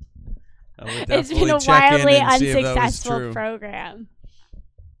would It's been definitely a check in wildly and see if that was unsuccessful true. program.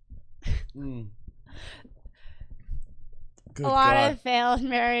 Mm. Good A lot God. of failed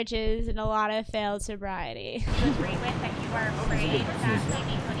marriages and a lot of failed sobriety. You agree with that you are afraid that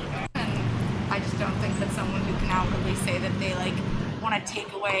maybe putting I just don't think that someone who can outwardly say that they like want to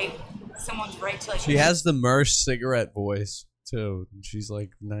take away someone's right to like She has the Mersh cigarette voice too. She's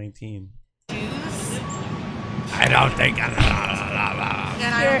like 19. I don't think. And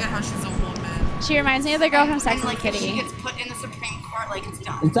I don't get how she's a woman. She reminds me of the girl from Sex and like if she City. gets put in the Supreme Court, like it's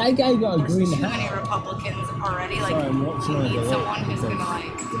done. Is that guy got a There's green too hat? many Republicans already. Like Sorry, I'm watching you over need there. someone who's gonna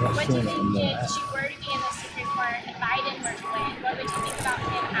like. What do you think if she were to be in the Supreme Court and Biden were to win? What would you think about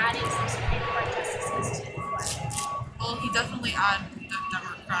him adding some Supreme Court justices to the court? Well, he definitely add the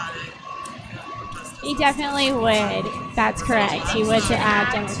Democratic. He definitely would. That's correct. He would to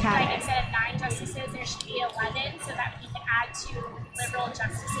add Like Democratic. instead of 9 justices, there should be 11, so that we can add 2 liberal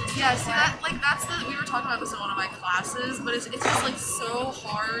justices. Yeah, see that's we were talking about this in one of my classes, but it's just like so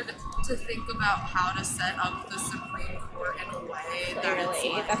hard to think about how to set up the Supreme Court in a way that it's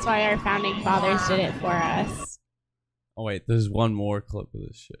Clearly. like That's why our founding fathers did it for us. Oh wait, there's one more clip of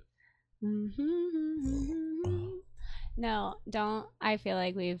this shit. No, don't. I feel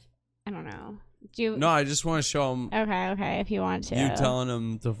like I don't know. Do you? No, I just want to show them Okay, if you want to. you telling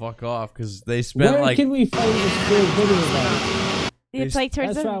them to fuck off because they spent Where like can we find this great video about? It's They- like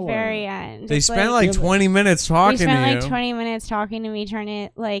towards That's what I the wanna very know. end. they It's spent like 20 minutes talking we spent to like you. 20 minutes talking to me, trying to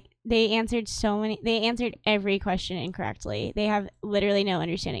like. They answered every question incorrectly. They have literally no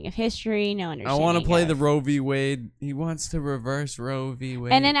understanding of history, no I understanding. want to play of- the Roe v. Wade. He wants to reverse Roe v.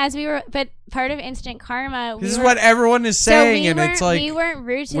 Wade. And then but part of instant karma. This is what everyone is saying, we and it's like, we weren't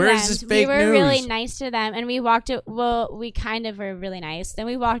rude to where's them. this fake we were really news? nice to them, and we walked. We kind of were really nice. Then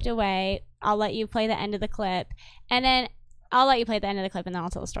we walked away. I'll let you play the end of the clip, and then I'll let you play the end of the clip, and then I'll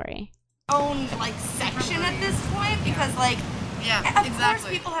tell the story. own like section at this point because like of course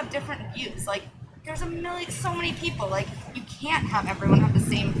people have different views. Like there's so many people. Like you can't have everyone have the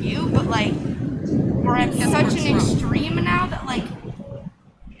same view, but like we're at such an extreme now that like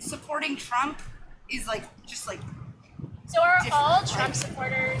supporting Trump is like just like. So are all Trump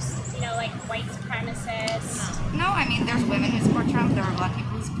supporters, like white supremacists? No, I mean there's women who support Trump. There are black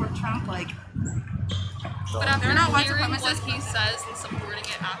people who support Trump. Like. But after they're not white supremacists, what he says and supporting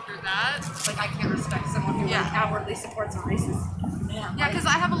it after that, like I can't respect someone who like outwardly supports a racist. Yeah, because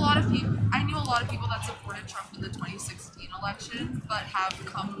I knew a lot of people that supported Trump in the 2016 election, but have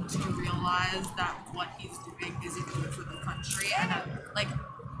come to realize that what he's doing isn't good for the country, and like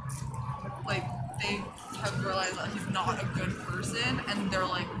they have realized that he's not a good person, and they're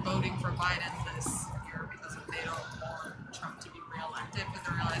like voting for Biden this year because they don't want Trump to be reelected, but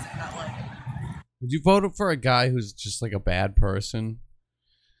they're realizing that like. Would you vote for a guy who's just like a bad person?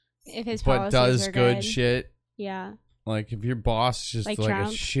 If his but policies does were good shit? Yeah. Like if your boss is just Like like a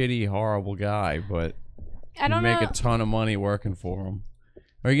Trump? shitty, horrible guy, but I don't you make know. a ton of money working for him.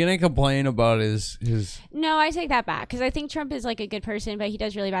 Are you gonna complain about his? No, I take that back because I think Trump is like a good person, but he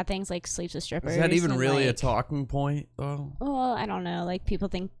does really bad things like sleeps with strippers. Is that even and, really a like, talking point though? Well, I don't know. Like people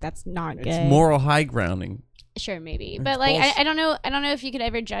think that's not good. It's moral high grounding. Sure, maybe, It's but like bullshit. I don't know. I don't know if you could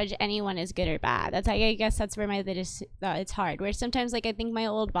ever judge anyone as good or bad. That's I guess that's where it's hard. Where sometimes like I think my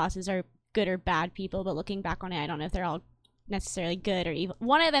old bosses are good or bad people, but looking back on it, I don't know if they're all necessarily good or evil.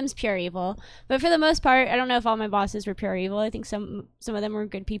 One of them's pure evil, but for the most part, I don't know if all my bosses were pure evil. I think some of them were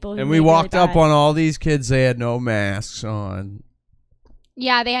good people. Who And made we walked really up bad. on all these kids. They had no masks on.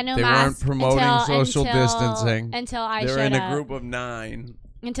 Yeah, they had no They masks. weren't promoting until, social distancing. until I They were showed in a up. group of 9.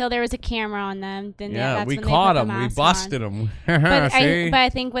 Until there was a camera on them, then Yeah, that's we when caught they put the them. We mask busted on. them. but See? I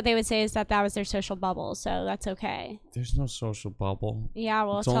think what they would say is that was their social bubble, so that's okay. There's no social bubble. Yeah,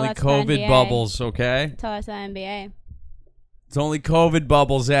 well, it's tell only that to the COVID NBA. bubbles, okay? Tell us the NBA. It's only COVID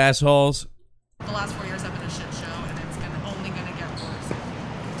bubbles, assholes. The last 4 years have been a shit show, and it's only gonna get worse.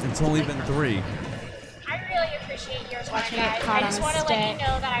 It's only been 3. I really appreciate your time, Watch me get guys. caught I on just a want to let you stick.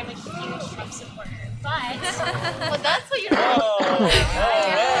 know that I'm a huge Trump supporter. But well, that's what you're. I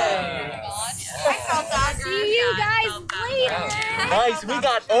felt that. See you guys later. Nice, we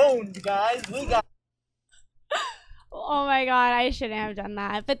got owned, guys. We got. Oh my god, I shouldn't have done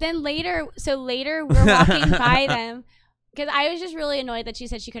that. But then later we're walking by them. Because I was just really annoyed that she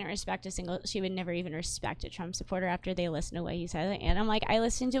said she couldn't respect she would never even respect a Trump supporter after they listened to what he said. And I'm like, I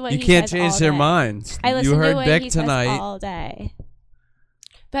listened to what You he can't says change all their day. minds. I You listened heard to what Vic he tonight. says all day.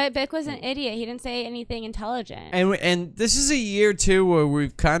 But Vic was an idiot. He didn't say anything intelligent. And this is a year, too, where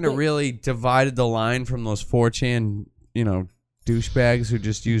we've kind of really divided the line from those 4chan, douchebags who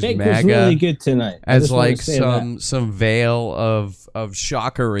just use Vic was MAGA really good tonight. I as just wanna like say that. some veil of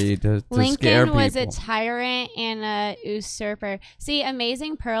shockery to scare Lincoln people. was a tyrant and a usurper. See,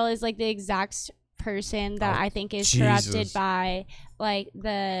 Amazing Pearl is like the exact person that I think is corrupted Jesus. by like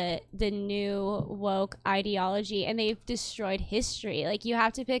the new woke ideology, and they've destroyed history. Like you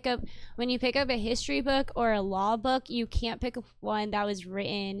have to when you pick up a history book or a law book, you can't pick up one that was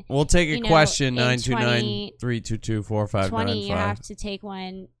written. We'll take a question, in 929-322-4595. You have to take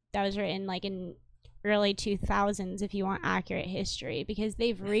one that was written like in early 2000s if you want accurate history, because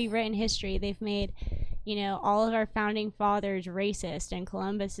they've rewritten history. They've made all of our founding fathers racist, and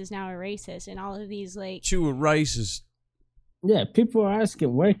Columbus is now a racist, and all of these like To a racist. Yeah, people are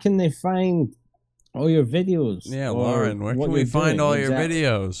asking where can they find all your videos? Yeah, or Lauren, where what can we you're find doing? all Exactly.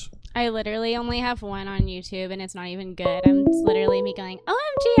 your videos? I literally only have one on YouTube, and it's not even good. It's literally me going,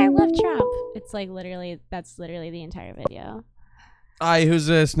 OMG, I love Trump. It's like that's literally the entire video. Hi, who's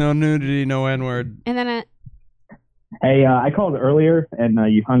this? No nudity, no N-word. And then Hey, I called earlier and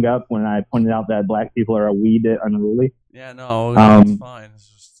you hung up when I pointed out that black people are a wee bit unruly. Yeah, no, that's fine. It's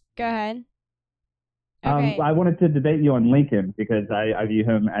just... go ahead. Okay. I wanted to debate you on Lincoln because I view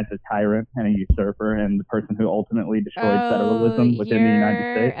him as a tyrant and a usurper and the person who ultimately destroyed federalism within the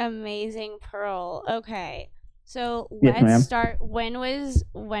United States. Amazing Pearl. Okay. So Yes, let's ma'am. start. When was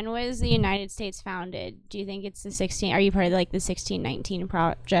the United States founded? Do you think it's the 16? Are you part of like the 1619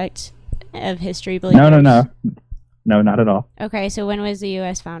 project of history? No, not at all. Okay, so when was the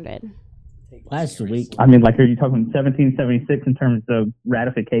U.S. founded? Last week. I mean, like, are you talking 1776 in terms of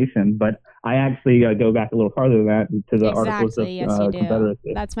ratification? But I actually go back a little farther than that to the Articles of Exactly. Yes, you do.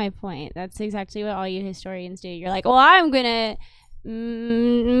 Confederacy. That's my point. That's exactly what all you historians do. You're like, well, I'm gonna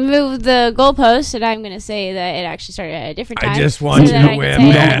move the goalpost, and I'm gonna say that it actually started at a different time. I just want so you that to I can wear say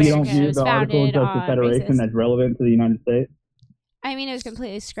You that don't, you don't America view was the Articles founded of on Confederation racist. as relevant to the United States? I mean, it was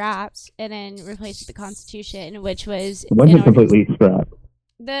completely scrapped and then replaced with the Constitution, which was It wasn't completely scrapped.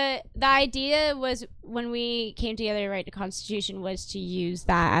 The idea was, when we came together to write the Constitution, was to use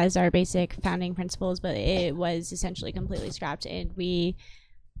that as our basic founding principles, but it was essentially completely scrapped, and we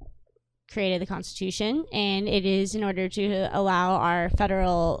created the Constitution, and it is in order to allow our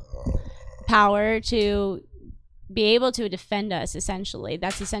federal power to be able to defend us. Essentially,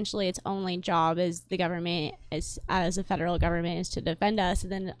 that's essentially its only job as the government, as a federal government, is to defend us,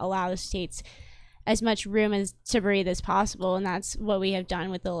 and then allow the states as much room as to breathe as possible. And that's what we have done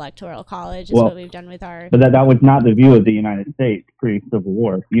with the Electoral College. Is what we've done with our. But that was not the view of the United States pre-Civil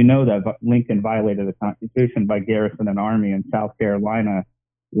War. You know that Lincoln violated the Constitution by garrisoning an army in South Carolina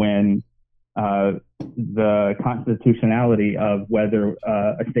when the constitutionality of whether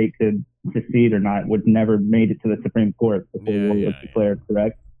a state could secede or not was never made it to the Supreme Court before war was declared,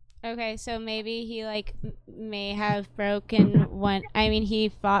 correct? Okay, so maybe he may have broken one. I mean, he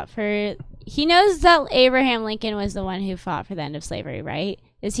fought for. He knows that Abraham Lincoln was the one who fought for the end of slavery, right?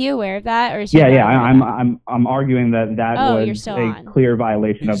 Is he aware of that, or is he I'm arguing that was a clear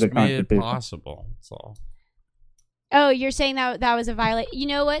violation of the Constitution. Made it possible. That's all. Oh, you're saying that was a violation. You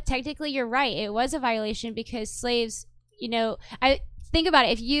know what? Technically, you're right. It was a violation because slaves. You know, think about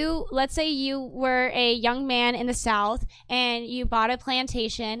it. If let's say you were a young man in the South and you bought a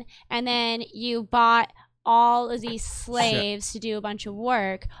plantation, and then you bought all of these slaves to do a bunch of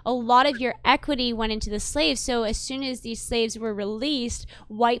work, a lot of your equity went into the slaves. So as soon as these slaves were released,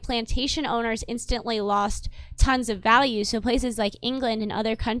 white plantation owners instantly lost tons of value. So places like England and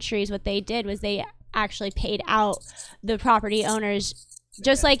other countries, what they did was they actually paid out the property owners.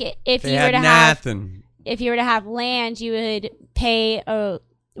 Just like if you were to have land, you would pay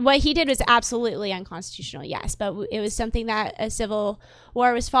what he did was absolutely unconstitutional, yes, but it was something that a civil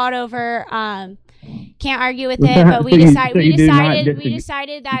war was fought over. Can't argue with it, but we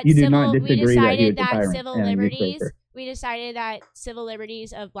decided civil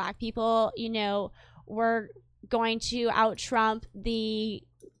liberties of black people, were going to out-trump the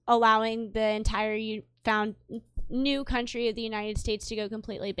allowing the entire new country of the United States to go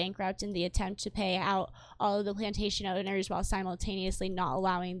completely bankrupt in the attempt to pay out all of the plantation owners, while simultaneously not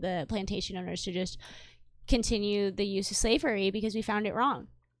allowing the plantation owners to just continue the use of slavery, because we found it wrong.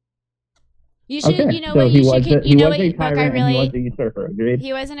 You should, okay. He was a usurper. Agreed.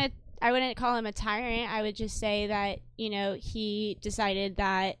 He wasn't I wouldn't call him a tyrant. I would just say that, he decided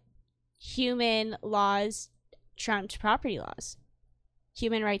that human laws trumped property laws.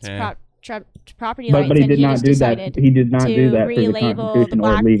 Human rights trumped property rights. But he did not do that. He did not do that through the Constitution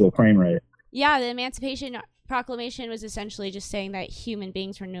or legal frame rate. Yeah, the Emancipation Proclamation was essentially just saying that human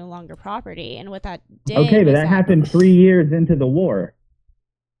beings were no longer property, and what that did. Okay, but that happened 3 years into the war.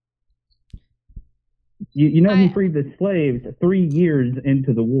 He freed the slaves 3 years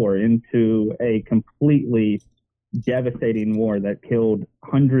into the war, into a completely devastating war that killed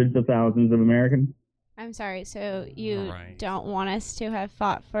hundreds of thousands of Americans. I'm sorry, so you don't want us to have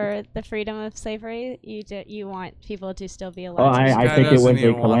fought for the freedom of slavery? You want people to still be alive? Oh, I think it was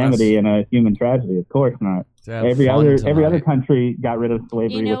a calamity and a human tragedy. Of course not. Every other country got rid of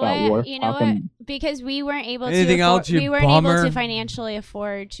slavery without war. You know what? Because we weren't able to financially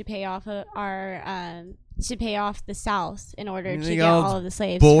afford to pay off to pay off the South in order to get all of the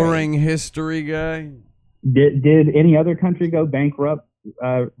slaves. Boring history guy. Did any other country go bankrupt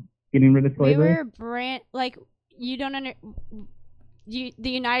getting rid of slavery? The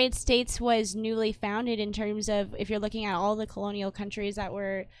United States was newly founded in terms of, if you're looking at all the colonial countries that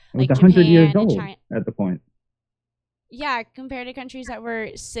were like Japan 100 years and old China. At the point. Yeah, compared to countries that were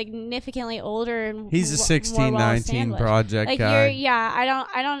significantly older and he's a 1619 project guy.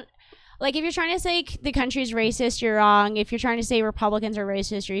 I don't like, if you're trying to say the country's racist, you're wrong. If you're trying to say Republicans are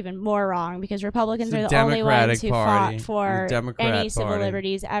racist, you're even more wrong, because Republicans are the only ones who fought for any civil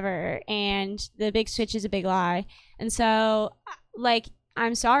liberties ever, and the big switch is a big lie. And so,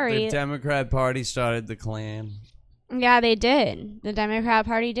 I'm sorry. The Democrat Party started the Klan. Yeah, they did. The Democrat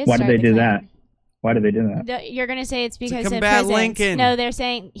Party did. Why did they do that? Why did they do that? You're going to say it's because of combat prisons. Lincoln. No, they're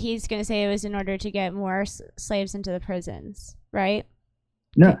saying he's going to say it was in order to get more slaves into the prisons, right?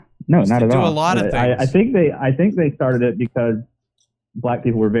 No, not at all. Do a lot of things. I think they started it because black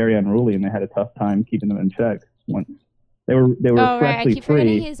people were very unruly and they had a tough time keeping them in check. Once they were freshly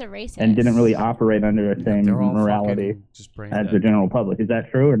free and didn't really operate under the same morality as the general public. Is that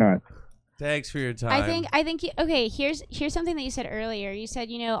true or not? Thanks for your time. I think okay, here's something that you said earlier. You said,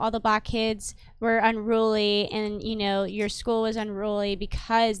 all the black kids were unruly, and your school was unruly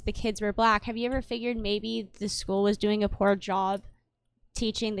because the kids were black. Have you ever figured maybe the school was doing a poor job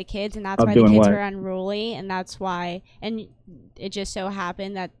teaching the kids, and that's why the kids were unruly, and that's why, and it just so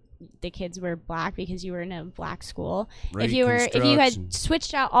happened that the kids were black because you were in a black school. If you had Reconstruction.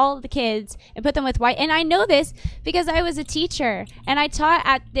 switched out all of the kids and put them with white, and I know this because I was a teacher and I taught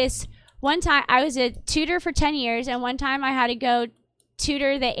at this one time. I was a tutor for 10 years, and one time I had to go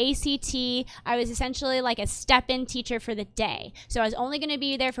tutor the ACT. I was essentially like a step-in teacher for the day. So I was only going to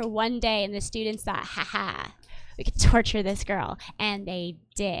be there for one day, and the students thought, haha, we could torture this girl. And they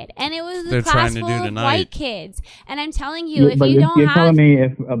did. And it was They're a class trying to full do of tonight. white kids. And I'm telling you, if but you don't you're have... telling me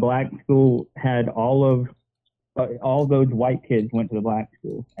if a black school had all those white kids went to the black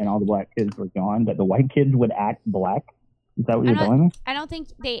school and all the black kids were gone, that the white kids would act black? Is that what you're telling me? I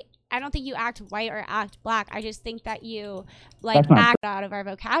don't think you act white or act black. I just think that you That's not act out of our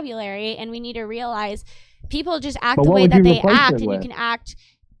vocabulary, and we need to realize people just act But the what way would that you they replace act, it and with?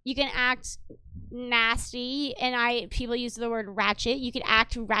 you can act nasty, and people use the word ratchet. You could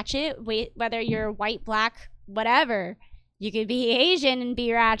act ratchet, whether you're white, black, whatever. You could be Asian and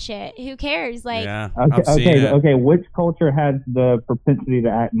be ratchet. Who cares? Like, Okay. Which culture has the propensity to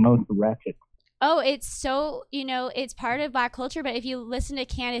act most ratchet? oh, it's so, it's part of black culture. But if you listen to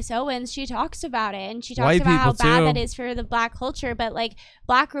Candace Owens, she talks about it, and she talks White about how people, bad too. that is for the black culture. But like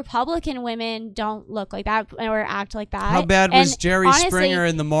black Republican women don't look like that or act like that. How bad was And Jerry honestly, Springer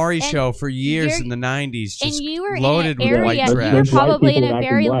in the Maury and Show for years you're- in the 90s? and Just you were loaded in with an white area, trash. you were probably in people a acting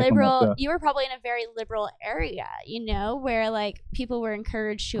very black on that liberal. show. You were probably in a very liberal area, where like people were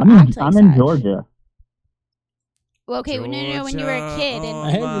encouraged to I'm act like in such. Georgia. Well, okay, no, when you were a kid,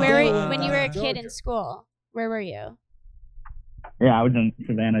 Georgia, and oh when you were a kid in school, where were you? Yeah, I was in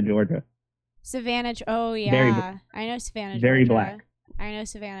Savannah, Georgia. Savannah. Oh yeah, Very I know Savannah. very Georgia. black. I know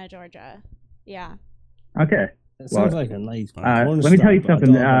Savannah, Georgia. Yeah. Okay. That sounds like a nice. let me tell you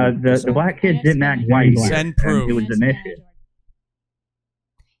something. The black kids didn't act white. Send proof. It was an issue.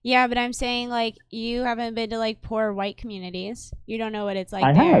 Yeah, but I'm saying like you haven't been to like poor white communities. You don't know what it's like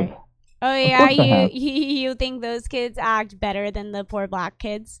I there. have. Oh Of yeah, course I have. you think those kids act better than the poor black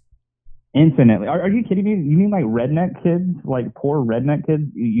kids? Infinitely. Are you kidding me? You mean like redneck kids, like poor redneck kids?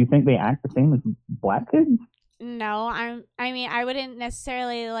 You think they act the same as black kids? No, I mean, I wouldn't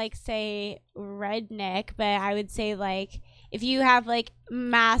necessarily like say redneck, but I would say like if you have like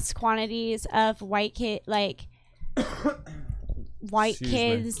mass quantities of white white Excuse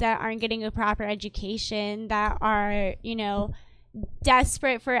kids that aren't getting a proper education, that are,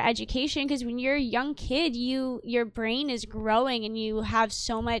 desperate for education, because when you're a young kid, your brain is growing and you have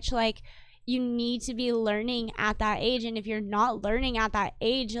so much you need to be learning at that age, and if you're not learning at that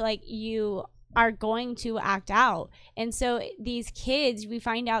age, you are going to act out. And so these kids, we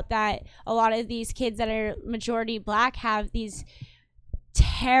find out that a lot of these kids that are majority black have these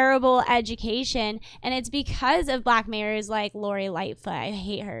terrible education, and it's because of black mayors like Lori Lightfoot. I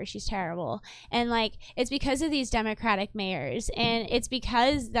hate her, she's terrible. And it's because of these Democratic mayors, and it's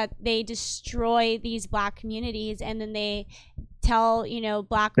because that they destroy these black communities, and then they tell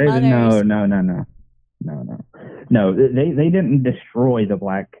black mothers. No, they didn't destroy the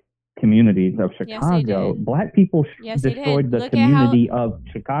black communities of Yes, they Chicago. did. Black people Yes, they destroyed did. the Look at how- community of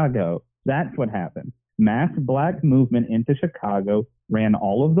Chicago. That's what happened. Mass black movement into Chicago ran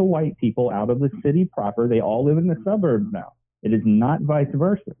all of the white people out of the city proper. They all live in the suburbs now. It is not vice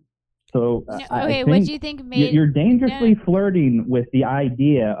versa. So I okay, think what do you think made you're dangerously flirting with the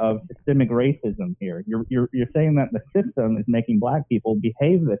idea of systemic racism here. You're saying that the system is making black people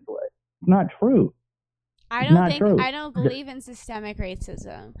behave this way. It's not true. I It's not don't true. I don't believe in systemic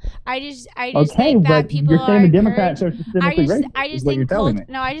racism. I just Okay, think that but people you're saying are the Democrats encouraged- are systemically racist, I is just what think you're telling me.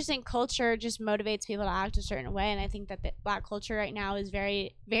 No, I just think culture just motivates people to act a certain way, and I think that the black culture right now is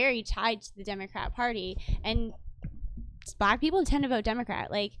very, very tied to the Democrat Party, and black people tend to vote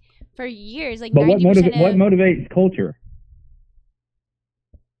Democrat. For years, But what 90% what of motivates culture?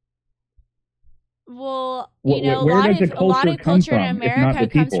 Well, Where a does lot the of culture come culture in from, if not America the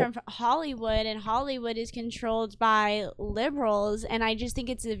comes people? from Hollywood, and Hollywood is controlled by liberals, and I just think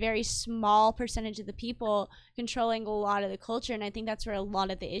it's a very small percentage of the people controlling a lot of the culture, and I think that's where a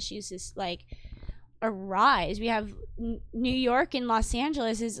lot of the issues is arise. We have New York and Los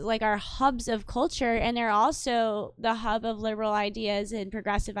Angeles is our hubs of culture, and they're also the hub of liberal ideas and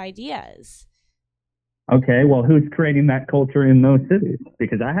progressive ideas. Okay, well, who's creating that culture in those cities?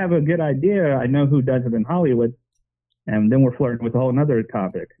 Because I have a good idea. I know who does it in Hollywood, and then we're flirting with a whole other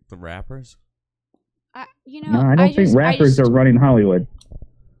topic. The rappers? No, I don't think rappers are running Hollywood.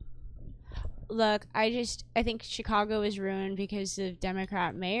 Look, I think Chicago is ruined because of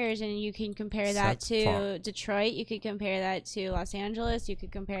Democrat mayors, and you can compare that That's to far. Detroit. You could compare that to Los Angeles. You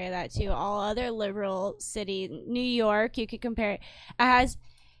could compare that to all other liberal cities. New York. You could compare.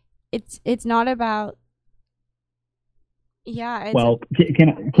 It's not about Yeah. It's Well,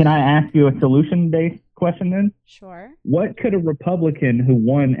 can I ask you a solution-based question then? Sure. What could a Republican who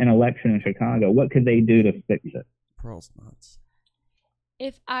won an election in Chicago, what could they do to fix it? Pearl's nuts.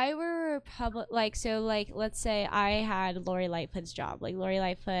 If I were let's say I had Lori Lightfoot's job, like Lori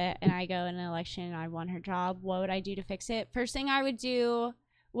Lightfoot, and I go in an election and I won her job, what would I do to fix it? First thing I would do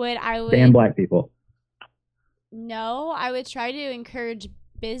Ban black people. No, I would try to encourage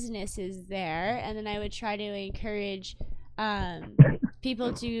businesses there, and then I would try to encourage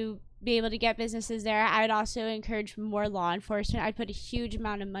people to be able to get businesses there. I would also encourage more law enforcement. I'd put a huge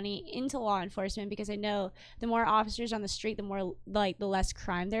amount of money into law enforcement because I know the more officers on the street, the more the less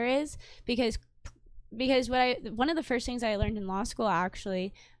crime there is. Because one of the first things I learned in law school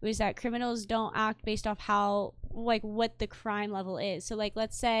actually was that criminals don't act based off how what the crime level is. So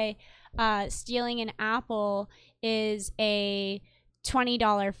let's say stealing an apple is a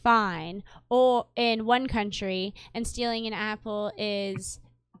 $20 fine or in one country, and stealing an apple is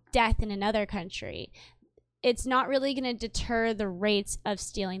death in another country. It's not really going to deter the rates of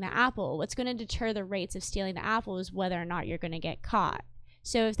stealing the apple. What's going to deter the rates of stealing the apple is whether or not you're going to get caught.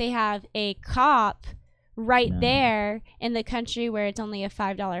 So if they have a cop right there in the country where it's only a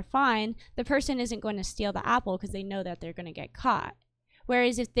 $5 fine, the person isn't going to steal the apple because they know that they're going to get caught.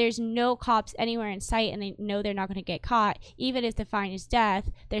 Whereas if there's no cops anywhere in sight and they know they're not going to get caught, even if the fine is death,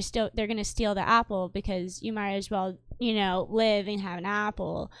 they're going to steal the apple because you might as well, live and have an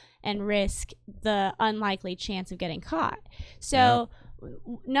apple and risk the unlikely chance of getting caught. So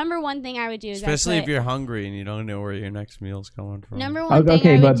number one thing I would do is especially if you're hungry and you don't know where your next meal's coming from. Number one thing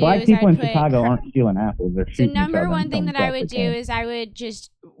I would but do black is people I'd in put Chicago aren't stealing apples. They're So shooting each number other one and thing telling that I cops would they do can't. is I would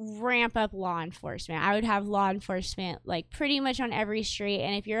just ramp up law enforcement. I would have law enforcement pretty much on every street,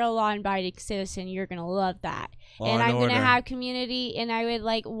 and if you're a law-abiding citizen, you're gonna love that. And I'm gonna have community, and I would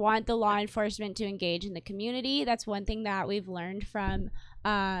want the law enforcement to engage in the community. That's one thing that we've learned from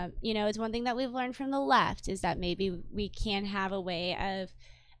it's one thing that we've learned from the left, is that maybe we can have a way of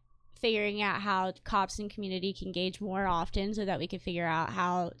figuring out how cops and community can engage more often so that we can figure out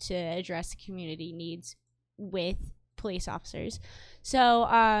how to address the community needs with police officers. So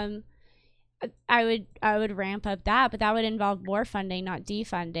I would ramp up that, but that would involve more funding, not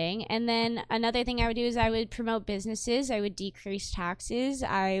defunding. And then another thing I would do is I would promote businesses. I would decrease taxes.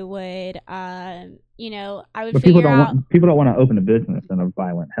 I would I would But figure out people don't want to open a business in a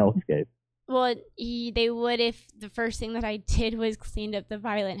violent hellscape. well, they would if the first thing that I did was cleaned up the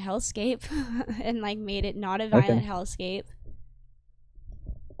violent hellscape and made it not a violent hellscape.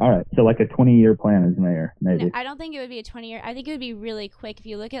 All right, so a 20-year plan as mayor, maybe. No, I don't think it would be a 20-year. I think it would be really quick. If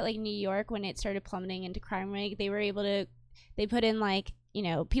you look at New York, when it started plummeting into crime rate, they were able to, they put in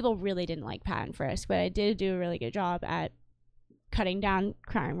people really didn't like Pat and Frisk, but it did do a really good job at cutting down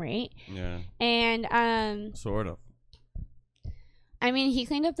crime rate. Yeah. And sort of. I mean, he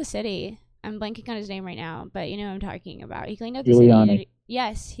cleaned up the city. I'm blanking on his name right now, but you know what I'm talking about. He cleaned up the Giuliani. city.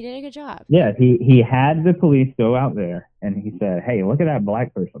 Yes, he did a good job. Yeah, he had the police go out there and he said, "Hey, look at that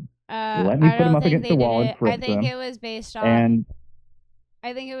black person. Let me put him up against the wall and frisk I think him." it was based on. And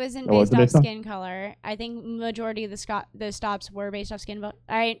I think it wasn't Oh, was based it off based on? skin color. I think majority of the stops were based off skin.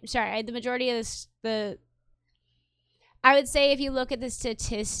 The majority of the. I would say if you look at the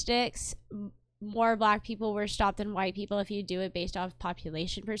statistics, more black people were stopped than white people if you do it based off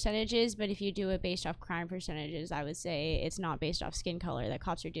population percentages. But if you do it based off crime percentages, I would say it's not based off skin color that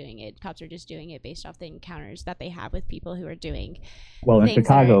cops are doing it. Cops are just doing it based off the encounters that they have with people who are doing. well, in things that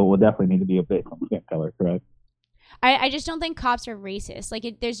Chicago, are- it will definitely need to be a based on skin color, correct? I just don't think cops are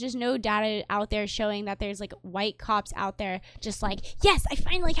racist. There's just no data out there showing that there's white cops out there just yes, I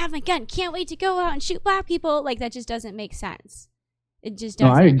finally have my gun. Can't wait to go out and shoot black people. That just doesn't make sense. It just No,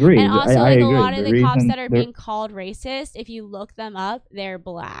 doesn't. I agree. And also, I a agree. lot of The the cops reason that are they're- being called racist, if you look them up, they're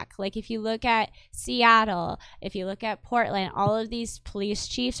black. If you look at Seattle, if you look at Portland, all of these police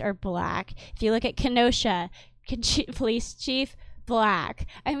chiefs are black. If you look at Kenosha, police chief, black.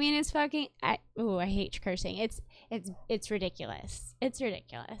 I mean, it's fucking. I hate cursing. It's ridiculous. It's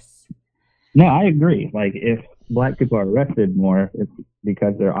ridiculous. No, I agree. If black people are arrested more, it's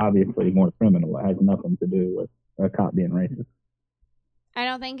because they're obviously more criminal. It has nothing to do with a cop being racist. I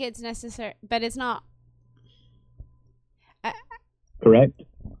don't think it's necessary, but it's not. Correct?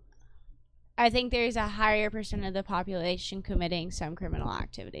 I think there's a higher percent of the population committing some criminal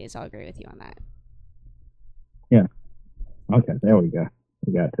activities. I'll agree with you on that. Yeah. Okay, there we go.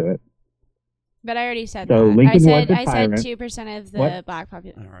 We got to it. But I already said So that. Lincoln was I a said tyrant. 2% of the What? black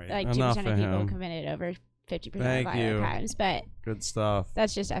population, All right, 2% enough of of people him. committed over 50% of Thank violent you. crimes. But Good stuff.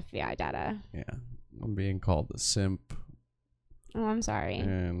 that's just FBI data. Yeah. I'm being called a simp. Oh, I'm sorry.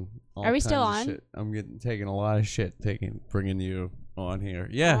 And all Are we still kinds of on? shit. I'm taking a lot of shit, bringing you on here.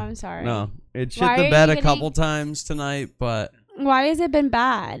 Yeah. Oh, I'm sorry. No, it shit Why the are bed you a couple times tonight, but Why has it been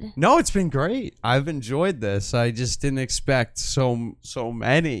bad? no, it's been great. I've enjoyed this. I just didn't expect so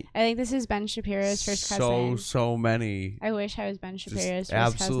many. I think this is Ben Shapiro's first cousin. So many. I wish I was Ben Shapiro's Just first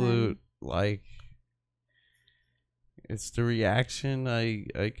absolute cousin. like. It's the reaction I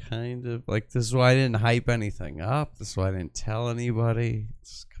kind of like. This is why I didn't hype anything up. This is why I didn't tell anybody.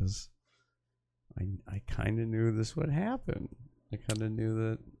 It's because I kind of knew this would happen. I kind of knew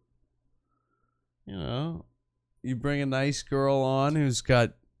that, you know, you bring a nice girl on who's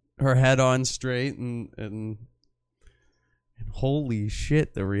got her head on straight and holy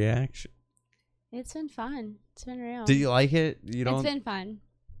shit, the reaction. It's been fun. It's been real. Do you like it? You don't. It's been fun.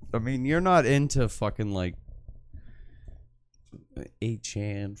 I mean, you're not into fucking like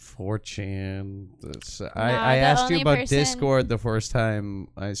 8chan, 4chan. I the asked you only about person- Discord the first time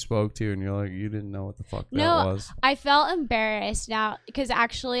I spoke to you, and you're like, you didn't know what the fuck that No, was. I felt embarrassed now because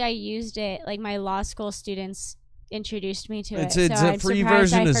actually I used it. Like my law school students introduced me to It's it. a So I'm free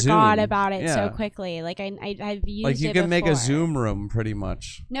surprised version I of forgot Zoom. about it so Yeah. quickly. Like I've used Like you it can make a before. Zoom room pretty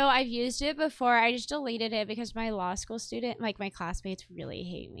much. No, I've used it before. I just deleted it because my law school student, like my classmates, really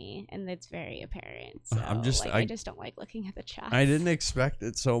hate me, and it's very apparent. So I'm just- like, I just don't like looking at the chat. I didn't expect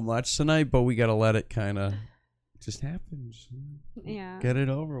it so much tonight, but we gotta let it kind of just happen. Just Yeah. Get it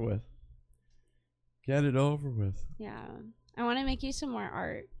over with. Get it over with. Yeah, I want to make you some more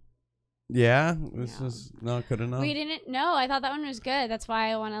art. Yeah, this is not good enough. We didn't know. I thought that one was good. That's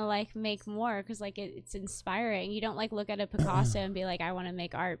why I want to like make more because like it's inspiring. You don't like look at a Picasso and be like, I want to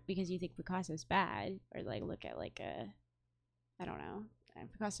make art because you think Picasso's bad, or like look at like a, I don't know,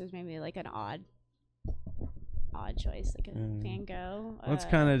 Picasso's maybe like an odd choice, like a Van Gogh. Well, it's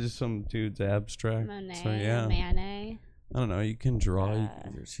kind of just some dude's abstract. Monet, so yeah, Manet. I don't know. You can draw.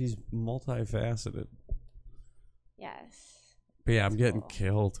 She's multifaceted. Yes. But yeah, I'm getting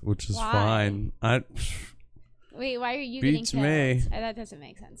killed, which is Why? fine. Wait, why are you Beats getting me. killed? That doesn't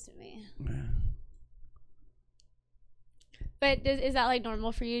make sense to me. But is that like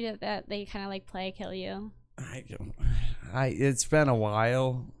normal for you that they kind of like play kill you? It's been a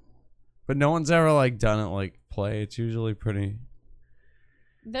while, but no one's ever like done it like play. It's usually pretty.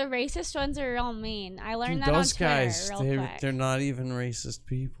 The racist ones are real mean. I learned Dude, that those on Twitter guys, real quick. they're not even racist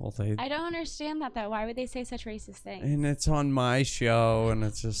people. I don't understand that though. Why would they say such racist things? And it's on my show, and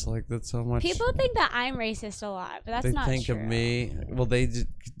it's just like that's so much. People think that I'm racist a lot, but that's they not think true. of me. Well,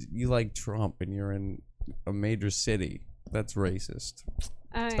 you like Trump, and you're in a major city. That's racist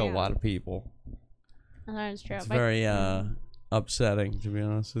Oh, to yeah. a lot of people. Oh, that's true. It's But- very upsetting, to be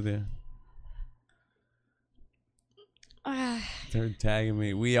honest with you. They're tagging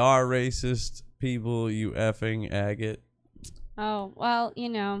me. We are racist people, you effing agate. Oh, well, you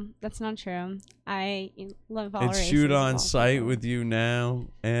know, that's not true. I love all It's races. shoot of on all sight people. with you now,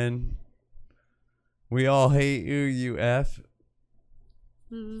 and we all hate you, you F.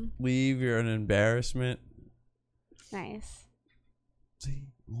 Mhm. Leave, you're an embarrassment. Nice. See,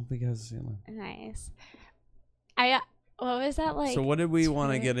 all because, you know. Nice. What was that like? So what did we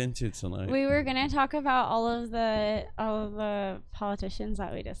want to Twitter? get into tonight? We were gonna talk about all of the politicians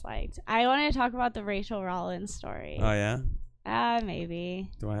that we disliked. I wanted to talk about the Rachel Rollins story. Oh, yeah?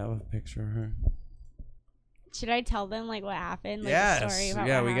 Maybe. Do I have a picture of her? Should I tell them like what happened? Like, Yes. the story about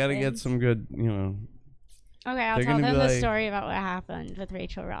Yeah, what we got to get happened? some good, Okay, I'll They're tell gonna them be the like- story about what happened with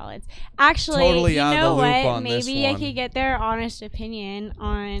Rachel Rollins. Actually, Totally you out of know the loop what? on this Maybe I one. could get their honest opinion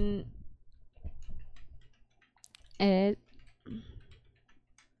on it.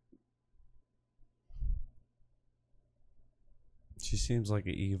 She seems like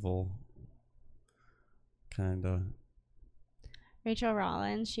an evil, kind of, Rachel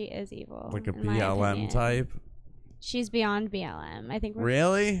Rollins, she is evil. like a in my BLM opinion. type. She's beyond BLM. I think.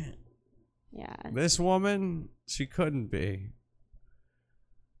 Really? Yeah. This woman, she couldn't be.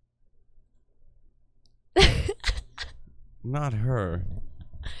 Not her.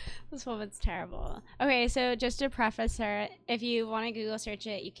 This woman's terrible. Okay, so just to preface her, if you want to Google search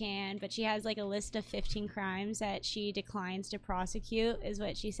it, you can. But she has like a list of 15 crimes that she declines to prosecute, is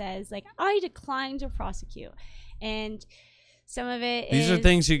what she says. Like, I decline to prosecute. And some of it These is... are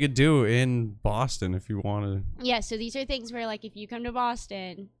things you could do in Boston if you wanted. Yeah, so these are things where, like, if you come to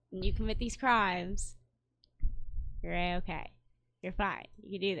Boston and you commit these crimes, you're okay. You're fine.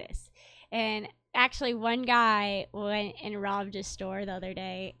 You can do this. And actually, one guy went and robbed a store the other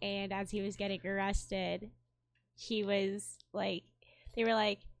day, and as he was getting arrested, he was like, they were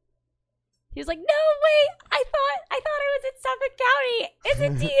like, He was like, no, wait, I thought I was in Suffolk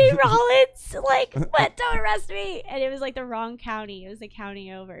County. Is it D.A. Rollins? Like, what? Don't arrest me. And it was like the wrong county. It was the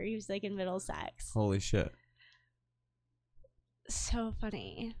county over. He was like in Middlesex. Holy shit. So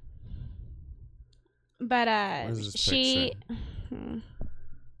funny. But What is this she picture?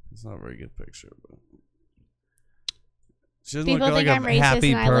 It's not a very good picture, but she doesn't people look think like I'm a racist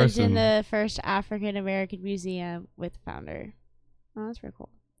happy and I lived person. in the first African American museum with the founder. Oh, that's pretty cool.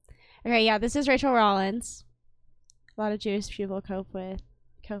 Okay, yeah, this is Rachel Rollins. A lot of Jewish people cope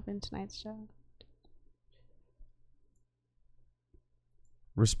in tonight's show.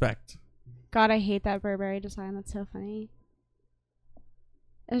 Respect. God, I hate that Burberry design. That's so funny.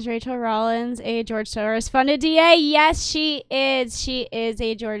 Is Rachel Rollins a George Soros funded DA? Yes, she is. She is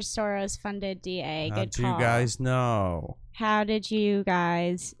a George Soros funded DA. How Good do call. you guys know? How did you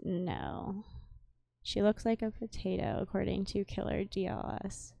guys know? She looks like a potato, according to Killer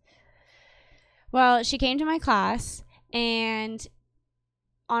DLS. Well, she came to my class, and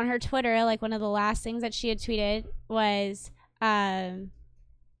on her Twitter, like one of the last things that she had tweeted was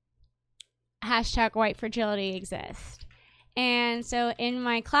hashtag white fragility exists. And so in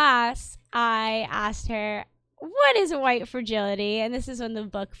my class, I asked her, what is white fragility? And this is when the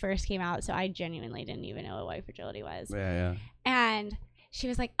book first came out, so I genuinely didn't even know what white fragility was. Yeah. And she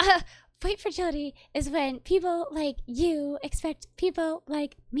was like, white fragility is when people like you expect people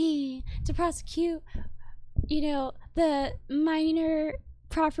like me to prosecute, the minor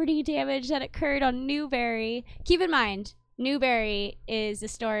property damage that occurred on Newberry. Keep in mind, Newberry is a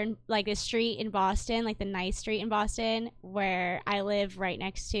store, like a street in Boston, like the nice street in Boston, where I live right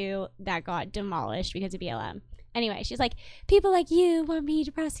next to, that got demolished because of BLM. Anyway, she's like, people like you want me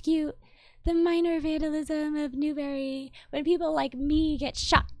to prosecute the minor vandalism of Newberry when people like me get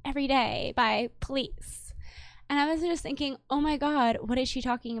shot every day by police. And I was just thinking, oh my God, what is she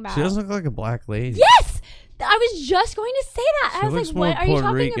talking about? She doesn't look like a black lady. Yes! I was just going to say that. She I was looks like, more what are you Puerto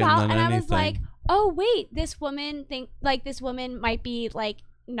talking Rican about? than And I was like, anything. oh wait, this woman might be like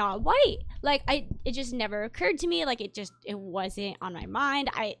not white. Like it just never occurred to me. Like it wasn't on my mind.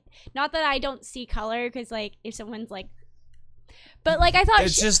 Not that I don't see color, because like if someone's like, but like I thought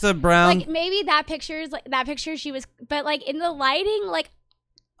It's just the brown. like maybe that picture she was, but like in the lighting, like,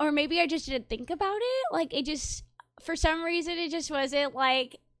 or maybe I just didn't think about it. Like it just, for some reason, it just wasn't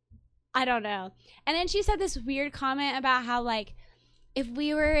like, I don't know. And then she said this weird comment about how like if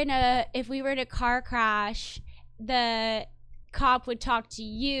we were in a car crash, the cop would talk to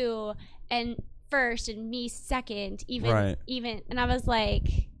you and first and me second, even, and I was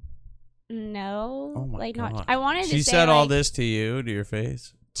like, no, Oh my like God. not. I wanted to say, She said all like, this to you, to your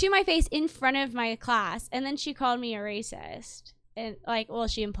face. to my face in front of my class, and then she called me a racist. And like, well,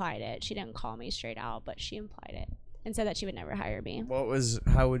 she implied it. She didn't call me straight out, but she implied it and said that she would never hire me.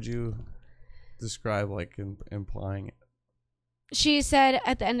 How would you describe like implying it? She said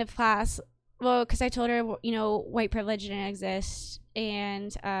at the end of class, well, because I told her, white privilege didn't exist,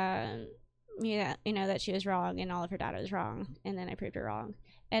 and that she was wrong and all of her data was wrong, and then I proved her wrong.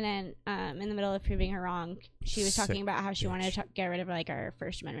 And then in the middle of proving her wrong, she was talking about how she wanted to get rid of like our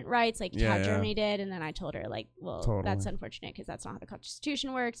First Amendment rights, like how Germany did. And then I told her like, well, that's unfortunate because that's not how the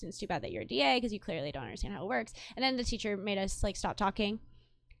Constitution works, and it's too bad that you're a DA because you clearly don't understand how it works. And then the teacher made us like stop talking.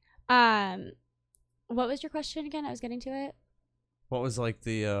 What was your question again? I was getting to it. What was like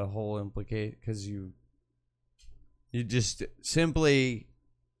the whole implicate? Because you just simply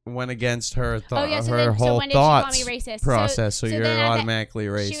went against her her whole when did thoughts she call me racist? process, so you're then automatically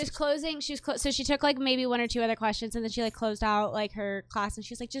racist. She was closing. So she took like maybe one or two other questions, and then she like closed out like her class, and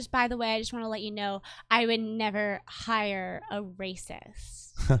she's like, "Just by the way, I just want to let you know, I would never hire a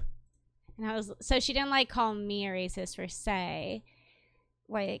racist." And so she didn't like call me a racist per se,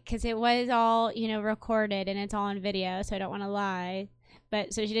 like because it was all recorded and it's all on video, so I don't want to lie.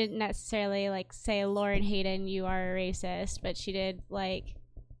 But so she didn't necessarily like say, Lauren Hayden, you are a racist, but she did like.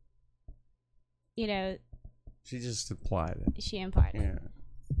 She just implied it. She implied it. Yeah.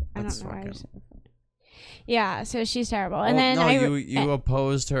 I That's don't know why I fucking- just said that. Yeah, so she's terrible. Well, And then no, you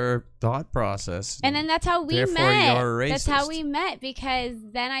opposed her thought process. and then that's how we Therefore, met. you're a That's how racist. we met, because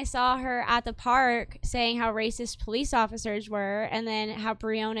then I saw her at the park saying how racist police officers were, and then how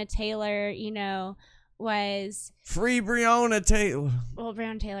Breonna Taylor, was Free Breonna Taylor. Well,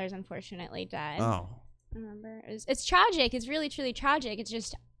 Breonna Taylor's unfortunately dead. Oh. Remember, it's tragic. It's really truly tragic. It's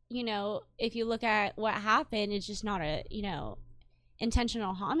just if you look at what happened, it's just not a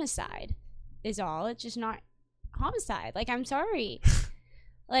intentional homicide is all. It's just not homicide. Like, I'm sorry.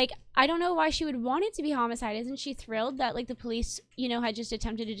 Like, I don't know why she would want it to be homicide. Isn't she thrilled that, like, the police, you know, had just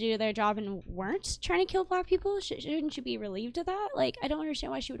attempted to do their job and weren't trying to kill black people? Shouldn't she be relieved of that? Like, I don't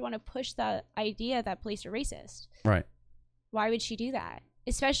understand why she would want to push the idea that police are racist. Right. Why would she do that?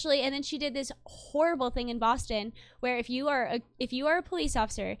 Especially, and then she did this horrible thing in Boston where if you are a police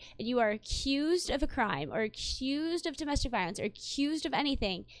officer and you are accused of a crime or accused of domestic violence or accused of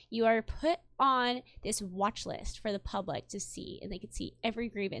anything, you are put on this watch list for the public to see, and they can see every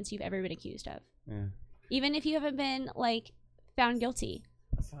grievance you've ever been accused of. Yeah. Even if you haven't been, like, found guilty.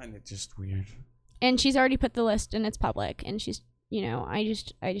 I find it just weird. And she's already put the list and it's public, and she's, you know, I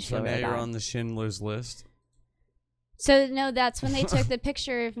just So feel now really you're bad. on the Schindler's List. So no, that's when they took the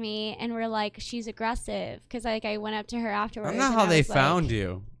picture of me and were like, she's aggressive, because like I went up to her I afterwards. don't know and how I they was like- found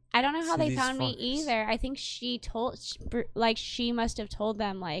you. I don't know how See they these found me fuckers. either. I think she told, like, she must have told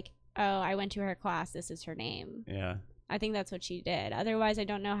them, like, oh, I went to her class. This is her name. Yeah. I think that's what she did. Otherwise, I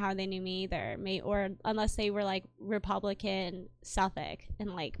don't know how they knew me either. Or unless they were like Republican Suffolk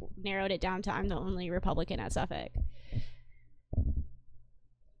and like narrowed it down to I'm the only Republican at Suffolk.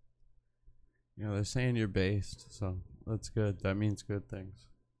 You know, they're saying you're based, so that's good. That means good things.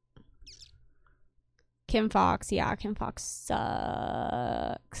 Kim Fox, yeah, Kim Fox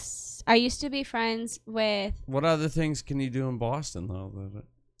sucks. I used to be friends with. What other things can you do in Boston, though, that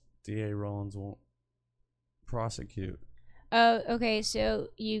D.A. Rollins won't prosecute? Oh, okay. So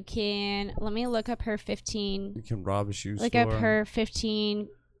you can. Let me look up her 15. You can rob a shoe Look store. up her 15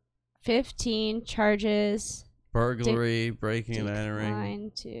 charges. Burglary, breaking and entering.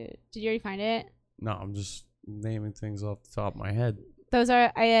 Declined to. Did you already find it? No, I'm just naming things off the top of my head. Those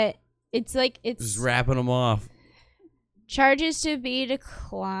are. It's like it's. Just wrapping them off. Charges to be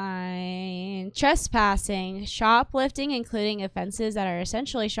declined: trespassing, shoplifting, including offenses that are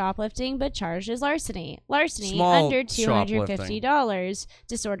essentially shoplifting but charged as larceny, Small under $250,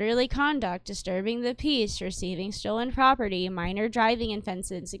 disorderly conduct, disturbing the peace, receiving stolen property, minor driving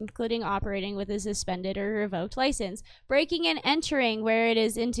offenses, including operating with a suspended or revoked license, breaking and entering where it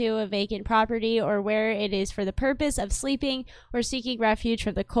is into a vacant property or where it is for the purpose of sleeping or seeking refuge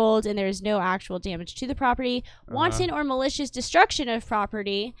from the cold and there is no actual damage to the property, wanton or malicious destruction of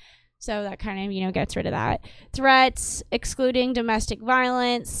property, so that kind of, you know, gets rid of that, threats, excluding domestic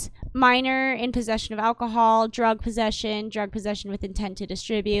violence, minor in possession of alcohol, drug possession with intent to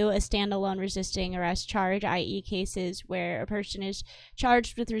distribute, a standalone resisting arrest charge, i.e. cases where a person is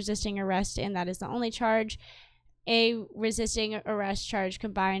charged with resisting arrest and that is the only charge, a resisting arrest charge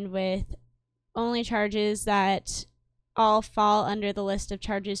combined with only charges that all fall under the list of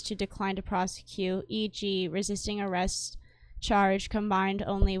charges to decline to prosecute, e.g. resisting arrest charge combined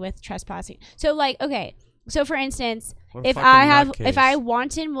only with trespassing. So like, okay, so for instance, What a if fucking I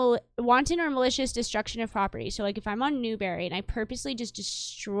nutcase. wanton or malicious destruction of property, so like if I'm on Newberry and I purposely just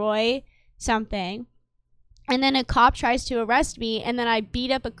destroy something and then a cop tries to arrest me and then I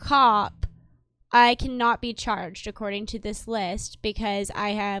beat up a cop, I cannot be charged according to this list because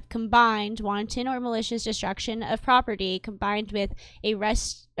I have combined wanton or malicious destruction of property combined with a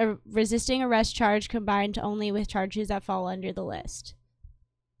resisting arrest charge combined only with charges that fall under the list.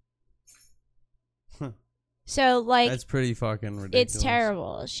 So like That's pretty fucking ridiculous. it's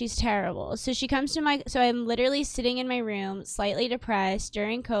terrible. She's terrible. So she comes to so I'm literally sitting in my room, slightly depressed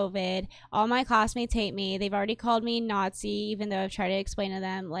during COVID. All my classmates hate me. They've already called me Nazi, even though I've tried to explain to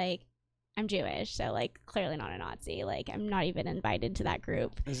them like I'm Jewish, so like clearly not a Nazi. Like I'm not even invited to that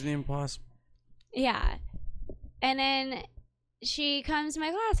group. Isn't it impossible? Yeah. And then she comes to my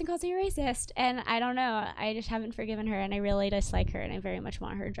class and calls me a racist. And I don't know. I just haven't forgiven her and I really dislike her and I very much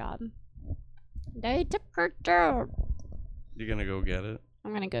want her job. They took her job. You're gonna go get it?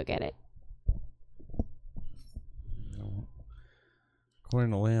 I'm gonna go get it. No.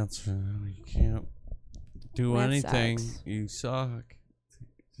 According to Lance, you can't do Lance anything. sucks. You suck.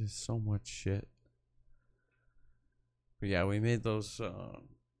 There's so much shit. But yeah, we made those,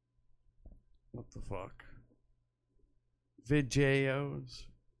 what the fuck? Videos.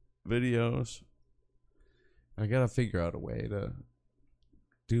 I gotta figure out a way to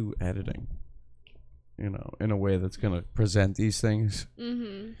do editing. You know, in a way that's gonna present these things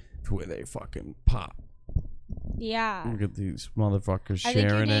Mm-hmm. to where they fucking pop. Yeah. Look at these motherfuckers I think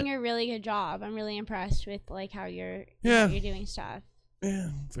you're sharing doing it. a really good job. I'm really impressed with like how you're Yeah. you're doing stuff. Yeah,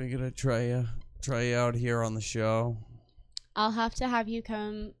 figured I'd try you out here on the show. I'll have to have you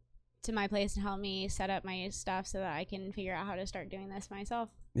come to my place and help me set up my stuff so that I can figure out how to start doing this myself.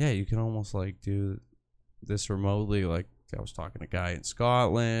 Yeah, you can almost like do this remotely. Like I was talking to a guy in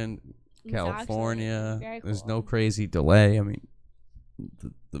Scotland, California. Very There's cool. no crazy delay. I mean,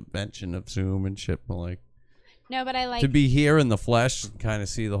 the mention of Zoom and shit, but like, No, but I like to be here in the flesh and kind of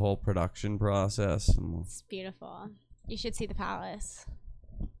see the whole production process. And It's beautiful. You should see the palace.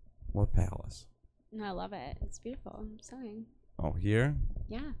 what palace? No, I love it. It's beautiful. I'm stunning. Oh, here?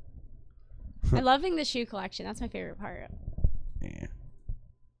 Yeah. I'm loving the shoe collection. That's my favorite part. Yeah.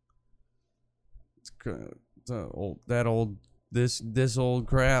 It's good. This old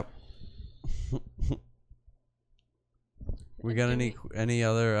crap. We got any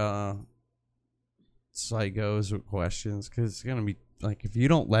other psychos or questions? Because it's gonna be like, if you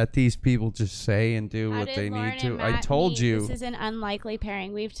don't let these people just say and do what they need to. I told you. This is an unlikely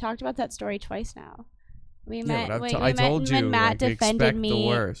pairing. We've talked about that story twice now. We Yeah, met. but we I told met you, when Matt like, defended expect the me.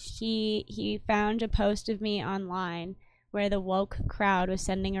 worst. He found a post of me online where the woke crowd was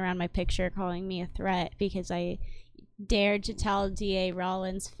sending around my picture, calling me a threat because I dared to tell DA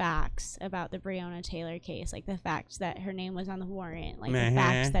Rollins facts about the Breonna Taylor case, like the fact that her name was on the warrant, like the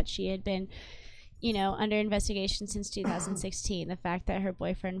facts that she had been, under investigation since 2016, the fact that her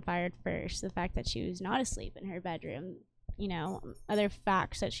boyfriend fired first, the fact that she was not asleep in her bedroom, other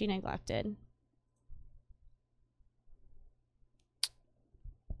facts that she neglected.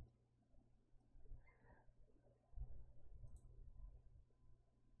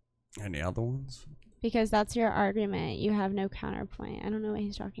 Any other ones? Because that's your argument. You have no counterpoint. I don't know what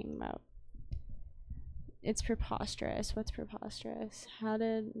he's talking about. It's preposterous. What's preposterous?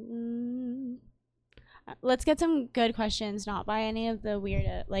 Let's get some good questions, not by any of the weird,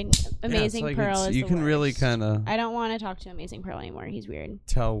 Amazing Pearl is you the can really worst. kind of I don't want to talk to Amazing Pearl anymore. He's weird.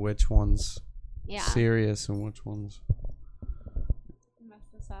 tell which one's Yeah. serious and which one's. I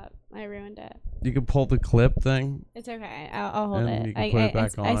messed this up. I ruined it. You can pull the clip thing. It's okay. I'll hold And it. you can put it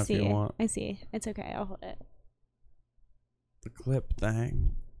back on I if see. you want. I see. It's okay. I'll hold it. The clip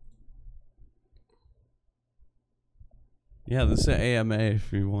thing. Yeah, this is an AMA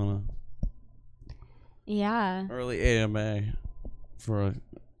if you wanna. Yeah. Early AMA for a.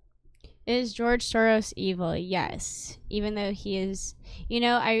 Is George Soros evil? Yes. Even though he is,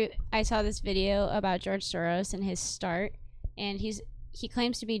 I saw this video about George Soros and his start, and he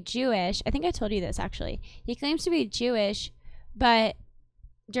claims to be Jewish. I think I told you this actually. He claims to be Jewish, but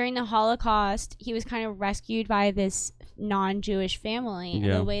during the Holocaust, he was kind of rescued by this non-Jewish family. And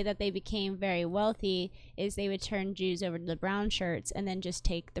Yeah. the way that they became very wealthy is they would turn Jews over to the brown shirts and then just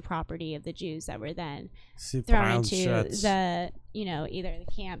take the property of the Jews that were then See, thrown brown into shirts. the, either the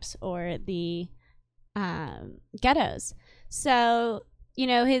camps or the ghettos. So,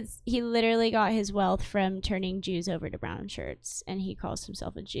 he literally got his wealth from turning Jews over to brown shirts, and he calls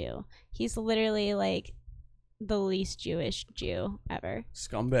himself a Jew. He's literally like the least Jewish Jew ever.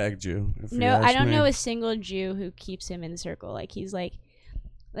 Scumbag Jew. If you No, ask I don't me. know a single Jew who keeps him in the circle. Like he's like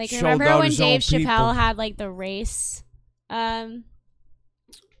Sold remember out when his own Dave Chappelle people. had like the race, you can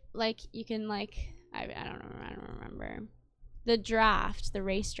I don't remember the draft, the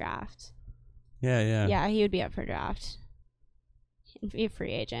race draft. Yeah. Yeah, he would be up for draft. He'd be a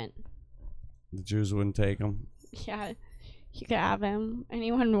free agent. The Jews wouldn't take him. Yeah, you could have him.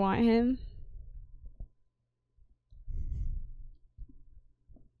 Anyone want him?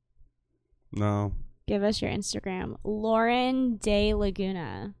 No. Give us your Instagram, Lauren De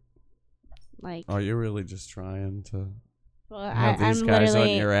Laguna. Oh, you're really just trying to Well, have these I'm guys on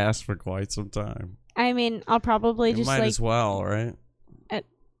literally- your ass for quite some time. I mean, I'll probably You just might as well, right? Uh,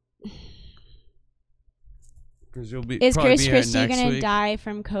 Because you'll be. Is probably Chris be here Christie next gonna week. die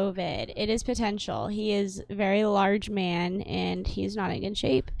from COVID? It is potential. He is a very large man, and he's not in good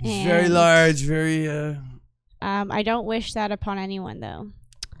shape. He's very and, large, very. I don't wish that upon anyone, though.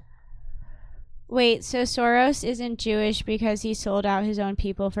 Wait, so Soros isn't Jewish because he sold out his own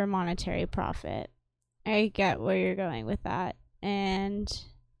people for monetary profit. I get where you're going with that, and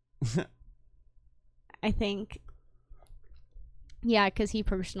I think, yeah, because he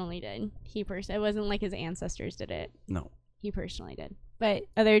personally did. It wasn't like his ancestors did it. No. He personally did. But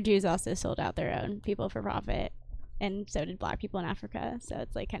other Jews also sold out their own people for profit, and so did black people in Africa. So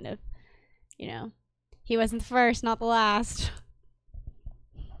it's like kind of, he wasn't the first, not the last.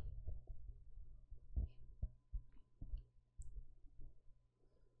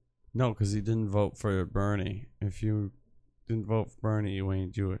 No, because he didn't vote for Bernie. If you didn't vote for Bernie, you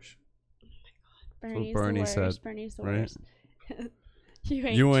ain't Jewish. That's what Bernie's Bernie the said. worst. Bernie's the right? worst. You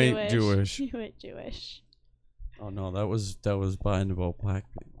ain't Jewish. You ain't Jewish. Oh no, that was Biden about black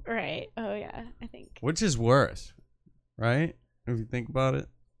people. Right. Oh yeah, I think. Which is worse, right? If you think about it.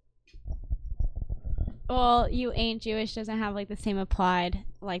 Well, you ain't Jewish doesn't have like the same applied,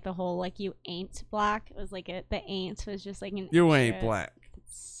 like the whole like you ain't black. It was like the ain't was just like an You ain't extra- black.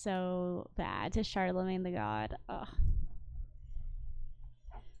 It's so bad to Charlemagne the God. Ugh.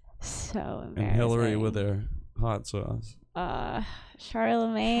 So embarrassing. And Hillary with her hot sauce?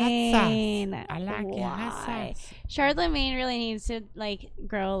 Charlemagne. I like it hot Why? sauce. Charlemagne really needs to like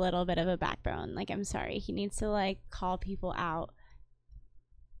grow a little bit of a backbone. Like, I'm sorry, he needs to like call people out.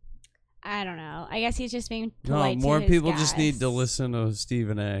 I don't know. I guess he's just being No, polite. more to his people just need to guests. listen to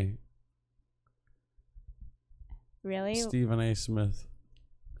Stephen A. Really? Stephen A. Smith.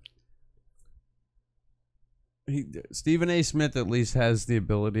 Stephen A. Smith at least has the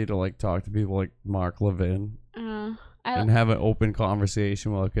ability to like talk to people like Mark Levin and have an open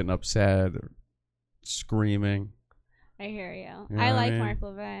conversation without getting upset or screaming. I hear you. You know I what I like mean? Mark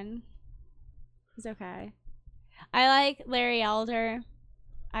Levin. He's okay. I like Larry Elder.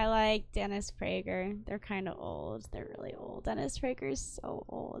 I like Dennis Prager. They're kind of old. They're really old. Dennis Prager is so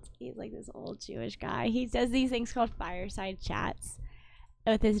old. He's like this old Jewish guy. He does these things called fireside chats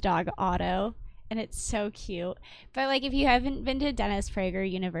with his dog Otto, and it's so cute. But like, if you haven't been to Dennis Prager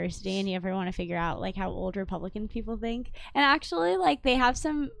University and you ever want to figure out like how old Republican people think, and actually like they have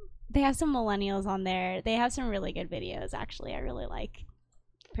some millennials on there. They have some really good videos. Actually, I really like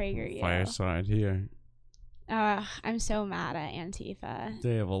Prager. Fireside here. I'm so mad at Antifa.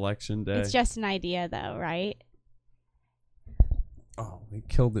 Day of election day. It's just an idea, though, right? Oh, we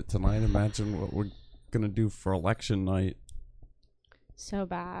killed it tonight. Imagine what we're gonna do for election night. So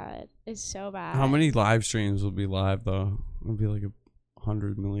bad. It's so bad. How many live streams will be live though? It'll be like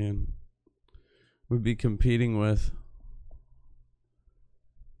 100 million. We'd be competing with.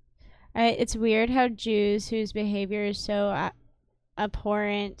 It's weird how Jews whose behavior is so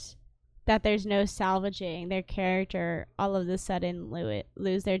abhorrent that there's no salvaging their character all of a sudden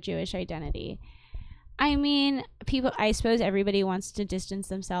lose their Jewish identity. I mean, I suppose everybody wants to distance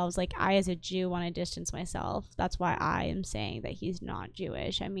themselves. Like, I as a Jew want to distance myself. That's why I am saying that he's not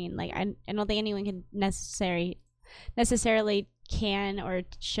Jewish. I mean, like, I don't think anyone can necessarily can or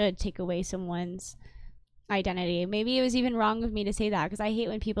should take away someone's identity. Maybe it was even wrong of me to say that, because I hate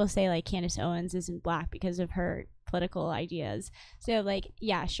when people say like Candace Owens isn't black because of her political ideas. So like,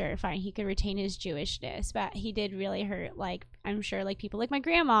 yeah, sure, fine, he could retain his Jewishness, but he did really hurt, like, I'm sure, like people like my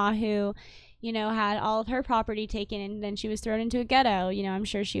grandma who, you know, had all of her property taken and then she was thrown into a ghetto. You know, I'm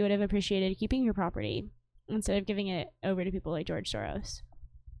sure she would have appreciated keeping her property instead of giving it over to people like George Soros.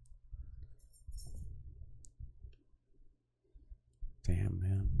 Damn,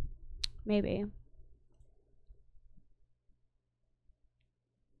 man. Maybe.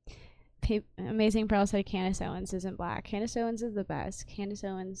 Amazing Pearl said Candace Owens isn't black. Candace Owens is the best. Candace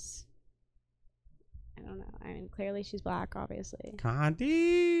Owens, I don't know. I mean, clearly she's black, obviously.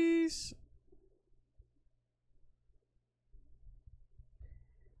 Candice.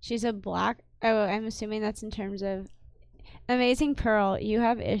 She's a black. Oh, I'm assuming that's in terms of Amazing Pearl. You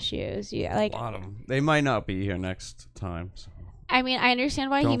have issues. You like A lot of them. They might not be here next time. So. I mean, I understand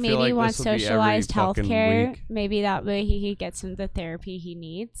why Don't he feel maybe like wants this'll be every socialized fucking healthcare. week. Maybe that way he gets him the therapy he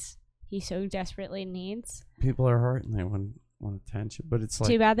needs. He so desperately needs. People are hurting. They want attention, but it's like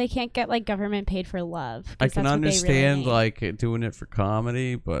Too bad they can't get like government paid for love. 'Cause I can that's what they really understand need. like doing it for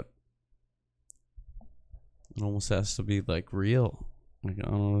comedy, but it almost has to be like real. Like,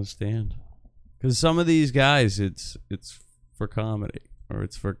 I don't understand, because some of these guys, it's for comedy or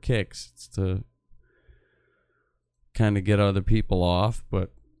it's for kicks. It's to kind of get other people off,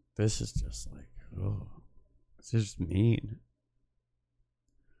 but this is just like, oh, it's just mean.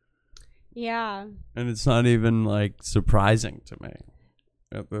 Yeah. And it's not even like surprising to me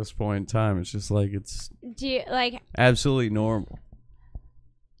at this point in time. It's just like it's Do you like? absolutely normal.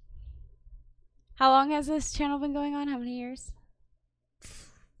 How long has this channel been going on? How many years?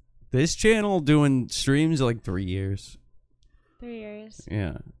 This channel doing streams like 3 years. 3 years.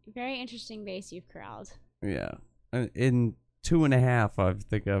 Yeah. Very interesting base you've corralled. Yeah. And in 2.5, I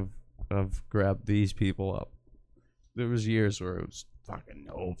think I've grabbed these people up. There was years where it was fucking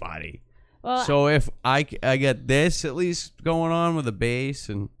nobody. Well, So if I get this at least going on with a base,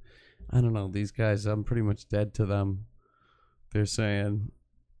 and I don't know, these guys, I'm pretty much dead to them. They're saying.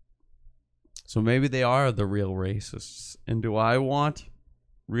 So maybe they are the real racists. And do I want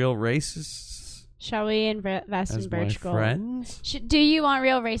real racists shall we invest as in my Birch Gold? friends? Do you want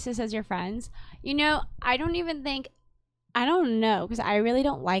real racists as your friends? You know, I don't know, because I really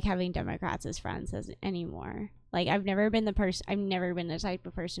don't like having Democrats as friends anymore. Like, I've never been the type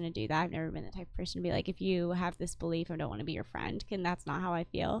of person to do that. I've never been the type of person to be like, if you have this belief, I don't want to be your friend, and that's not how I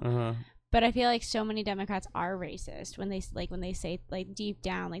feel. Uh-huh. But I feel like so many Democrats are racist when they say like deep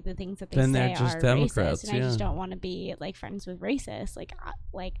down, like the things that they Then say they're just are Democrats, racist, and I just yeah. don't want to be like friends with racists.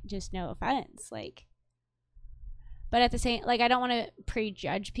 Like just no offense, like. But at the same, like, I don't want to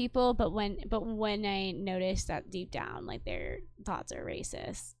prejudge people, but when I notice that deep down, like, their thoughts are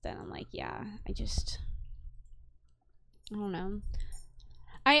racist, then I'm like, yeah, I don't know.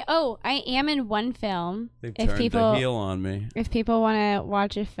 I am in one film. They've turned the heel on me. If people want to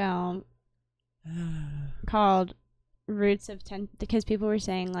watch a film called Roots of Tension, because people were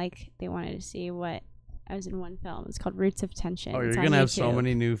saying like they wanted to see what I was in one film. It's called Roots of Tension. Oh, you're It's going to on have so YouTube.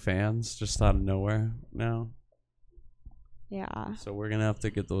 many new fans just out of nowhere now. Yeah. So we're going to have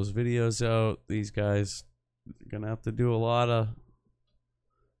to get those videos out. These guys are going to have to do a lot of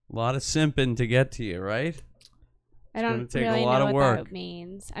simping to get to you, right? I don't take really a lot know of what work. that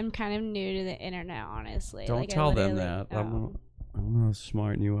means. I'm kind of new to the internet, honestly. Don't Like, I tell them literally- that. I'm gonna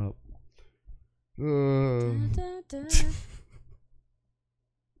smarten you up.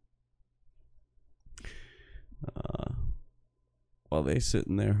 While they sit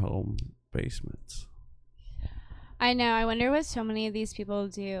in their home basements. I know. I wonder what so many of these people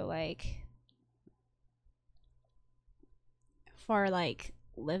do, like, for like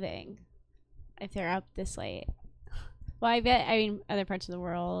living, if they're up this late. Well, I mean, other parts of the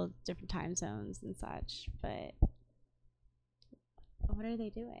world, different time zones and such, but what are they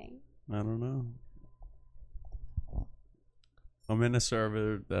doing? I don't know. I'm in a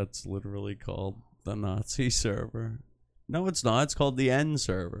server that's literally called the Nazi server. No, it's not. It's called the N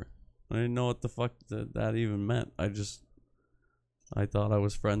server. I didn't know what the fuck that even meant. I thought I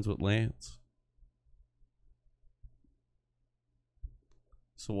was friends with Lance.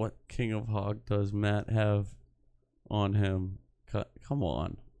 So what King of Hog does Matt have on him? Come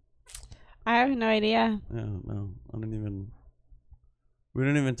on. I have no idea. Yeah, no. We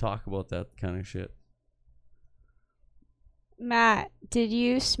didn't even talk about that kind of shit. Matt, did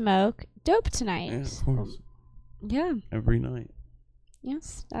you smoke dope tonight? Yeah, of course. Yeah. Every night.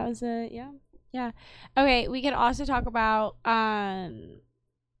 Yes, that was yeah. Okay, we could also talk about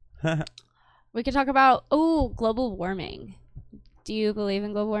global warming. Do you believe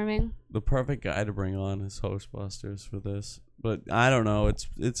in global warming? The perfect guy to bring on is Hostbusters for this. But I don't know. It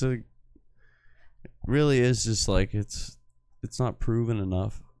really is just like it's not proven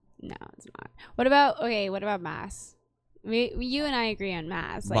enough. No, it's not. What about masks? You and I agree on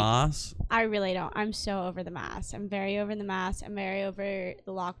masks. Like, Masks? I really don't. I'm so over the mask. I'm very over the mask. I'm very over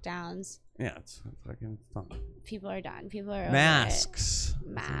the lockdowns. Yeah, it's fucking done. People are done. People are Masks.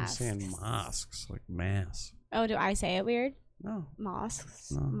 Over it. Masks. I'm saying masks, like mass. Oh, do I say it weird? No.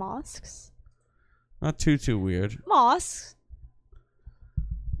 Mosques. No. Mosques. Not too weird. Mosques.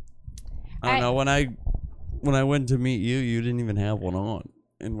 I don't know. When I went to meet you, you didn't even have one on,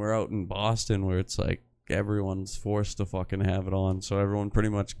 and we're out in Boston where it's like everyone's forced to fucking have it on, so everyone pretty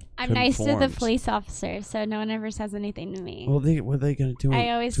much I'm nice to the conforms. police officers, so no one ever says anything to me. Well, what are they gonna do? I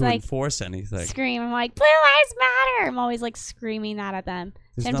always to like enforce anything? scream. I'm like, Blue Lives Matter. I'm always like screaming that at them.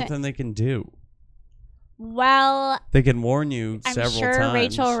 There's Sometimes- nothing they can do. Well, They can warn you I'm several sure times.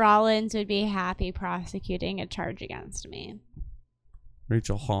 Rachel Rollins would be happy prosecuting a charge against me.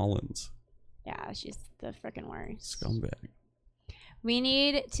 Rachel Hollins, Yeah, she's the freaking worst. scumbag. We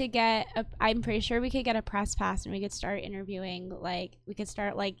need to get I'm pretty sure we could get a press pass and we could start interviewing, like we could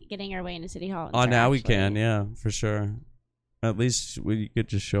start like getting our way into City Hall. and Oh, start now we actually- can, yeah, for sure. At least we could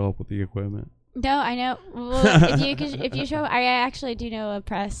just show up with the equipment. No, I know. Well, if you show, I actually do know a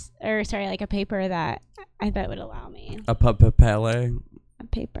a paper that I bet would allow me A papele. a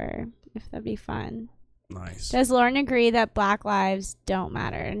paper if that'd be fun. Nice. Does Lauren agree that Black lives don't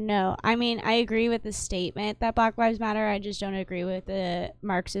matter? No. I mean, I agree with the statement that Black Lives Matter. I just don't agree with the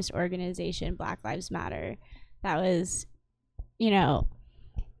Marxist organization Black Lives Matter. That was,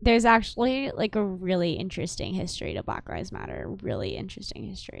 there's actually like a really interesting history to Black Lives Matter. Really interesting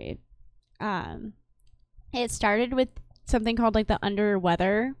history. It started with something called like the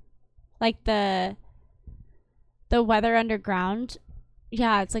Underweather, like the Weather Underground.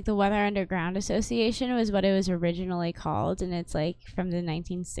 Yeah, it's like the Weather Underground Association was what it was originally called, and it's like from the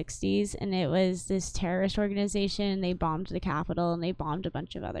 1960s, and it was this terrorist organization, and they bombed the Capitol, and they bombed a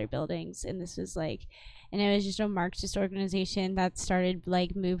bunch of other buildings, and this was like, and it was just a Marxist organization that started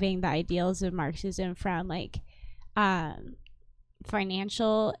like moving the ideals of Marxism from like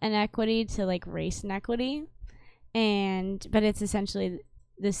financial inequity to like race inequity, but it's essentially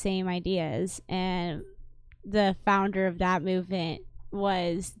the same ideas, and the founder of that movement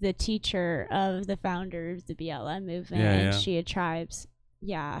was the teacher of the founder of the BLM movement, and she attributes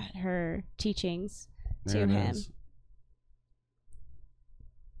her teachings to There it him. is.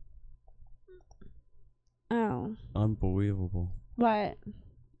 Oh, Unbelievable. what?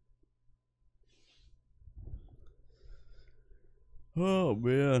 Oh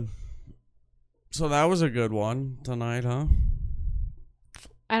man. So that was a good one tonight, huh?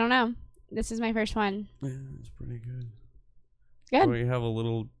 I don't know. This is my first one. Yeah, it's pretty good. Good. So you have a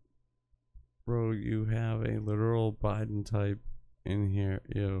little Bro, you have a literal Biden type in here.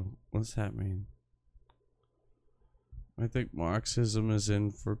 Ew, what's that mean? I think Marxism is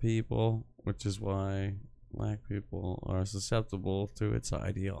in for people, which is why black people are susceptible to its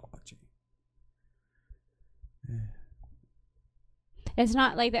ideology. It's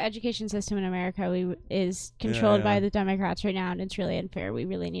not like the education system in America is controlled by the Democrats right now, and it's really unfair. We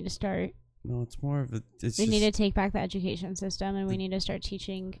really need to start. No, it's more of a. We need to take back the education system, and we need to start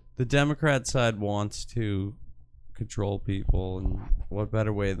teaching. The Democrat side wants to control people, and what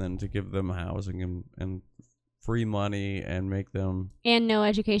better way than to give them housing and free money and make them and no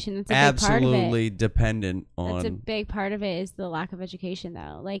education. That's a big part of it. Absolutely dependent on. That's a big part of it is the lack of education,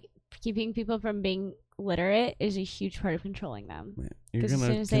 though. Like keeping people from being literate is a huge part of controlling them. You're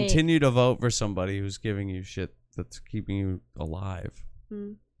gonna continue to vote for somebody who's giving you shit that's keeping you alive.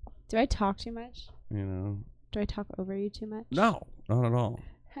 Do I talk too much? You know. Do I talk over you too much? No, not at all.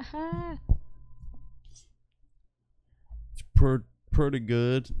 Haha. It's pretty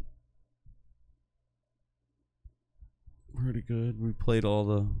good. Pretty good. We played all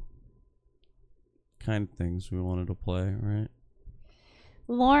the kind of things we wanted to play, right?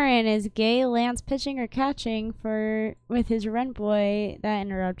 Lauren, is gay Lance pitching or catching with his rent boy that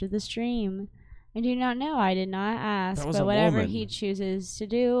interrupted the stream? I do not know. I did not ask. But whatever he chooses to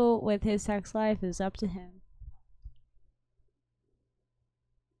do with his sex life is up to him.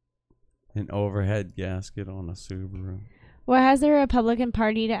 An overhead gasket on a Subaru. What has the Republican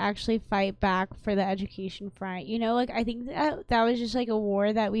Party to actually fight back for the education front? You know, like I think that was just like a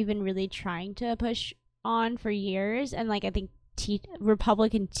war that we've been really trying to push on for years, and like I think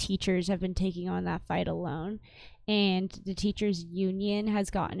Republican teachers have been taking on that fight alone, and the teachers union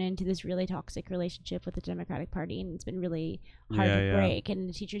has gotten into this really toxic relationship with the Democratic Party, and it's been really hard to break. And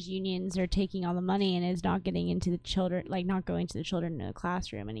the teachers unions are taking all the money and is not getting into the children, like not going to the children in the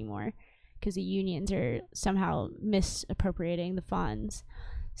classroom anymore, because the unions are somehow misappropriating the funds.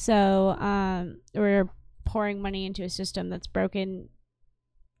 So we're pouring money into a system that's broken,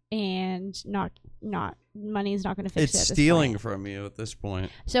 and not money is not going to fix it. It's stealing from you at this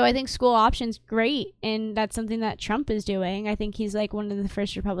point. So I think school option's great, and that's something that Trump is doing. I think he's like one of the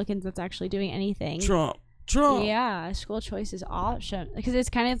first Republicans that's actually doing anything. Trump. Yeah, school choice is option, because it's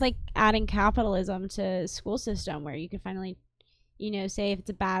kind of like adding capitalism to school system, where you can finally, say if it's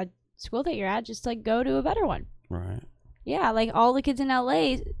a bad school that you're at, just like go to a better one. Right. Yeah, like all the kids in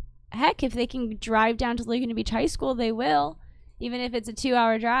LA, heck, if they can drive down to Laguna Beach High School, they will, even if it's a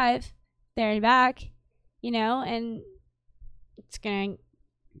 2-hour drive there and back, and it's going.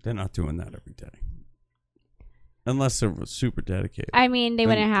 They're not doing that every day, unless they're super dedicated. I mean, they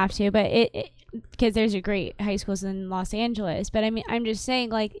wouldn't have to, but because there's a great high schools in Los Angeles. But I mean, I'm just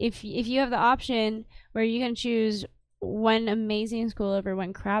saying, like, if you have the option where you can choose one amazing school over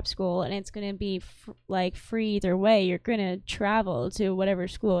one crap school, and it's going to be free either way, you're going to travel to whatever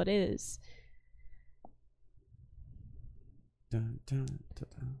school it is. Dun, dun, dun,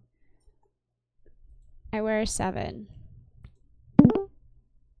 dun. I wear a 7.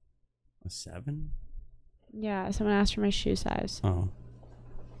 A 7? Yeah, someone asked for my shoe size. Oh.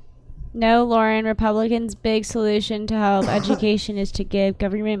 No, Lauren, Republicans' big solution to help education is to give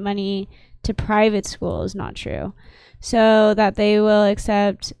government money to private schools. Not true. So that they will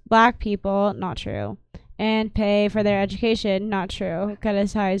accept black people. Not true. And pay for their education. Not true.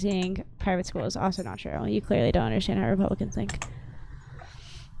 Criticizing private schools. Also not true. You clearly don't understand how Republicans think.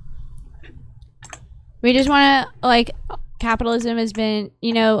 We just want to, capitalism has been,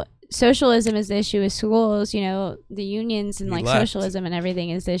 socialism is the issue with schools, the unions and socialism and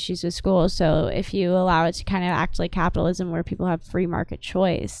everything is the issues with schools. So if you allow it to kind of act like capitalism where people have free market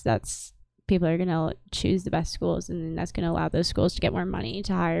choice, people are going to choose the best schools, and then that's going to allow those schools to get more money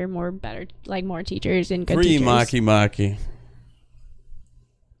to hire more teachers and good free teachers. Maki.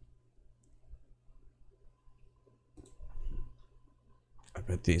 I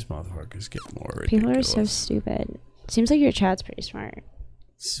bet these motherfuckers get more ridiculous. People are so stupid. Seems like your chat's pretty smart.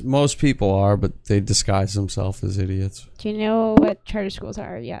 Most people are, but they disguise themselves as idiots. Do you know what charter schools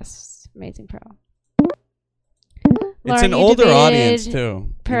are? Yes. Amazing Pro. It's Lauren, an older audience,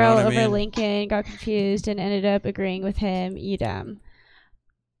 too. Pearl you know over Lincoln, got confused, and ended up agreeing with him. Edom.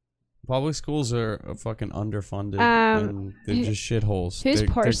 Public schools are fucking underfunded, and they're just shitholes. Who's they're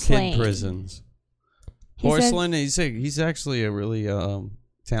Porcelain? Kid prisons. Porcelain, he's actually a really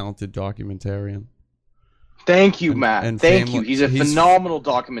talented documentarian. Thank you, Matt. Thank you. He's a phenomenal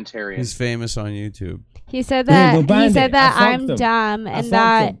documentarian. He's famous on YouTube. He said that I'm dumb and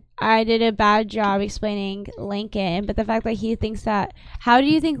that I did a bad job explaining Lincoln, but the fact that he thinks that, how do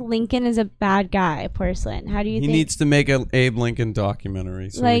you think Lincoln is a bad guy, Porcelain? How do you He think? needs to make an Abe Lincoln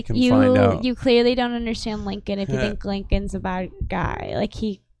documentary so Like, we can find out. you clearly don't understand Lincoln if you think Lincoln's a bad guy. Like,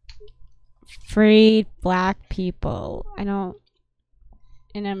 he freed black people. I don't.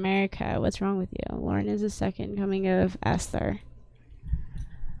 In America, what's wrong with you? Lauren is the second coming of Esther.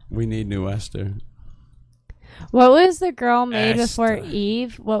 We need new Esther. What was the girl made before Esther.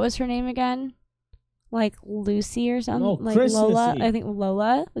 Eve? What was her name again? Like Lucy or something? No, Like Christmas Lola? Eve. I think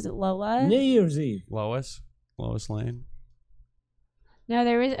Lola. Was it Lola? New Year's Eve. Lois Lane. No,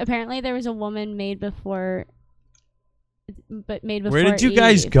 there was a woman made before, but made before. Where did you Eve.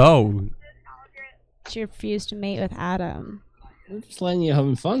 guys go? She refused to mate with Adam. I'm just letting you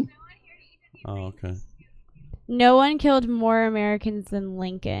having fun. Oh, okay. No one killed more Americans than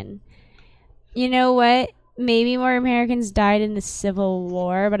Lincoln. You know what? Maybe more Americans died in the Civil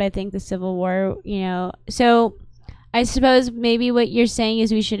War, but I think the Civil War, so I suppose maybe what you're saying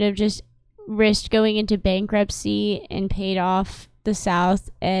is we should have just risked going into bankruptcy and paid off the South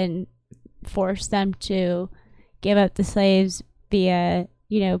and forced them to give up the slaves via,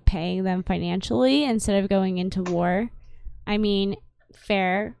 paying them financially instead of going into war. I mean,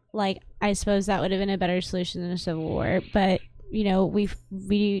 fair. Like, I suppose that would have been a better solution than a Civil War, but we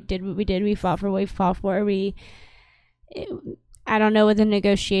did what we did. We fought for what we fought for. I don't know what the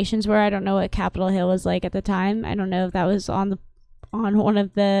negotiations were. I don't know what Capitol Hill was like at the time. I don't know if that was on one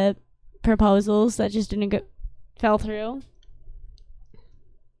of the proposals that just fell through.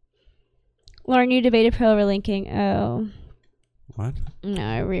 Lauren, you debated pro over Lincoln. Oh. What? No,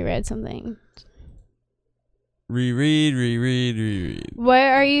 I reread something. Reread. What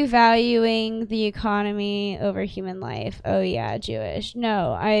are you valuing the economy over human life? Oh yeah, Jewish.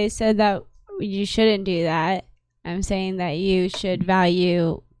 No, I said that you shouldn't do that. I'm saying that you should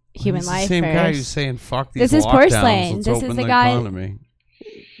value human life the same first. guy who's saying fuck these This is lockdowns. Porcelain. Let's This open is the the guy. economy.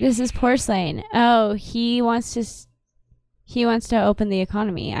 This is Porcelain. Oh, he wants to open the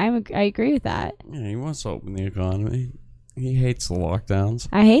economy. I agree with that. Yeah, he wants to open the economy. He hates the lockdowns.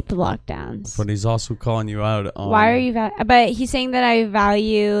 I hate the lockdowns. But he's also calling you out on... Why are you... but he's saying that I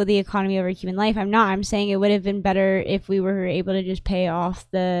value the economy over human life. I'm not. I'm saying it would have been better if we were able to just pay off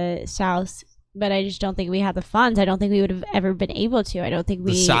the South. But I just don't think we had the funds. I don't think we would have ever been able to. I don't think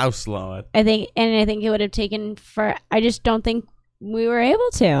we... The South Lord. I think it would have taken for... I just don't think we were able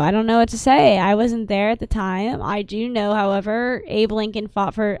to. I don't know what to say. I wasn't there at the time. I do know, however, Abe Lincoln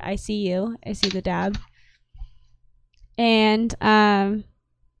fought for... I see you. I see the dab. And Fuck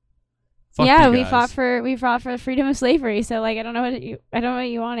yeah, you we guys. fought for freedom of slavery. So like I don't know what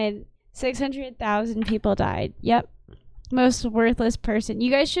you wanted. 600,000 people died. Yep. Most worthless person.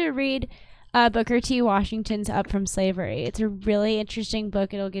 You guys should read Booker T. Washington's Up from Slavery. It's a really interesting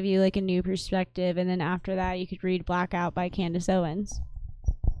book. It'll give you like a new perspective, and then after that you could read Blackout by Candace Owens.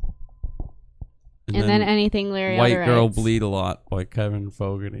 And then anything Larry White Elder Girl writes. Bleed a Lot by Kevin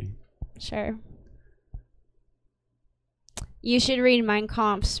Fogarty. Sure. You should read Mein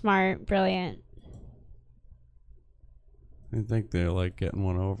Kampf. Smart, brilliant. I think they're like getting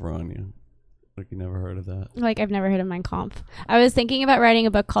one over on you. Like you never heard of that. Like, I've never heard of Mein Kampf. I was thinking about writing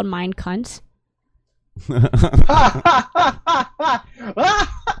a book called Mein Cunt.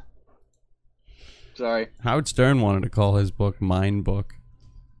 Sorry. Howard Stern wanted to call his book Mine Book.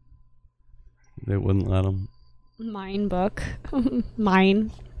 They wouldn't let him. Mine book.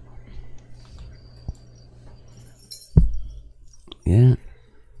 Mine. Yeah.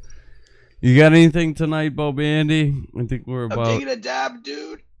 You got anything tonight, Bo Bandy? I think we're I'm about taking a dab,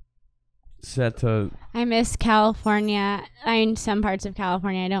 dude. set to... I miss California. I mean, some parts of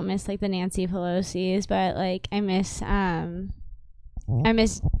California. I don't miss like the Nancy Pelosi's, but like I miss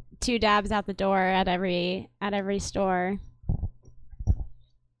 2 dabs out the door at every store.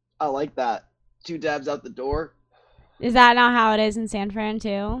 I like that. 2 dabs out the door. Is that not how it is in San Fran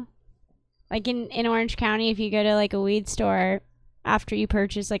too? Like in Orange County, if you go to like a weed store, after you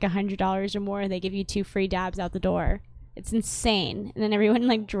purchase like $100 or more, they give you 2 free dabs out the door. It's insane. And then everyone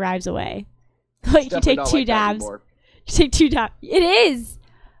like drives away. Like you take 2 dabs. You take 2 dabs. It is.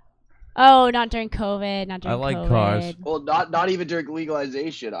 Oh, not during COVID. Not during I like COVID. cars. Well, not even during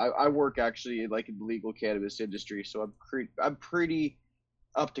legalization. I work actually like in the legal cannabis industry, so I'm pretty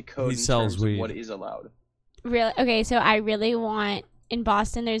up to code He in sells terms weed. of what is allowed. Really? Okay, so I really want in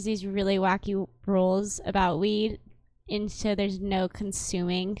Boston. There's these really wacky rules about weed, and so there's no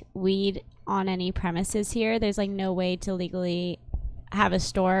consuming weed on any premises here. There's like no way to legally have a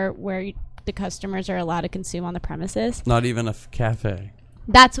store where the customers are allowed to consume on the premises. Not even a cafe.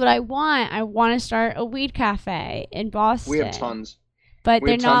 That's what I want. I want to start a weed cafe in Boston. We have tons. But We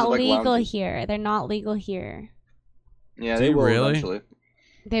they're have tons not of, like, legal lounges. here. They're not legal here. Yeah, Do they you will really? eventually.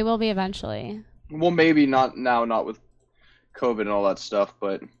 They will be eventually. Well, maybe not now, not with COVID and all that stuff,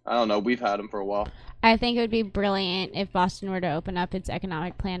 but I don't know. We've had them for a while. I think it would be brilliant if Boston were to open up its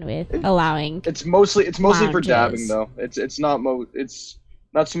economic plan with allowing. It's mostly for lounges. dabbing though. It's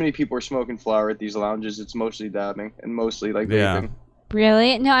not so many people are smoking flower at these lounges. It's mostly dabbing and mostly like Yeah. vaping.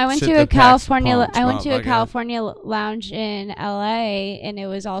 Really? No, I went Shit to a that packs California. punch, I went to a motherfucker. California lounge in LA, and it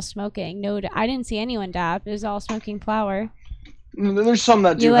was all smoking. No, I didn't see anyone dab. It was all smoking flower. There's some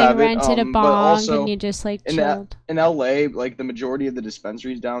that do You like have rented it, a but bong also and you just like in chilled. in LA, like the majority of the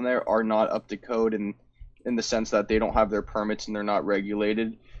dispensaries down there are not up to code in the sense that they don't have their permits and they're not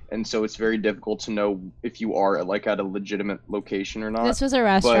regulated, and so it's very difficult to know if you are like at a legitimate location or not. This was a But-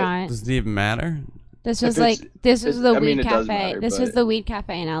 restaurant. Does it even matter? This If was it's- like this was the I mean, weed it does cafe. matter, This was but- the weed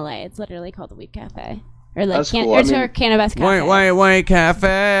cafe in LA. It's literally called the weed cafe, or like That's cool. I mean- cannabis cafe. Wait,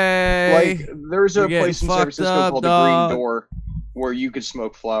 cafe. Like there's a We're getting place in San fucked Francisco up, called dog. the Green Door where you could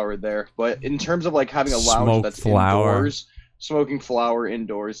smoke flower there. But in terms of like having a lounge Smoke that's flower. indoors, smoking flower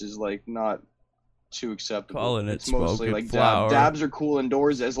indoors is like not too acceptable. Calling it it's mostly smoking like flower. dabs are cool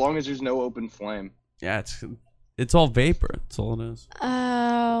indoors as long as there's no open flame. Yeah, it's all vapor. That's all it is.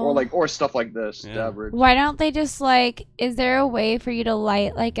 Oh. Or stuff like this. Yeah. Dab rigs. Why don't they just like? Is there a way for you to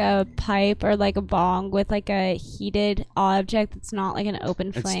light like a pipe or like a bong with like a heated object that's not like an open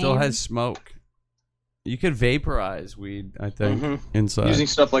It flame? still has smoke. You could vaporize weed, I think, Mhm. inside. Using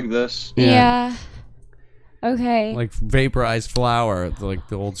stuff like this. Yeah. Okay. Like vaporized flour, like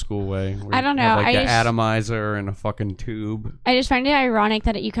the old school way. where I you don't have, know, Like I an just- atomizer and a fucking tube. I just find it ironic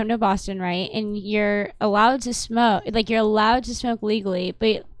that you come to Boston, right, and you're allowed to smoke. Like you're allowed to smoke legally,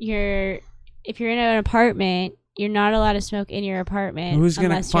 but if you're in an apartment, you're not allowed to smoke in your apartment. Who's gonna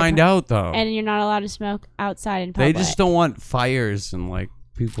unless you're find out, though? And you're not allowed to smoke outside in They public. just don't want fires and like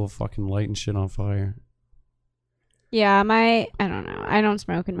people fucking lighting shit on fire. Yeah, I don't know. I don't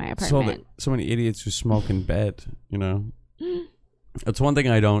smoke in my apartment. So many idiots who smoke in bed, you know? That's one thing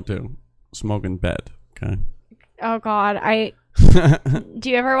I don't do. Smoke in bed, okay? Oh God, do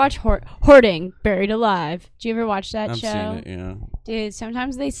you ever watch Hoarding Buried Alive? Do you ever watch that I've show? seen it, yeah. Dude,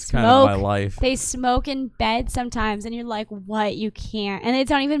 sometimes they kind of smoke. my life. They smoke in bed sometimes, and you're like, "What? You can't." And it's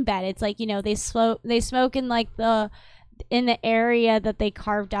not even bed. It's like they smoke in like in the area that they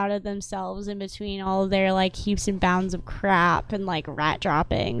carved out of themselves in between all of their like heaps and bounds of crap and like rat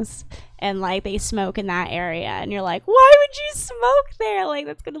droppings, and like they smoke in that area, and you're like, "Why would you smoke there? Like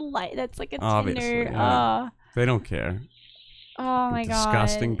that's gonna light. That's like a Obviously, tinder." yeah. They don't care. Oh my God.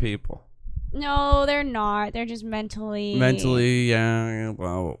 Disgusting people. No, they're not. They're just mentally. Yeah,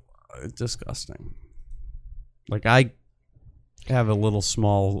 well, it's disgusting. Like, I have a little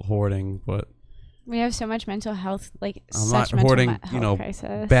small hoarding, but We have so much mental health, like I'm not such mental hoarding, health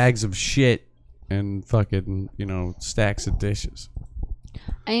crisis. bags of shit and fucking, stacks of dishes.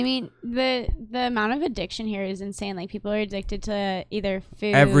 I mean, the amount of addiction here is insane. Like people are addicted to either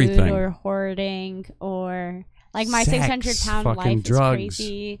food Everything. or hoarding or like my Sex, 600-pound fucking life drugs. is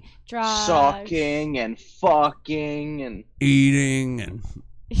crazy. Drugs. Sucking and fucking and Eating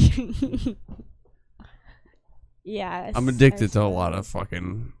and Yes. I'm addicted to a lot of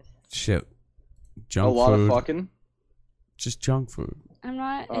fucking shit. Junk a lot food. of fucking. Just junk food. I'm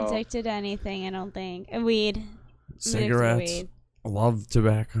not Oh. addicted to anything. I don't think. Weed. I'm addicted to Cigarettes. weed. I love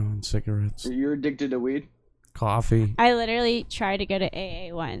tobacco and cigarettes. You're addicted to weed? Coffee. I literally tried to go to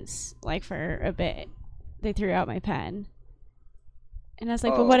AA once, like for a bit. They threw out my pen. And I was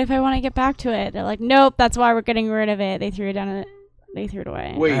like, Oh. but what if I want to get back to it? They're like, nope, that's why we're getting rid of it. They threw it down. They threw it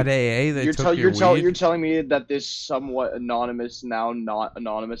away. Wait, At AA, they you're, took your weed? you're telling me that this somewhat anonymous, now not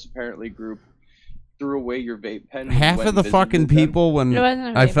anonymous apparently group threw away your vape pen? when you Half went of the and visited fucking them? people when It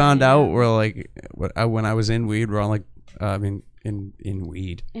wasn't a I vape found pen, out yeah. were like when I was in weed, were on like in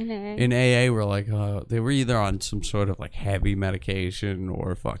weed. In AA. In AA, were like they were either on some sort of like heavy medication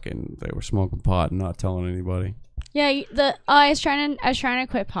or fucking they were smoking pot and not telling anybody. Yeah, I was trying to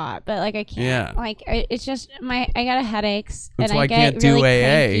quit pot, but like I can't. Yeah. Like it's just I got headaches. That's and why I get can't do really AA,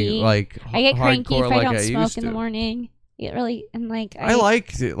 cranky. like, I get cranky hardcore if I like don't I smoke used in the to. morning. It really and like I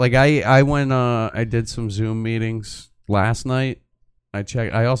liked it. Like I went I did some Zoom meetings last night.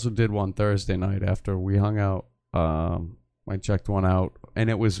 I also did one Thursday night after we hung out. I checked one out and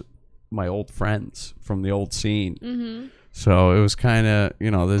it was my old friends from the old scene. Mm-hmm. So it was kind of,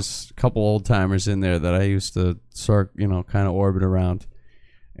 there's a couple old timers in there that I used to kind of orbit around,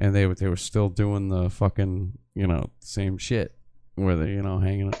 and they were still doing the fucking, same shit where they,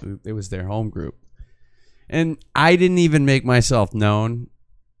 hanging. It was their home group, and I didn't even make myself known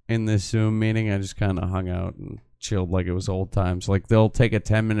in this Zoom meeting. I just kind of hung out and chilled like it was old times. Like they'll take a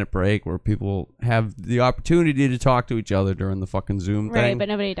 10-minute break where people have the opportunity to talk to each other during the fucking Zoom Right, thing. but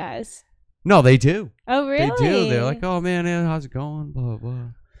nobody does. No, they do. Oh, really? They do. They're like, oh man, how's it going? Blah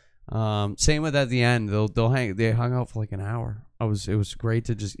blah. Same with at the end. They hung out for like an hour. It was great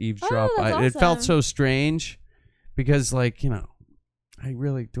to just eavesdrop. that's It felt awesome. so strange because like, you know, I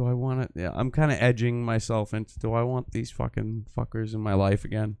want it. Yeah, I'm kind of edging myself into, do I want these fucking fuckers in my life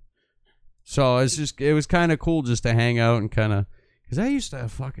again? So it was kind of cool just to hang out and kind of, because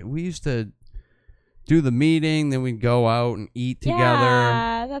we used to do the meeting, then we'd go out and eat together.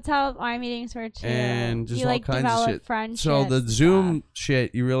 Yeah, that's how my meetings were too. And just you all like kinds develop of shit. friendships. So the and Zoom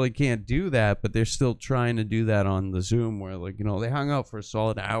shit, you really can't do that, but they're still trying to do that on the Zoom where, like, you know, they hung out for a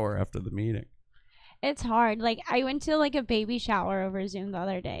solid hour after the meeting. It's hard. Like I went to like a baby shower over Zoom the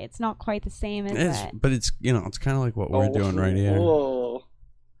other day. It's not quite the same as it. But it's, you know, it's kind of like what we're doing right here. Whoa.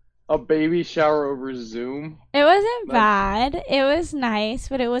 A baby shower over Zoom? It wasn't bad. It was nice,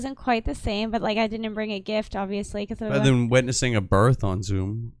 but it wasn't quite the same. But like I didn't bring a gift, obviously, because Better than witnessing a birth on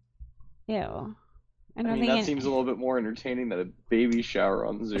Zoom. Ew. I mean, that seems a little bit more entertaining than a baby shower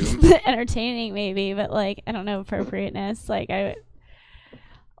on Zoom. entertaining maybe, but like I don't know appropriateness. Like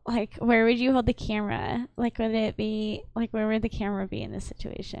where would you hold the camera? Like would it be like where would the camera be in this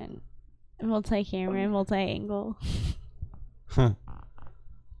situation? Multi-camera, multi-angle. Huh.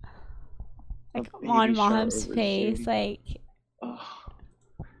 Like A on baby shower mom's over face, Zoom. like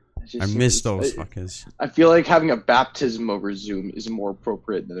Just I miss those fuckers. I feel like having a baptism over Zoom is more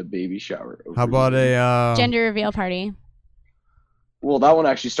appropriate than a baby shower. Over How about a gender reveal party Well, that one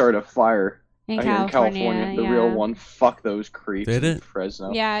actually started a fire in out here in California. The real one. Fuck those creeps. Did in it?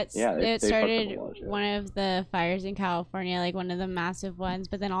 Fresno. Yeah, it it they fucked up started a lot of shit. one of the fires in California, like one of the massive ones,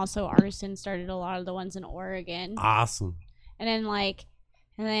 but then also arson started a lot of the ones in Oregon. Awesome. And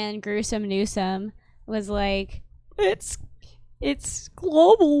then Gruesome Newsome was like, it's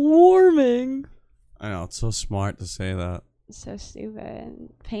global warming. I know, it's so smart to say that. So stupid.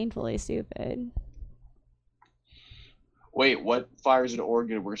 Painfully stupid. Wait, what fires in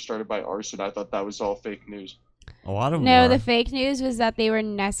Oregon were started by arson? I thought that was all fake news. A lot of them No, are. the fake news was that they were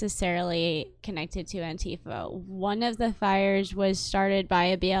necessarily connected to Antifa. One of the fires was started by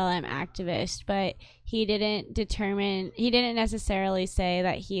a BLM activist, but he didn't necessarily say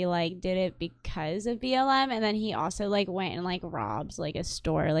that he like did it because of BLM, and then he also like went and like robs like a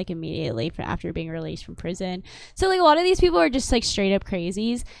store like immediately after being released from prison. So like a lot of these people are just like straight up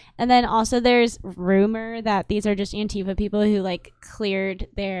crazies. And then also there's rumor that these are just Antifa people who like cleared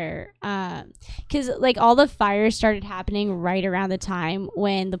their because like all the fires started happening right around the time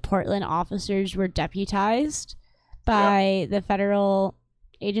when the Portland officers were deputized by the federal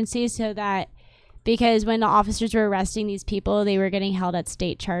agencies, so that because when the officers were arresting these people, they were getting held at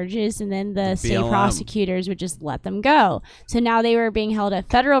state charges, and then the state BLM. prosecutors would just let them go. So now they were being held at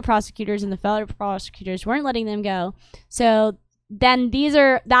federal prosecutors, and the federal prosecutors weren't letting them go. So then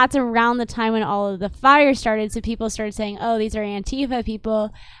that's around the time when all of the fires started. So people started saying, oh, these are Antifa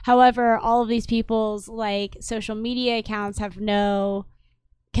people. However, all of these people's like social media accounts have no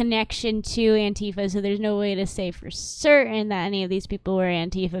connection to Antifa, so there's no way to say for certain that any of these people were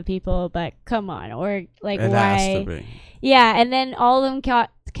Antifa people. But come on, or like It why? has to be. Yeah, and then all of them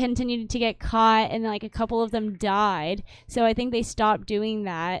continued to get caught, and like a couple of them died. So I think they stopped doing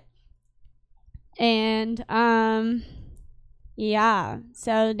that. And yeah,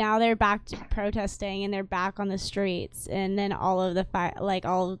 so now they're back to protesting, and they're back on the streets, and then all of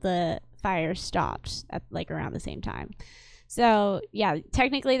the fires stopped at like around the same time. So, yeah,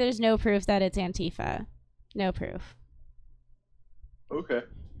 technically there's no proof that it's Antifa. No proof, Okay.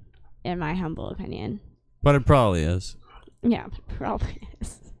 in my humble opinion. But it probably is. Yeah, it probably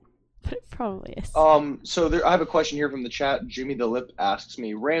is. But it probably is. So I have a question here from the chat. Jimmy the Lip asks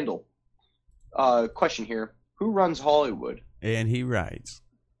me, Randall, question here. Who runs Hollywood? And he writes.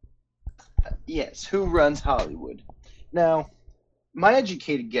 Yes, who runs Hollywood? Now, my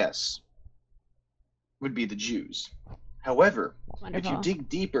educated guess would be the Jews. However, if Wonderful. you dig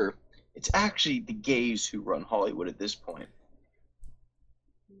deeper, it's actually the gays who run Hollywood at this point.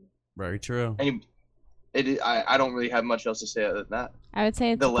 Very true. And I don't really have much else to say other than that. I would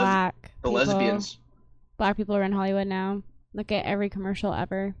say it's The les- black. The people. lesbians. Black people run Hollywood now. Look at every commercial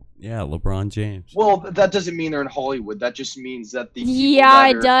ever. Yeah, LeBron James. Well, that doesn't mean they're in Hollywood. That just means that the people Yeah, that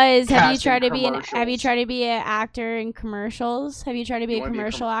it are does. Have you cast tried in to be commercials- an actor in commercials? Have you tried to be You a wanna be a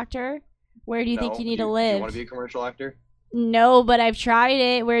commercial actor? Where do you think No, you need to Do you live? want to be a commercial actor? No, but I've tried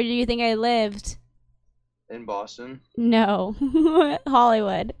it. Where do you think I lived? In Boston? No.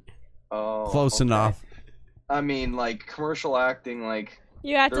 Hollywood. Oh, Close okay. enough. I mean, like, commercial acting, like,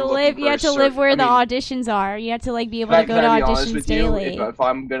 You have They're to looking live. for You a have to live certain- where I the mean, auditions are. You have to like be able to Can go to I be honest auditions with you? daily. If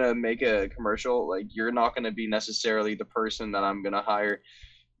I'm gonna make a commercial, like you're not gonna be necessarily the person that I'm gonna hire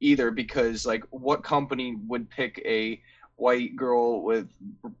either, because like what company would pick a white girl with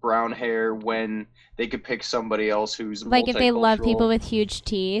brown hair when they could pick somebody else who's Like if they love multicultural? people with huge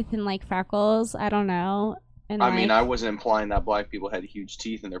teeth and like freckles. I don't know. And I like, mean, I wasn't implying that black people had huge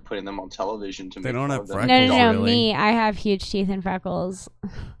teeth and they're putting them on television to They make don't fun have of them. no, me. I have huge teeth and freckles.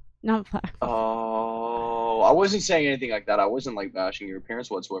 Not black. Oh, I wasn't saying anything like that. I wasn't like bashing your appearance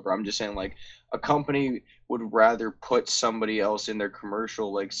whatsoever. I'm just saying like a company would rather put somebody else in their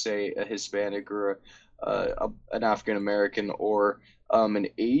commercial, like say a Hispanic or an African American or an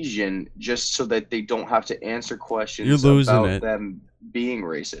Asian, just so that they don't have to answer questions You're losing about it. them being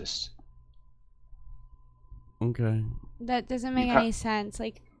racist. Okay. That doesn't make You ca- any sense.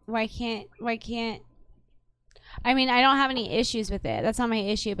 Like, why can't? I mean, I don't have any issues with it. That's not my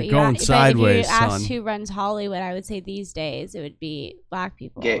issue. But You're going sideways, if you asked son. who runs Hollywood, I would say these days it would be black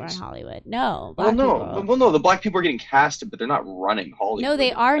people Gays. run Hollywood. No, Well, black people. no, the black people are getting casted, but they're not running Hollywood. No,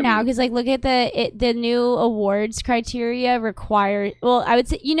 they are now because like look at the new awards criteria require. Well, I would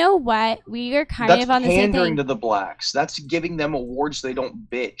say you know what we are kind That's of on the same pandering thing. to the blacks. That's giving them awards so they don't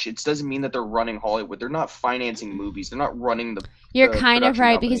bitch. It doesn't mean that they're running Hollywood. They're not financing movies. They're not running the. You're the kind of production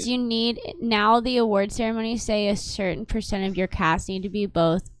right companies. because you need now the award ceremony say a certain percent of your cast need to be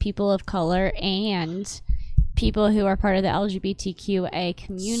both people of color and people who are part of the LGBTQA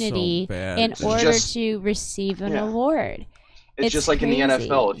community bad. in It's order just- to receive an Yeah. award. It's just like in the crazy.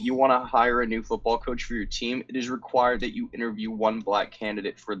 NFL. If you want to hire a new football coach for your team, it is required that you interview one black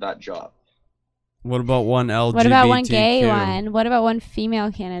candidate for that job. What about one LGBTQ? What about one gay one? What about one female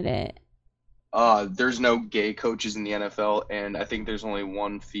candidate? There's no gay coaches in the NFL, and I think there's only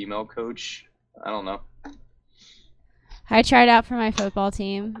one female coach. I don't know. I tried out for my football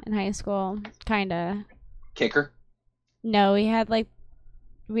team in high school, kinda. Kicker? No, we had like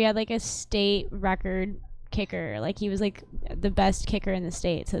a state record kicker. Like he was like the best kicker in the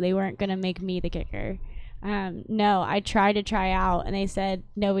state, so they weren't gonna make me the kicker. No, I tried to try out, and they said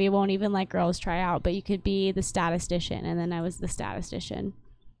no, we won't even let girls try out, but you could be the statistician, and then I was the statistician.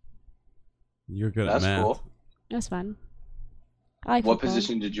 You're good That's at math. cool. It was fun. I like What football.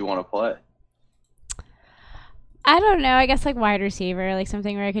 position did you want to play? I don't know. I guess like wide receiver, like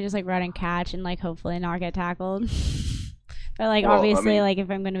something where I could just like run and catch and like hopefully not get tackled. But like Well, I obviously, mean, like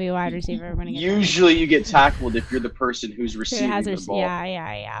if I'm gonna be a wide receiver, I'm gonna get Usually you get tackled if you're the person who's who receiving has the their ball.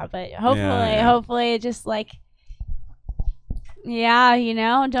 yeah. But hopefully, it just like you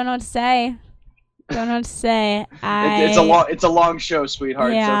know, don't know what to say. Don't know what to say. It's a long show,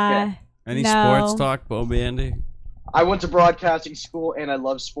 sweetheart. Yeah. It's okay. Any No. sports talk, Bo Bandy? I went to broadcasting school and I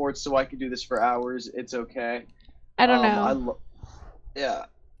love sports, so I could do this for hours. It's okay. I don't know. Yeah.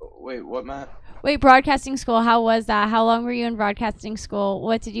 Wait, what, Matt? Wait, broadcasting school. How was that? How long were you in broadcasting school?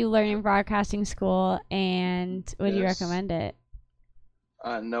 What did you learn in broadcasting school, and would you Yes. recommend it?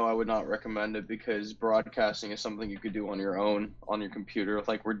 No, I would not recommend it because broadcasting is something you could do on your own, on your computer,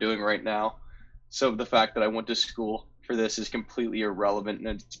 like we're doing right now. So the fact that I went to school for this is completely irrelevant, and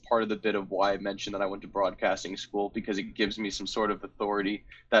it's part of the bit of why I mentioned that I went to broadcasting school, because it gives me some sort of authority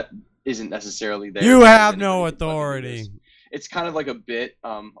that isn't necessarily there. You because have no anybody can fucking do this. authority. It's kind of like a bit.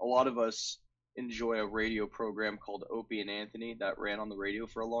 A lot of us enjoy a radio program called Opie and Anthony that ran on the radio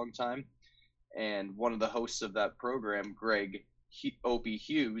for a long time, and one of the hosts of that program, Greg Opie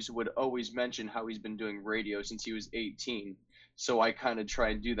Hughes, would always mention how he's been doing radio since he was 18. So I kind of try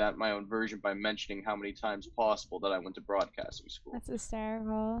and do that in my own version by mentioning how many times possible that I went to broadcasting school. That's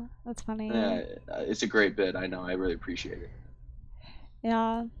hysterical. That's funny. It's a great bit. I know. I really appreciate it.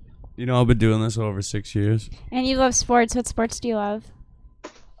 Yeah. You know, I've been doing this over 6 years. And you love sports. What sports do you love?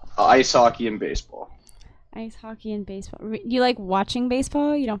 Ice hockey and baseball. Ice hockey and baseball. You like watching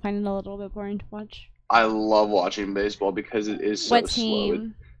baseball? You don't find it a little bit boring to watch? I love watching baseball because it is so What slow.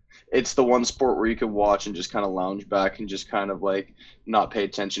 team? It's the one sport where you can watch and just kind of lounge back and just kind of like not pay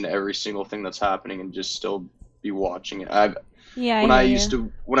attention to every single thing that's happening and just still be watching it. When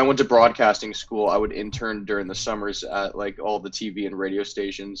I went to broadcasting school, I would intern during the summers at like all the TV and radio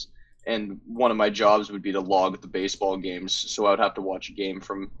stations, and one of my jobs would be to log the baseball games. So I would have to watch a game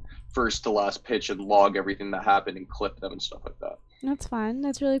from first to last pitch and log everything that happened and clip them and stuff like that. That's fun.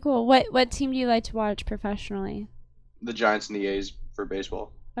 That's really cool. What team do you like to watch professionally? The Giants and the A's for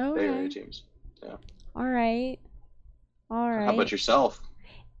baseball. Oh, Bay okay. Area teams. Yeah. All right. How about yourself?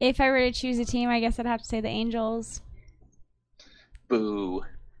 If I were to choose a team, I guess I'd have to say the Angels. Boo.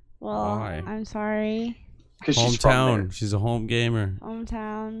 Well, Why? I'm sorry. Because she's from there. Hometown. She's a home gamer.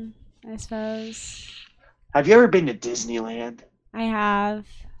 Hometown, I suppose. Have you ever been to Disneyland? I have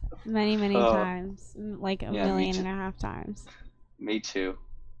many Oh. times, like a Yeah, me million too. and a half times. Me too.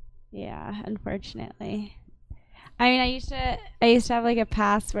 Yeah, unfortunately. I mean, I used to have like a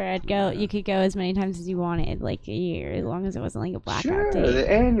pass where I'd go. You could go as many times as you wanted, like a year, as long as it wasn't like a blackout Sure, date. the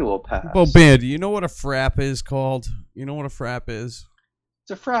annual pass. Well, Ben, do you know what a frap is called? You know what a frap is?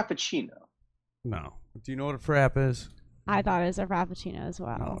 It's a frappuccino. No. Do you know what a frap is? I thought it was a frappuccino as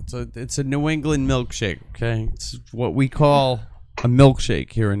well. No, it's a New England milkshake, okay? It's what we call a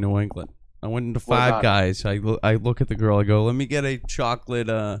milkshake here in New England. I went into What Five about it? Guys. I look at the girl. I go, let me get a chocolate.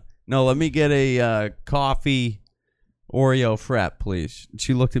 No, let me get a coffee Oreo frap, please.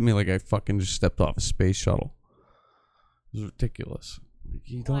 She looked at me like I fucking just stepped off a space shuttle. It was ridiculous.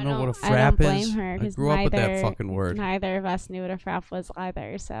 You don't know what a I frap don't blame is? her I because grew up with that fucking word. Neither of us knew what a frap was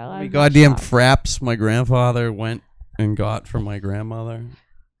either. So How I'm many not goddamn shocked. fraps my grandfather went and got from my grandmother?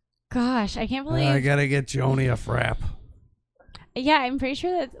 Gosh, I can't believe. I gotta get Joni a frap. Yeah, I'm pretty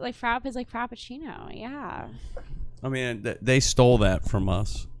sure that like frap is like frappuccino. Yeah. I mean, they stole that from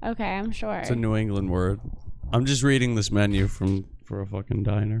us. Okay, I'm sure. It's a New England word. I'm just reading this menu for a fucking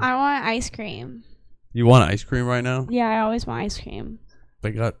diner. I want ice cream. You want ice cream right now? Yeah, I always want ice cream.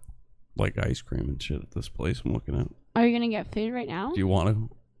 They got like ice cream and shit at this place I'm looking at. Are you gonna get food right now? Do you want to?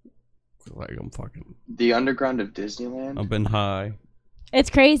 Like I'm fucking. The underground of Disneyland. I've been high. It's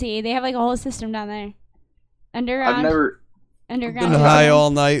crazy. They have like a whole system down there. Underground. I've never. Underground. Been high all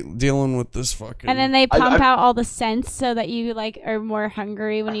night dealing with this fucking. And then they pump out all the scents so that you like are more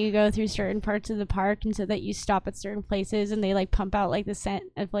hungry when you go through certain parts of the park, and so that you stop at certain places, and they like pump out like the scent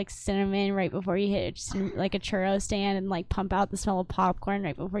of like cinnamon right before you hit like a churro stand, and like pump out the smell of popcorn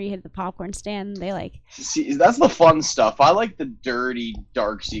right before you hit the popcorn stand. They like See, that's the fun stuff. I like the dirty,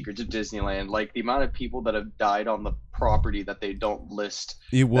 dark secrets of Disneyland, like the amount of people that have died on the property that they don't list.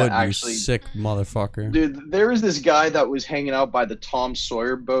 You would, that actually, you sick motherfucker. Dude, there was this guy that was hanging out by the Tom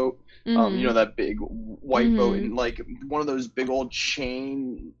Sawyer boat. You know, that big white boat, and like one of those big old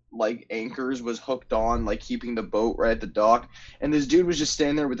chain like anchors was hooked on, like keeping the boat right at the dock. And this dude was just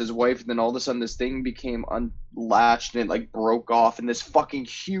standing there with his wife, and then all of a sudden this thing became unlatched and it like broke off, and this fucking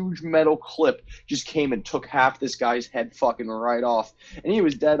huge metal clip just came and took half this guy's head fucking right off, and he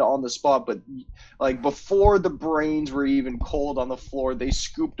was dead on the spot. But like before the brains were even cold on the floor, they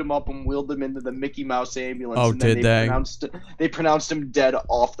scooped him up and wheeled him into the Mickey Mouse ambulance. Oh, and then did they? They pronounced him dead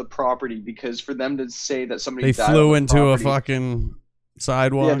off the property, because for them to say that somebody They died flew on the into property, a fucking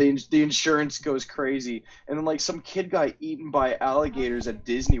sidewalk. yeah, the insurance goes crazy. And then like some kid got eaten by alligators at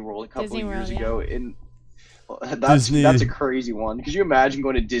Disney World a couple Disney of years World, ago. And Disney. that's a crazy one. Could you imagine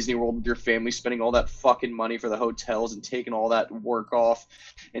going to Disney World with your family, spending all that fucking money for the hotels and taking all that work off,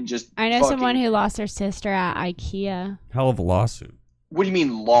 and just I know fucking, someone who lost their sister at IKEA. Hell of a lawsuit. What do you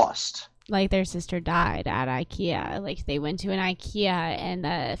mean lost? Like their sister died at IKEA. Like they went to an IKEA and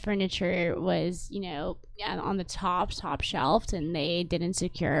the furniture was, you know, on the top shelf, and they didn't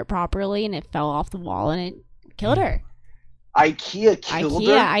secure it properly, and it fell off the wall and it killed her. IKEA killed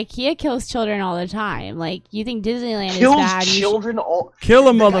her? IKEA kills children all the time. Like you think Disneyland Kills is bad? children all. Kill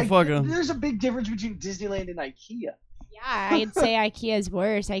a Like, motherfucker. There's a big difference between Disneyland and IKEA. Yeah, I'd say IKEA is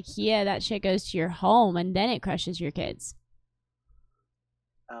worse. IKEA, that shit goes to your home and then it crushes your kids.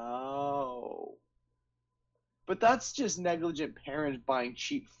 Oh. But that's just negligent parents buying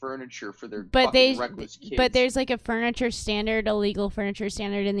cheap furniture for their But fucking reckless kids. but there's like a furniture standard, a legal furniture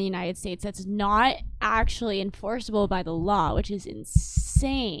standard in the United States that's not actually enforceable by the law, which is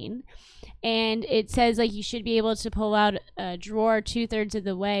insane. And it says like you should be able to pull out a drawer 2/3 of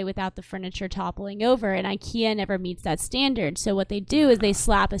the way without the furniture toppling over, and IKEA never meets that standard. So what they do is they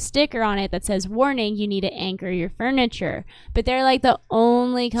slap a sticker on it that says, "Warning, you need to anchor your furniture." But they're like the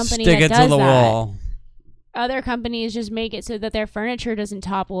only company Stick that it does to the that. wall. Other companies just make it so that their furniture doesn't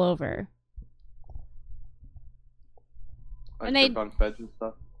topple over. Like and they- their bunk beds and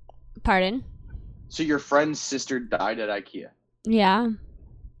stuff. Pardon? So your friend's sister died at IKEA. Yeah.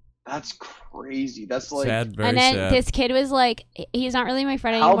 That's crazy. That's like Sad, very And then sad. this kid was like, he's not really my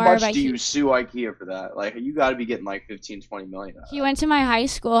friend how anymore, much but do you sue IKEA for that? Like you got to be getting like 15-20 million. Out of he went to my high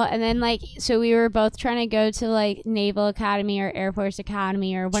school, and then like, so we were both trying to go to like Naval Academy or Air Force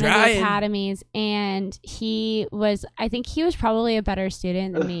Academy or one of the Trying. academies, and I think he was probably a better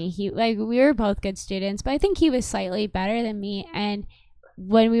student than me. We were both good students, but I think he was slightly better than me. And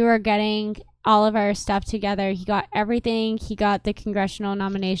when we were getting all of our stuff together, he got everything. He got the congressional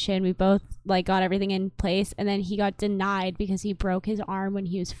nomination. We both like got everything in place, and then he got denied because he broke his arm when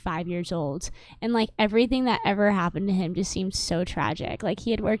he was 5 years old. And like everything that ever happened to him just seemed so tragic. Like he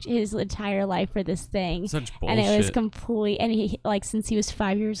had worked his entire life for this thing, Such and it was bullshit. complete. And he like since he was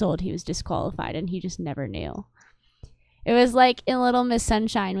 5 years old, he was disqualified, and he just never knew. It was like in Little Miss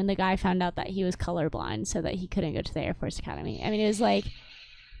Sunshine when the guy found out that he was colorblind so that he couldn't go to the Air Force Academy. I mean, it was like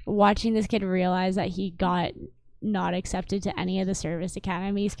watching this kid realize that he got not accepted to any of the service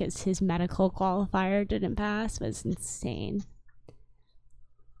academies because his medical qualifier didn't pass was insane.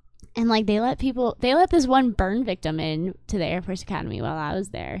 And like they let this one burn victim in to the Air Force Academy while I was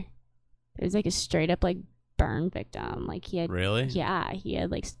there. It was like a straight up like burn victim. Like he had Really? Yeah, he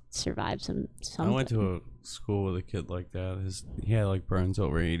had like survived something. I went to a school with a kid like that. He had like burns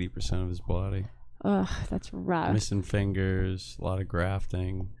over 80% of his body. Ugh, that's rough. Missing fingers, a lot of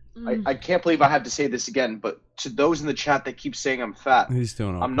grafting. I can't believe I have to say this again, but to those in the chat that keep saying I'm fat, He's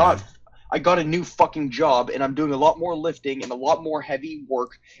doing okay. I'm not. I got a new fucking job, and I'm doing a lot more lifting and a lot more heavy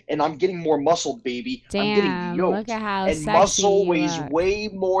work, and I'm getting more muscle, baby. I'm Damn, getting yoked. look at how and sexy muscle you weighs look. way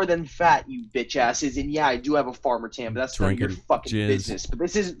more than fat, you bitch asses. And yeah, I do have a farmer tan, but that's none of your Drinking fucking jizz. business. But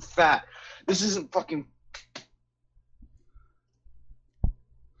this isn't fat. This isn't fucking.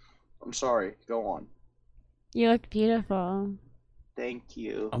 I'm sorry. Go on. You look beautiful. Thank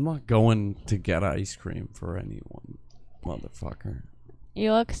you. I'm not going to get ice cream for anyone, motherfucker.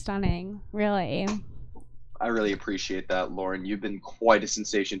 You look stunning, really. I really appreciate that, Lauren. You've been quite a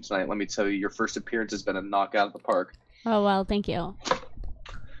sensation tonight. Let me tell you, your first appearance has been a knockout of the park. Oh well, thank you.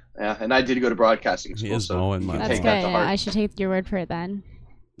 Yeah, and I did go to broadcasting school, is so mowing you my can That's take good. that to heart. I should take your word for it then.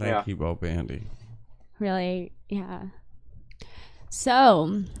 Thank you, Bo Bandy. Really, yeah.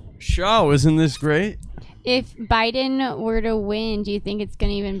 So, Show, isn't this great? if Biden were to win, do you think it's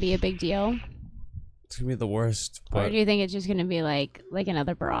gonna even be a big deal, It's gonna be the worst, or but do you think it's just gonna be like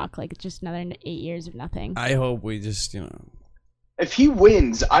another Barack, like just another 8 years of nothing? I hope we just, If he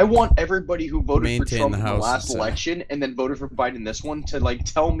wins, I want everybody who voted for Maintain Trump the in the House last and election and then voted for Biden this one to like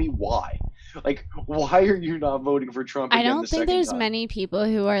tell me why. Like, why are you not voting for Trump? I again don't the think second there's time? many people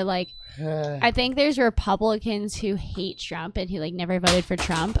who are like. I think there's Republicans who hate Trump and who like never voted for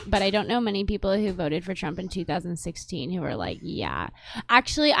Trump, but I don't know many people who voted for Trump in 2016 who were like, yeah.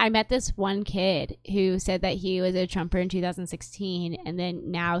 Actually, I met this one kid who said that he was a Trumper in 2016, and then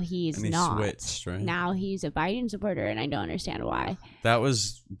now he's And he not. switched, right? Now he's a Biden supporter, and I don't understand why. that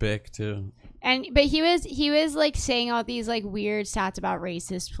was big too. But he was like saying all these like weird stats about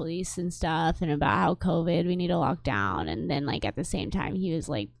racist police and stuff, and about how COVID we need to lock down, and then like at the same time he was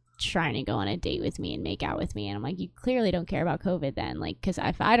like trying to go on a date with me and make out with me, and I'm like, you clearly don't care about COVID then, like, because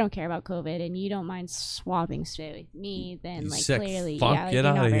if I don't care about COVID and you don't mind swapping spit with me, then You like sick clearly fuck, yeah, like, get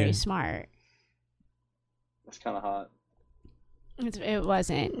you're outta not very here. smart. That's kind of hot. It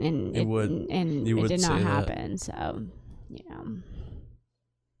wasn't, and It would. and You it would did not say that. happen. So, you know.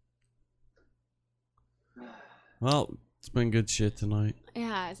 Well, it's been good shit tonight.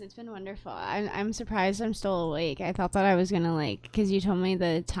 Yeah, it's been wonderful. I'm surprised I'm still awake. I thought that I was gonna like, because you told me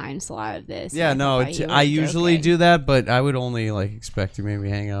the time slot of this. Yeah, and no, thought you were I usually joking. do that, but I would only like expect you maybe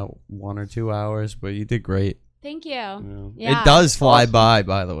hang out 1 or 2 hours. But you did great. Thank you. Yeah. Yeah. It does fly Awesome.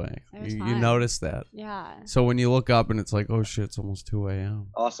 by the way. It was You fun. noticed that. Yeah. So when you look up and it's like, oh shit, it's almost 2 a.m.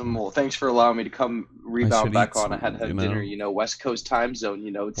 Awesome. Well, thanks for allowing me to come rebound should back eat on. I had to some, have you know. dinner, West Coast time zone,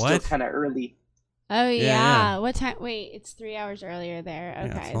 it's What? still kind of early. Oh yeah. yeah. What time? Wait, it's 3 hours earlier there. Yeah,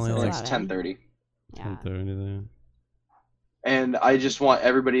 Okay, it's only so like- It's 11. 10:30. Yeah. 10:30 there. And I just want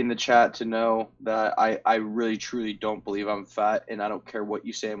everybody in the chat to know that I really, truly don't believe I'm fat, and I don't care what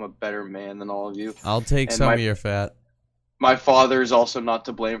you say. I'm a better man than all of you. I'll take And some my- of your fat. My father is also not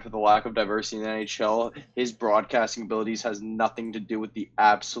to blame for the lack of diversity in the NHL. His broadcasting abilities has nothing to do with the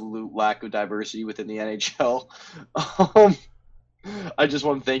absolute lack of diversity within the NHL. I just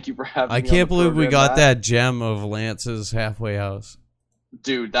want to thank you for having me I on can't the believe we program, got Matt. that gem of Lance's halfway house.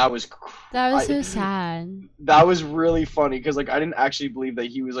 Dude, that was That was so sad. that was really funny because I didn't actually believe that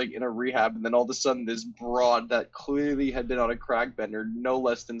he was in a rehab, and then all of a sudden this broad that clearly had been on a crack bender no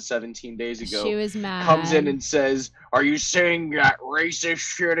less than 17 days ago She was mad. comes in and says, "Are you saying that racist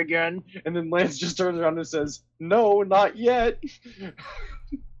shit again?" And then Lance just turns around and says, "No, not yet."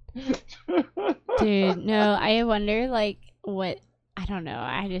 Dude, no, I wonder what, I don't know.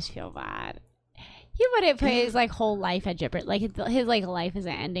 I just feel bad. He wouldn't put his whole life at jeopardy. His life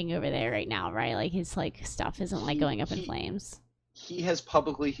isn't ending over there right now, right? Like his stuff isn't going up in flames. He has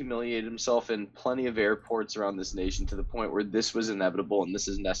publicly humiliated himself in plenty of airports around this nation to the point where this was inevitable and this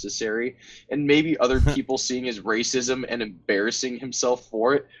is necessary. And maybe other people seeing his racism and embarrassing himself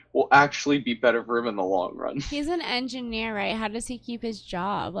for it will actually be better for him in the long run. He's an engineer, right? How does he keep his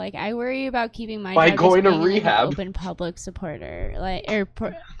job? I worry about keeping my By job going to just being, an rehab. open public supporter.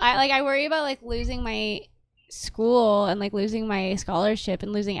 I worry about losing my school and losing my scholarship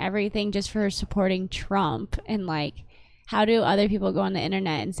and losing everything just for supporting Trump. And how do other people go on the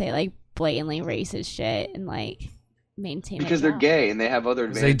internet and say blatantly racist shit and maintain Because a they're job. gay and they have other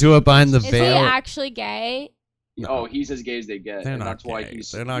 'Cause advantages. they do it behind the Is he veil. actually gay? Oh, he's as gay as they get. They're and not that's why gay.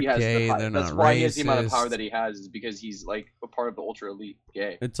 he's They're not he has gay, The, they're that's not why he has the amount of power racist. that he has is because he's like a part of the ultra elite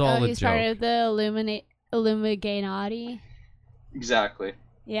gay. It's all a he's joke. part of the Illuminati. Exactly.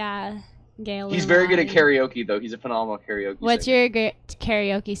 Yeah, gay. He's very good at Illuminati. karaoke though. He's a phenomenal karaoke What's singer. your great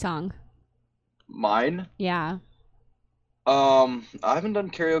karaoke song? Mine? Yeah, I haven't done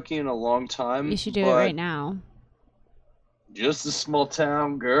karaoke in a long time. you should do it but right now. Just a small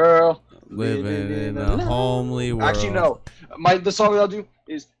town girl Living in a homely world. Actually, no. The song that I'll do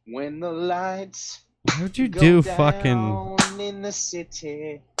is "When the Lights How'd you Go do Down fucking? in the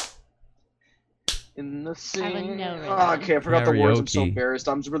City." In the city. I wouldn't know Oh, okay, I forgot the words. I'm so Karaoke. embarrassed.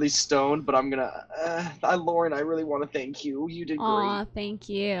 I'm really stoned, but I'm gonna. Lauren, I really want to thank you. You did Aw, great. thank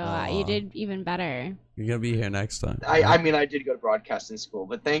you. Aw. You did even better. You're gonna be here next time. I mean, I did go to broadcasting school,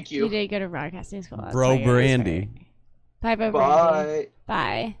 but thank you. You did go to broadcasting school. That's Bro why you're Brandy. Bye, Brandy. Bye.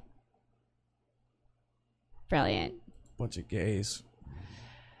 Bye. Brilliant. Bunch of gays.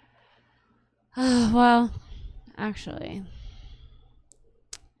 Well, actually,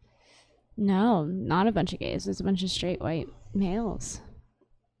 no, not a bunch of gays. It's a bunch of straight white males.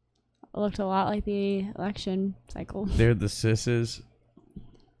 It looked a lot like the election cycle. They're the sisses.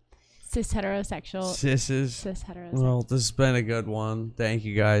 Cis heterosexual. Sisses. Cis heterosexual. Well, this has been a good one. Thank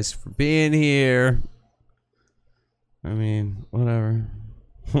you guys for being here. I mean, whatever.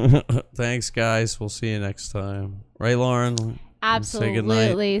 Thanks, guys. We'll see you next time. Right, Lauren? Say goodnight.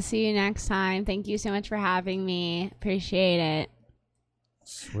 Absolutely. See you next time. Thank you so much for having me. Appreciate it.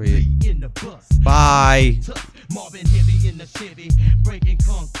 Sweet. Bye. Marvin heavy in the Chevy, breaking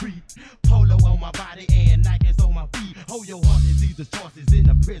concrete. Polo on my body and Nikes on my feet. Hold your horses, these are choices in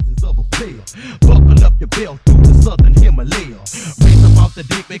the presence of a player. Buckle up your belt through the southern Himalaya. Race up off the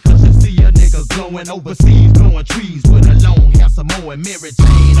dick because you see a nigga glowing overseas, blowing trees with a long hair Samoan Mary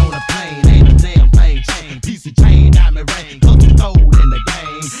Jane on a plane. Ain't a damn thing chain, piece of chain, diamond ring, cause I'm told in the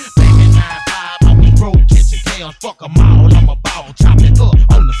game. Back in 9-5, I was broke, catching chaos, fuck 'em all, I'm a ball, chop it up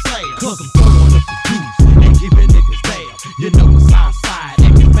on the sale. Cause I'm throwing up the juice and giving niggas bail. You know the south side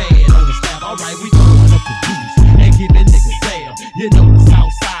acting bad on the staff. Alright, we throwing up the juice and giving niggas bail. You know the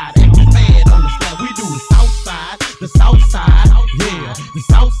south side acting bad on the staff. We do the south side, yeah. The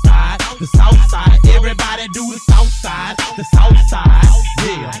south side, everybody do the south side, yeah. The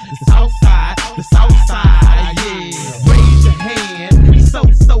south side, yeah. Raise your hand, so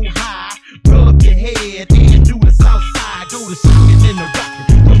high, rub your head and do the south side. Go to shocking in the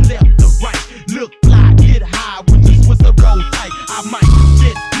rockin', from left to right. Look fly, get high with your Swisser roll tight. I might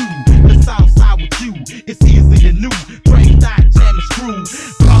just do the south side with you. It's easy and new. Drink that jam and screw.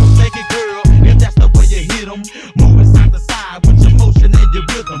 Bounce, take it, girl, if that's the way you hit 'em. Moving side to side with your motion and your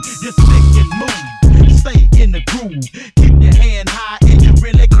rhythm. You're slick and move, stay in the groove. Keep your hand high and you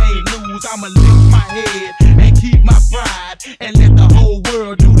really can't lose. I'ma lift my head and keep my pride and let the whole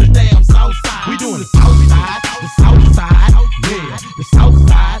world do the damn south side. We doing the south side, yeah. The south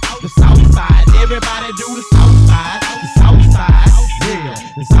side, everybody do the south side, yeah.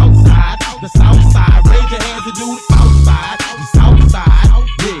 The south side, raise your hands and do the south side,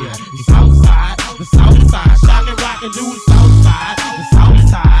 yeah. The south side, shock and rock and do the south side,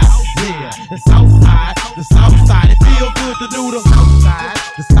 yeah. The south side, it feel good to do the south side.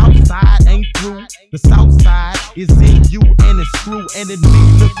 The south side ain't through, the south side is in you and it's true and it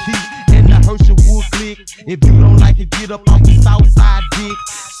means the key and the Herschelwood click. If you don't like it, get up off the south side dick.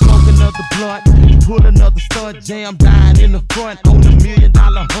 Smoke another blunt, put another stud jam down in the front on $1 million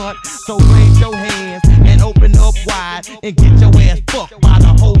hunt. So raise your hands and open up wide and get your ass fucked by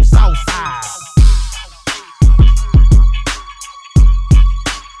the whole south side.